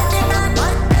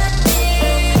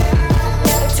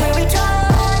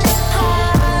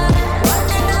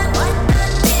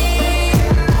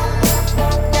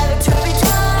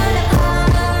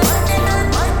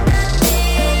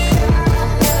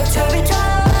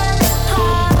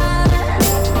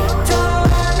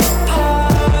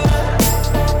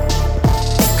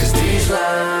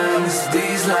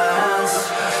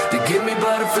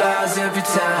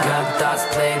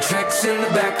 In the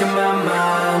back of my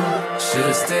mind,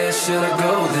 should've stayed, should've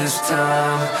go this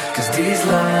time. 'Cause these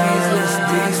lines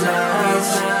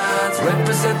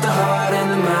represent the heart and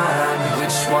the mind.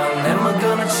 Which one am I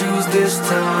gonna choose this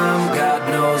time? God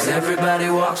knows everybody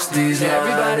walks these lines.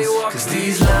 Everybody walks 'cause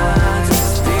these lines,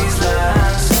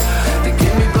 they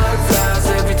give me butterflies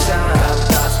every time. Got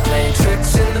thoughts playing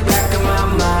tricks in the back of my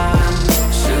mind.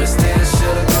 Shoulda stayed,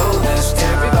 shoulda go this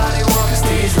time. Everybody walks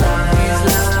these lines,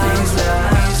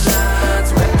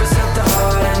 represent the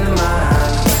heart and the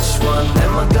mind. Which one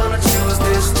am I gonna choose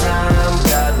this time?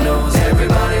 God knows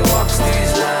everybody walks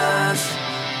these lines.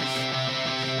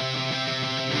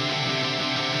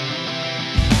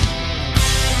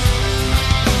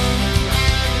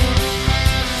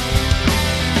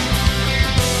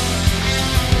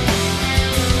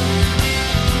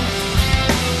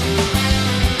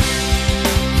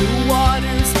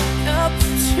 Water's up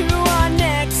to our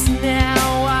necks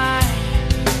now. I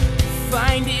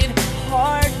find it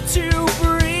hard to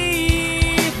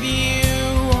breathe.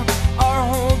 You are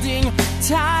holding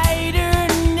tighter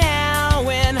now,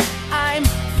 and I'm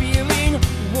feeling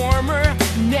warmer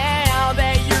now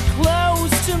that you're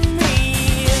close to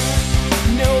me.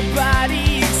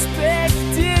 Nobody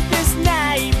expected this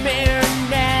nightmare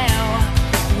now.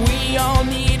 We all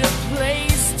need a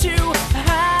place to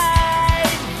hide.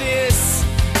 This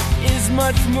is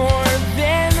much more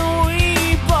than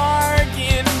we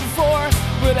bargained for,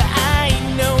 but I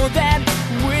know that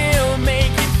we'll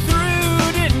make it through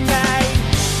tonight.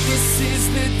 This is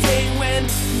the day when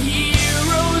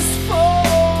heroes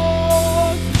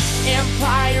fall,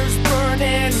 empires burn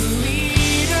and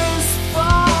leaders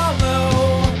follow.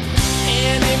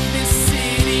 And if this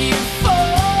city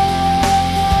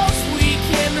falls, we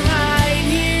can hide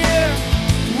here,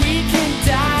 we can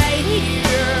die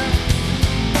here.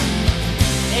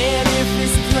 And if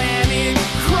this planet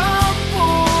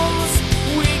crumbles,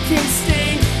 we can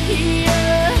stay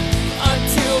here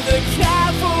until the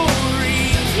cavalry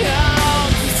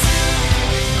comes.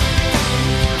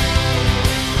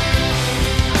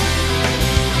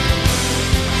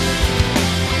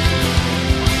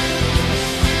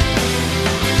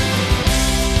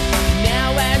 Now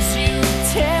as you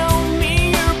tell me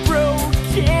your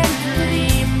broken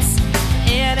dreams,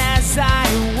 and as I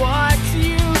watch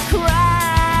you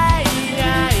cry,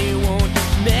 I won't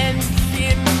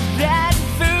mention that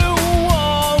the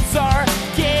walls are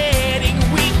getting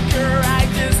weaker. I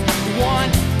just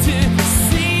want to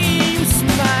see you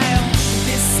smile.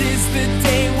 This is the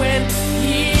day when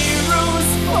heroes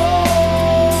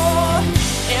fall,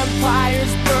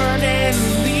 empires burn and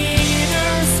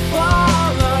leaders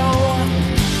follow.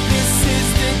 This is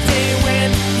the day when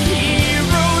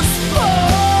heroes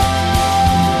fall,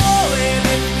 and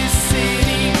if this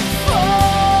city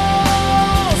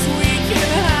falls, we can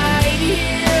hide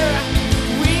here,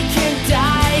 we can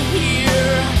die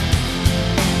here.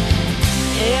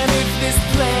 And if this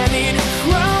planet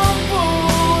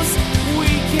crumbles,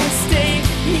 we can stay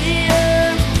here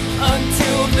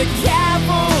until the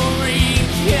cavalry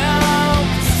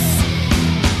comes.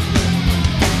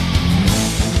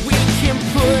 We can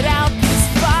put out these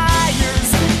fires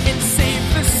and save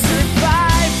the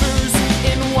survivors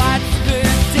and watch the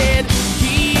dead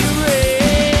be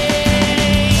raised.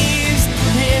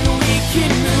 And we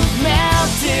can move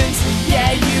mountains,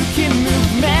 yeah, you can move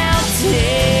mountains.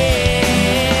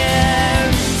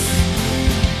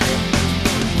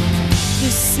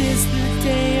 This is the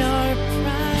day our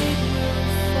pride will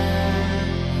fall.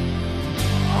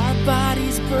 Our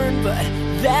bodies burn, but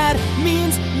that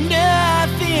means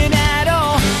nothing at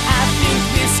all. I think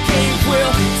this cave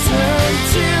will turn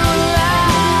to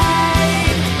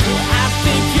light. I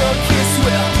think your kiss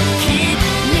will keep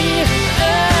me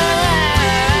alive.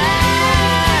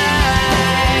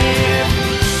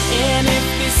 And if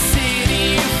this city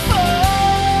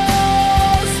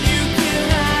falls, you can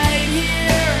hide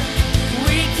here,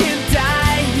 we can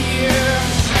die here.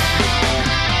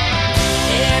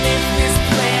 And if this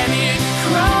planet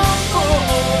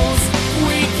crumbles,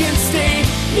 we can stay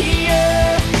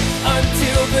here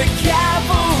until the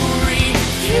cavalry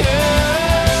comes.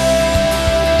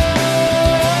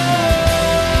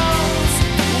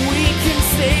 We can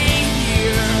stay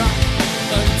here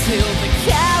until the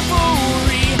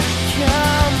cavalry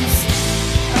comes.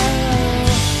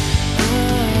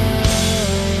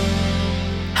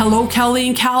 Hello, Kelly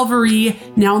and Calvary.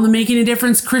 Now on the Making a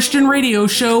Difference Christian radio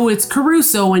show, it's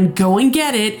Caruso and Go and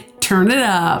Get It. Turn it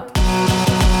up.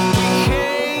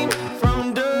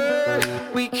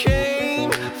 We came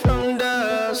from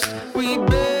dust. We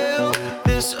built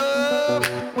this up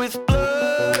with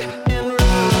blood and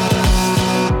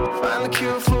rust. Find the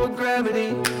cure for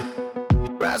gravity.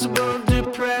 Rise above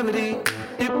depravity.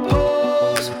 It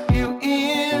pulls you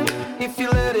in if you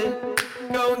let it.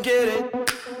 Go and get it.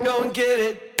 Go and get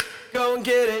it. Go and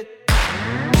get it.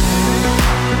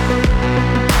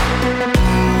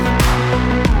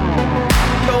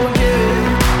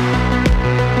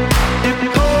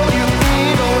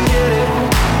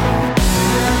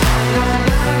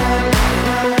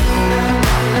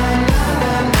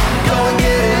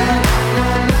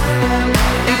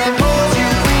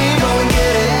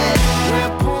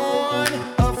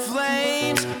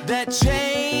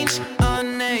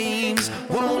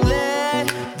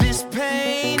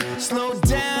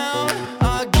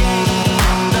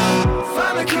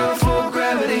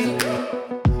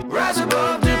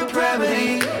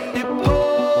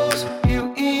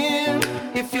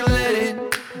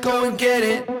 Go and get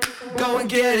it, go and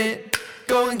get it,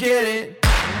 go and get it.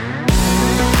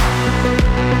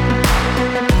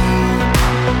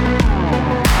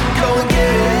 Go and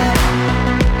get it.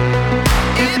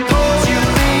 It pulls you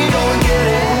in, go and get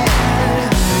it.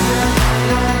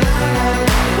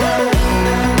 Woo.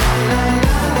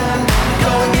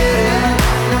 Go and get it.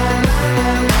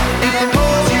 It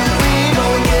pulls you in, go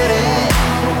and get it.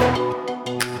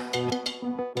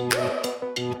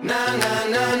 Na na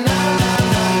na na na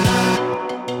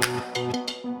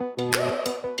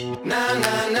na na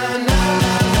na na na.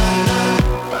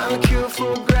 Find a cure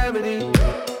for gravity.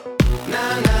 Na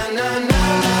na na na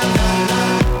na.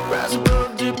 Rise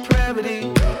above depravity.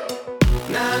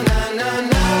 Na na na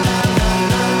na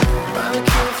na. Find a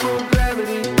cure for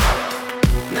gravity.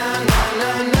 Na na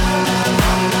na na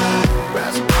na.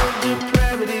 Rise above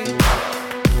depravity.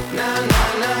 Na na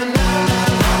na na na.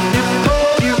 If it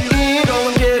pulls you in, go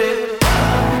and get it.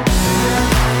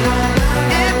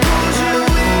 It pulls you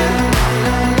in.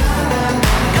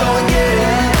 Go and get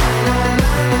it.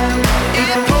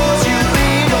 It pulls you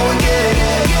in, go and get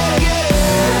it.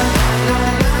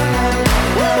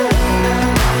 Woo.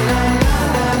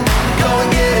 Go and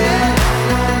get it.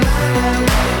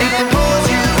 It pulls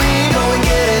you in, go and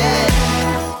get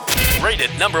it.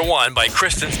 Rated number 1 by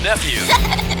Kristen's nephew.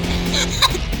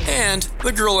 And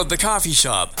the girl at the coffee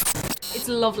shop. It's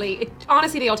lovely.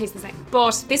 Honestly, they all taste the same.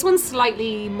 But this one's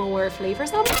slightly more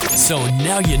flavoursome. So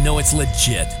now you know it's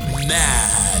legit.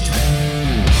 Mad.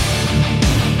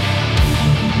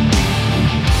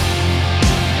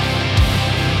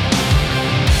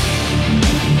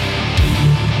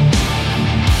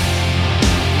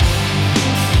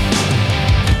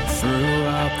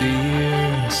 Throughout the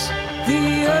years,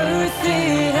 the earth,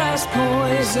 it has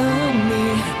poisoned me.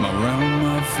 My realm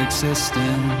of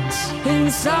existence.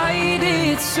 Inside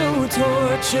it's so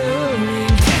torturing.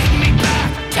 Take me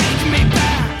back, take me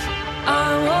back. I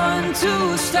want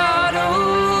to start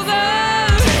over.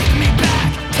 Take me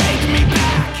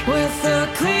back with a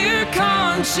clear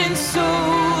conscience,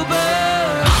 sober.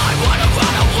 I wanna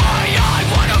run away, I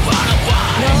wanna run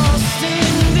away. Lost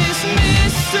in this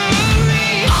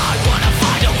mystery. I wanna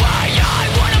find a way, I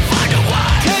wanna find a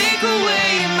way. Take away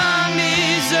my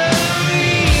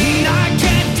misery. I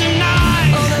can't deny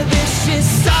all the vicious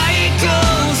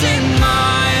cycles in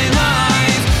my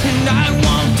life. And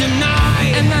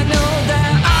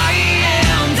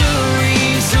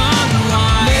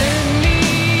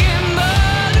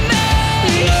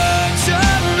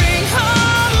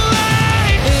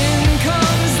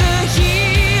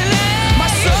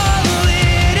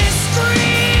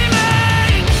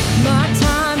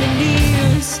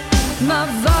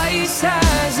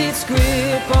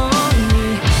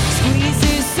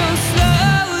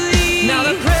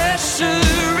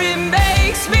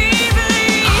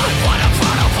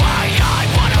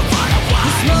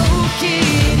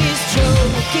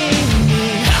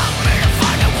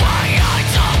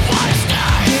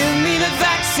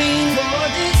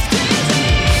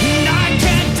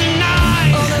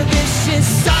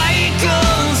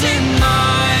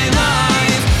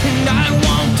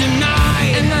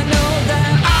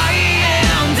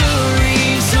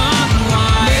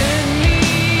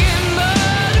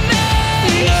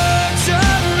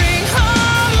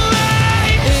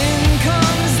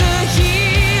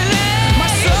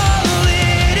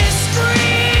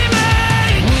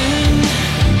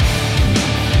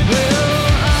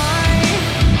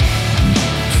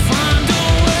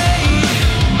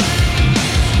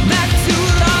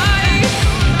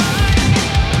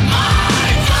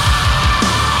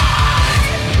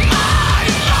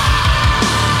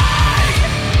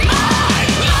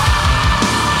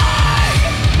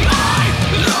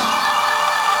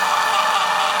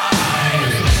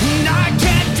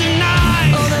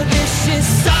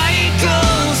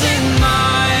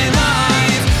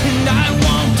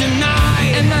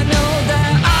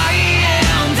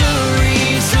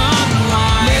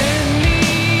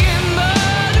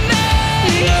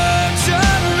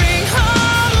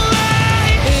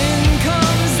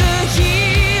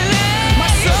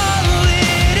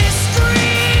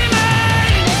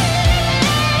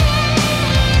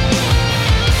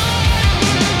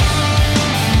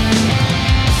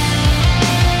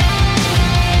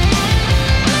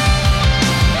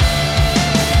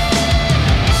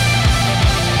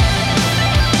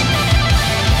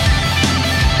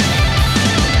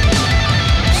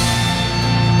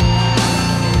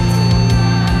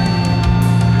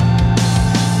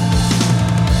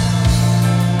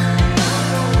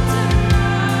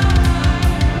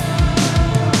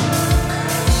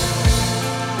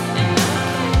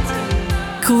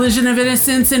collision of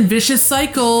innocence and vicious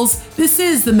cycles. This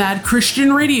is the Mad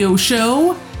Christian Radio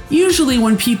Show. Usually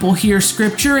when people hear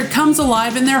scripture, it comes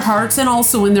alive in their hearts and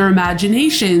also in their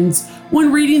imaginations.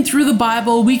 When reading through the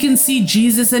Bible, we can see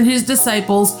Jesus and his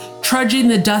disciples trudging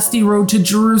the dusty road to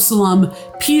Jerusalem,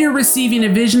 Peter receiving a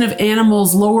vision of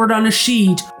animals lowered on a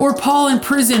sheet, or Paul in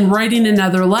prison writing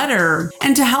another letter.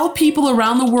 And to help people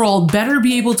around the world better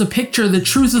be able to picture the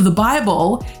truth of the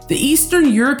Bible, the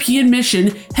Eastern European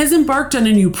Mission has embarked on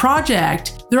a new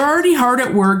project. They're already hard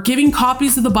at work giving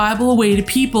copies of the Bible away to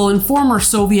people in former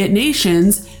Soviet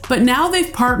nations, but now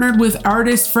they've partnered with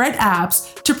artist Fred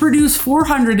Apps to produce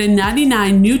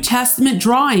 499 New Testament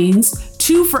drawings,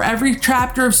 2 for every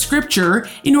chapter of scripture,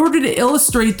 in order to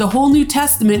illustrate the whole New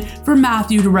Testament from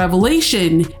Matthew to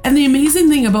Revelation. And the amazing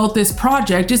thing about this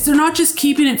project is they're not just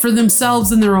keeping it for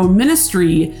themselves and their own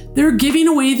ministry, they're giving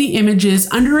away the images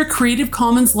under a Creative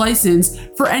Commons license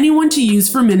for anyone to use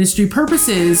for ministry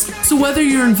purposes. So whether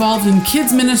you're involved in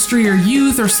kids ministry or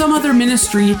youth or some other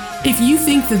ministry, if you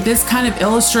think that this kind of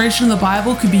illustration of the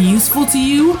Bible could be useful to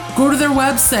you, go to their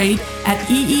website at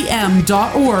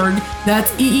eem.org.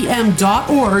 That's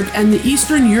eem.org, and the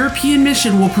Eastern European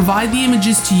Mission will provide the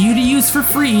images to you to use for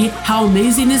free. How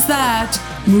amazing is that?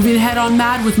 Moving ahead on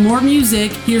Mad with more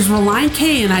music, here's Reliant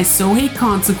K and I So Hate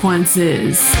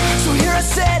Consequences. So here I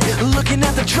sit, looking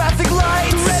at the traffic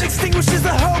lights. The red extinguishes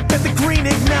the hope and the green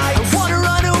ignites. I wanna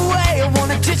run away, I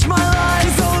wanna ditch my life,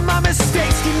 'cause all of my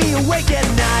mistakes keep me awake at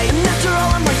night. And after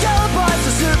all of my alibis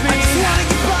desert me, I just wanna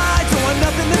get by, don't want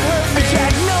nothing to hurt me. I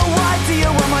had no idea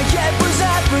where my head was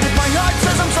at, but if my heart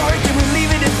says I'm sorry, can we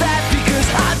leave it at that? Because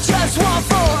I just want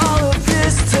for all of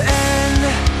this to end.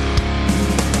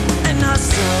 And I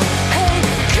so hate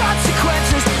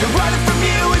consequences. The running from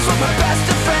you is what my best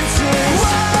defense is.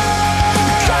 Whoa!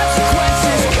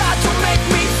 Consequences, God, don't make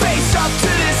me face up to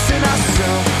this. And I so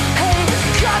hate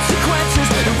consequences.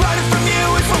 The running from you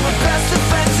is what my best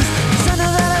defense is. 'Cause I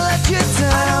know that I let you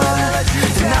down,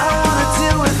 and I don't wanna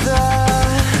deal with that.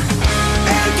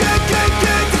 And I'm good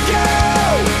to go.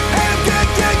 And I'm good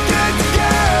to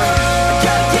go. I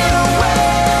gotta get away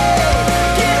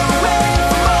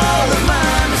from all of my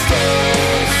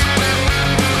mistakes.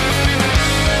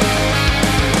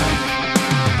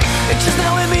 It just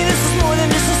now hit me, this is more than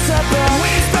just a setback.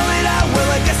 When you spell it out, well,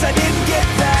 I guess I didn't get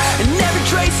that. And every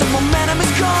trace of momentum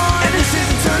is gone, and this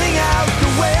isn't turning out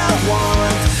the way I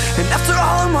want. And after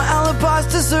all of my alibis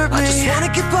desert me, I just wanna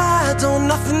get by, I don't want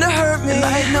nothing to hurt me. And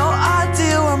I had no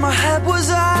idea where my head was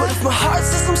at, but if my heart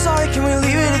says I'm sorry, can we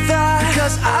leave it at that?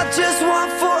 Because I just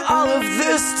want for all of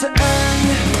this to end.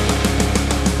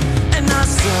 And I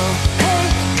so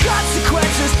hate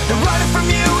consequences. The running from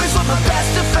you is what my best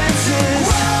defense is.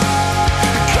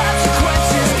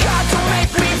 Consequences, God, don't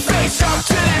make me face up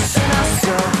to this. And I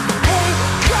so hate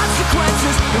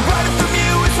consequences. The running from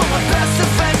you is what my best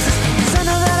defense is. 'Cause I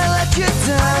know that I let you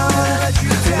down, and I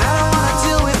don't wanna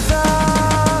deal with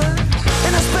that.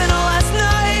 And I spent all last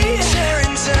night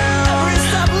tearing down every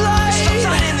stoplight. Stop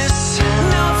sign in this town.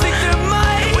 Now I think there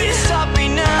might be a way to stop me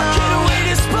now. I can't wait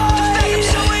despite the fact I'm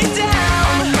slowing down.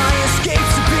 All of my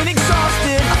escapes have been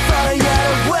exhausted. I thought I had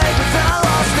a way, but then I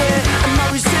lost it. And my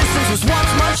resistance was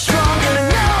once much stronger. And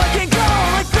now I can't go on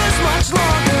like this much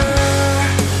longer.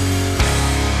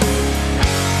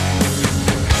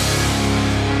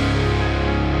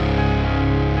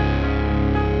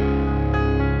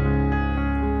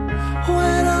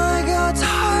 When I got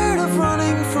tired of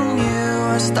running from you,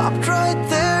 I stopped right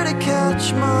there to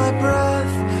catch my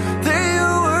breath. They're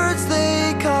your words,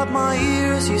 they caught my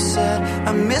ears. You said,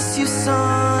 I miss you,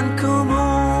 son, come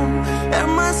home. And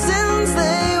my sins,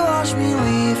 they watched me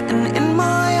leave. And in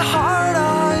my heart,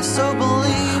 I so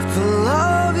believed the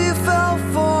love you felt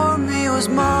for me was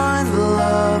mine. The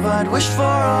love I'd wished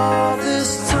for all this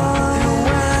time. And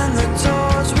when the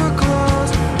doors were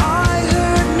closed, I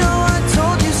heard no, I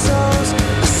told you so.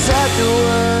 I said the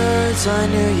words I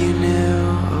knew you knew.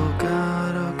 Oh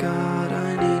God,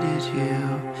 I needed you.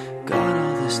 God,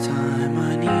 all this time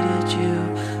I needed you.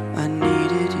 I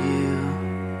needed you.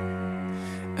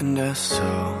 And I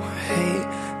so hate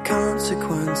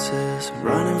consequences.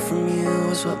 Running from you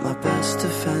is what my best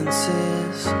defense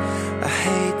is. I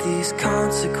hate these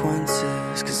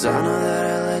consequences, 'cause I know that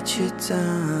I let you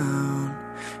down,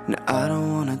 and I don't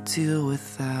wanna deal with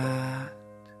that.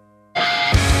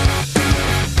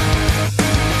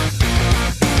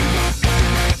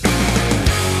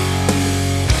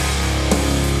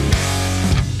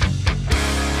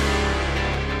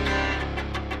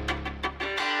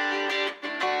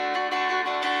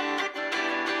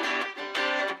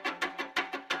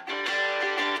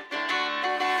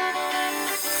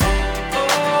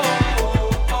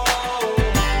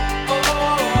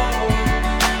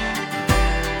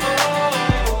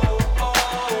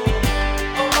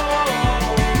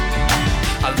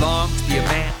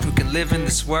 live in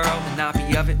this world and not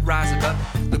be of it, rise above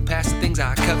it. Look past the things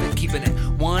I covet, keeping it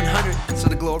 100 so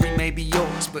the glory may be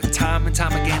yours. But time and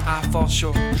time again I fall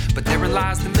short. But therein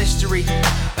lies the mystery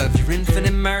of your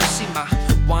infinite mercy. My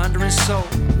wandering soul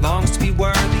longs to be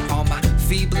worthy. All my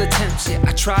feeble attempts, yeah,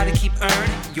 I try to keep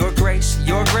earning your grace,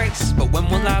 but when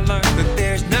will I learn that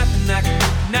there's nothing I can do,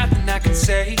 nothing I can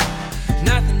say,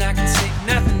 nothing I can sing,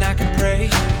 nothing I can pray?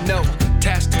 No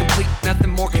task to complete,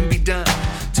 nothing more can be done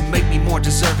to make me more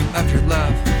deserving of your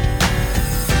love.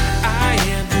 I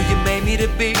am who you made me to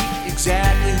be,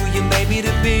 exactly who you made me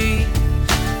to be.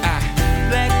 I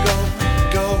let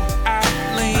go, I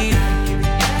lean.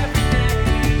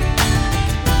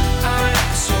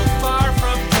 I'm so far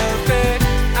from perfect,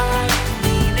 I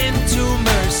lean into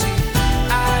mercy.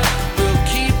 I will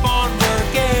keep on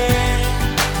working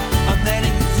on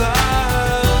letting you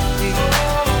love me.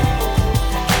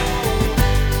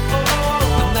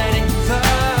 On letting you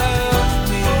love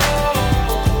me.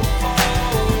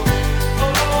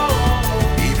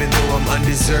 Even though I'm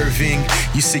undeserving,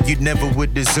 you said you never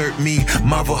would desert me.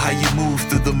 Marvel how you move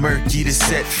through the murky to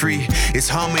set free. It's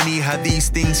harmony how these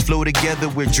things flow together,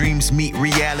 where dreams meet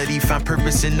reality. Find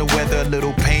purpose in the weather. A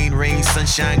little pain, rain,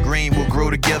 sunshine, grain will grow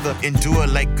together. Endure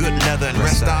like good leather and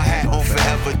rest our hat on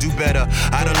forever. Do better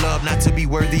out of love, not to be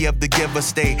worthy of the giver.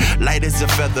 Stay light as a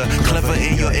feather, clever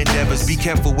in your endeavors. Be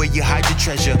careful where you hide your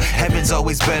treasure. Heaven's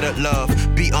always better. Love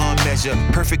beyond measure,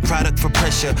 perfect product for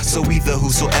pressure. So either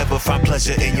whosoever find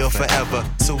pleasure in your forever.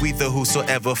 So either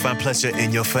whosoever find pleasure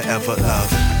in your forever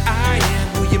love. I am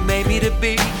who you made me to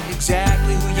be,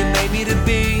 exactly who you made me to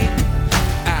be.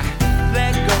 I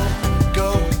let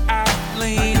go, I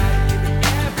lean.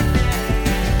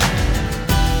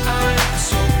 I'm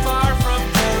so far from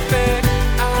perfect,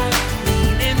 I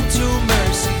lean into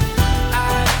mercy.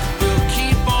 I will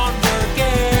keep on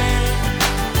working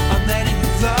on letting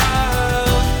you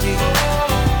love me.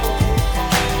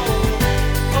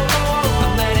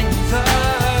 On letting you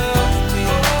love me.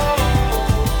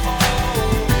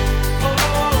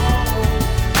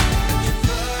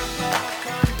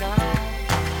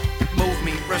 Move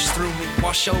me, rush through me,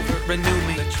 wash over, renew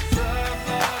me.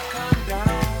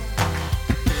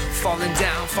 Falling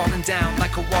down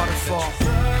like a waterfall.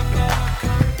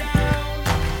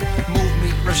 Move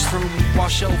me, rush through me,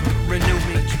 wash over, renew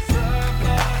me.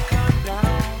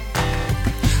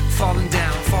 Falling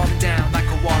down like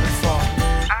a waterfall.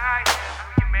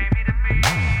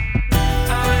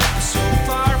 I'm so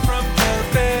far from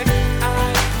perfect,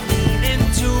 I lean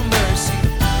into mercy.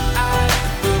 I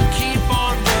will keep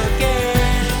on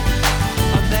working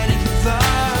on letting you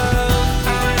love.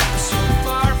 I'm so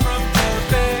far from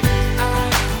perfect, I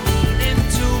lean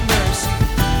into mercy.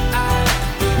 I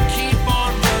will keep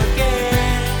on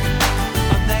working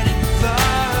on letting you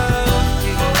love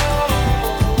me.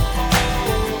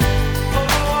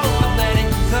 On letting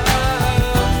you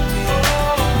love me.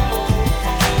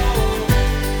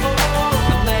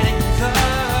 On letting you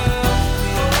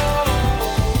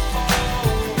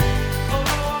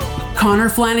Connor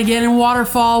Flanagan and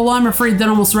Waterfall. Well, I'm afraid that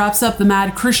almost wraps up the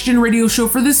Mad Christian Radio Show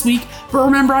for this week. But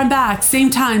remember, I'm back,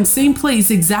 same time, same place,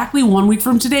 exactly 1 week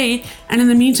from today. And in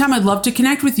the meantime, I'd love to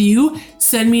connect with you.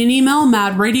 Send me an email,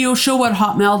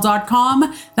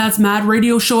 madradioshow@hotmail.com. That's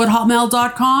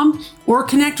madradioshow@hotmail.com. Or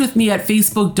connect with me at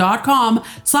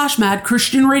facebook.com/Mad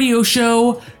Christian Radio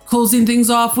Show. Closing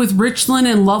things off with Richland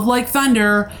and Love Like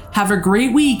Thunder. Have a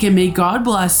great week and may God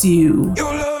bless you.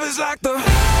 Your love is like the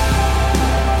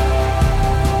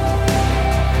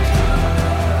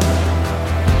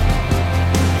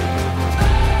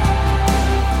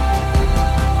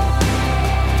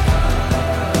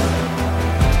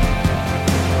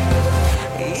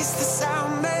It's the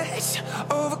sound that's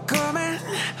overcoming,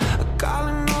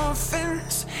 calling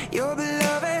orphans, your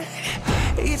beloved.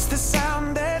 It's the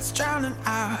sound that's drowning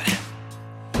out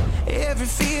every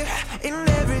fear and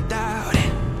every doubt.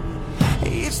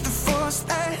 It's the force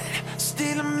that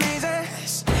still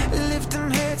amazes, lifting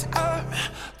heads up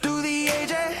through the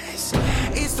ages.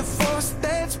 It's the force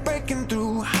that's breaking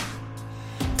through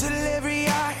till every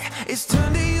eye is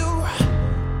turned to you.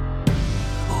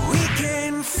 We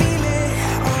can feel it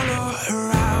all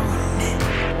around.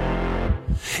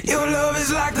 Your love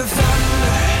is like the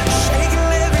thunder,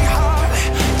 shaking every heart.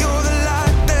 You're the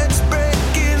light that's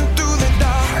breaking through the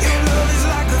dark. Your love is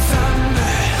like the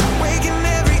thunder, waking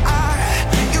every eye.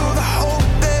 You're the hope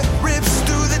that rips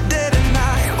through the dead of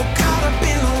night. Oh, caught up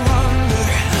in the one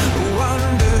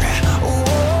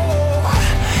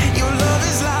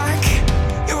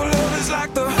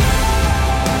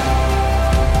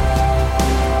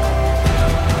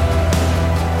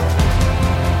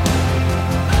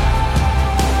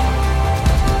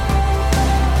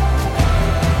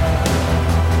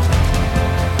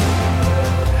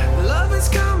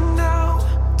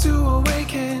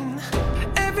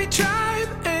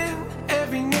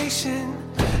creation,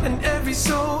 and every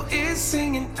soul is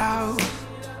singing out.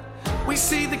 We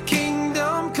see the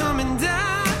kingdom coming down.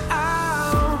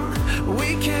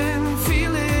 We can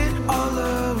feel it all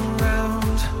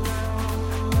around.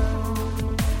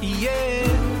 Yeah,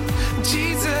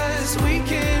 Jesus, we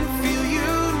can feel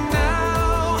you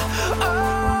now. Oh,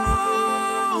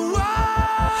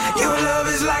 your love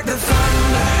is like the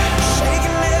thunder,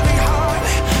 shaking every heart.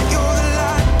 You're the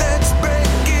light that's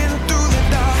breaking through the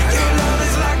dark. Your love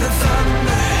is like the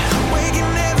thunder,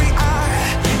 waking every eye.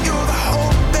 You're the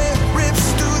hope that rips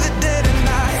through the dead of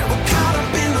night. We're caught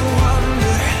up in the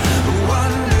wonder,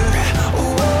 wonder.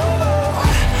 Oh,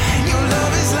 your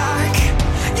love is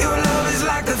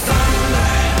like the thunder.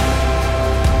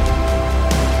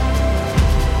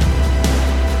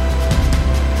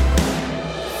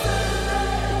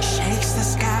 Shakes the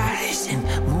skies and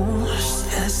moves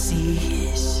the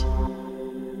seas.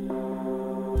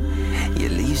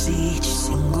 It leaves each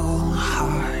single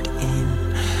heart in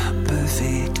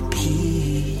perfect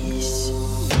peace.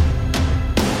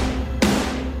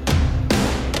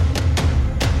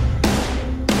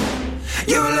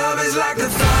 Your love is like the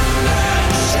thunder,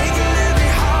 shaking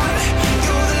every heart.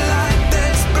 You're the light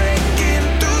that's breaking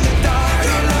through the dark.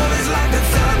 Your love is like the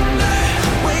thunder,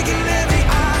 waking every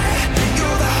eye.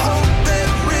 You're the hope that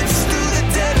rips through the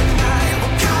dead of night.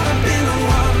 We're caught up in the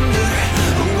wonder,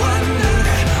 wonder.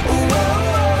 Oh,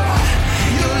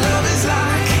 your love is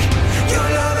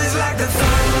like the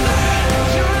thunder.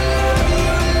 Your love,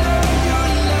 your love, your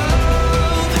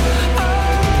love.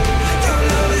 Oh, your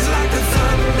love is like the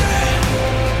thunder.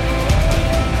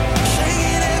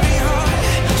 Shaking every heart,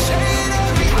 shaking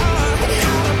every heart.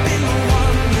 Caught up in the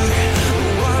wonder,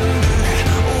 wonder.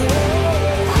 Oh,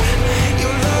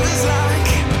 your love is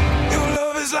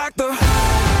like the.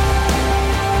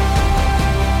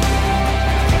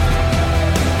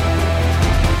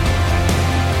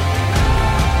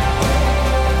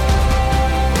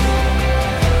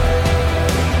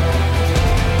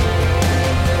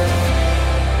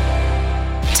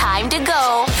 Time to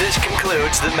go. This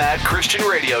concludes the Mad Christian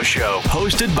Radio Show,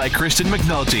 hosted by Kristen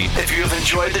McNulty. If you have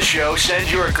enjoyed the show, send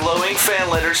your glowing fan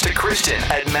letters to Kristen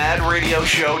at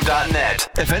madradioshow.net.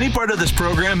 If any part of this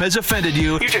program has offended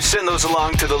you, you just send those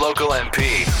along to the local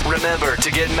MP. Remember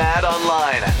to get mad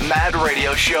online,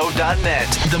 madradioshow.net.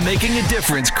 The Making a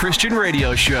Difference Christian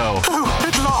Radio Show. Oh,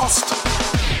 it lost.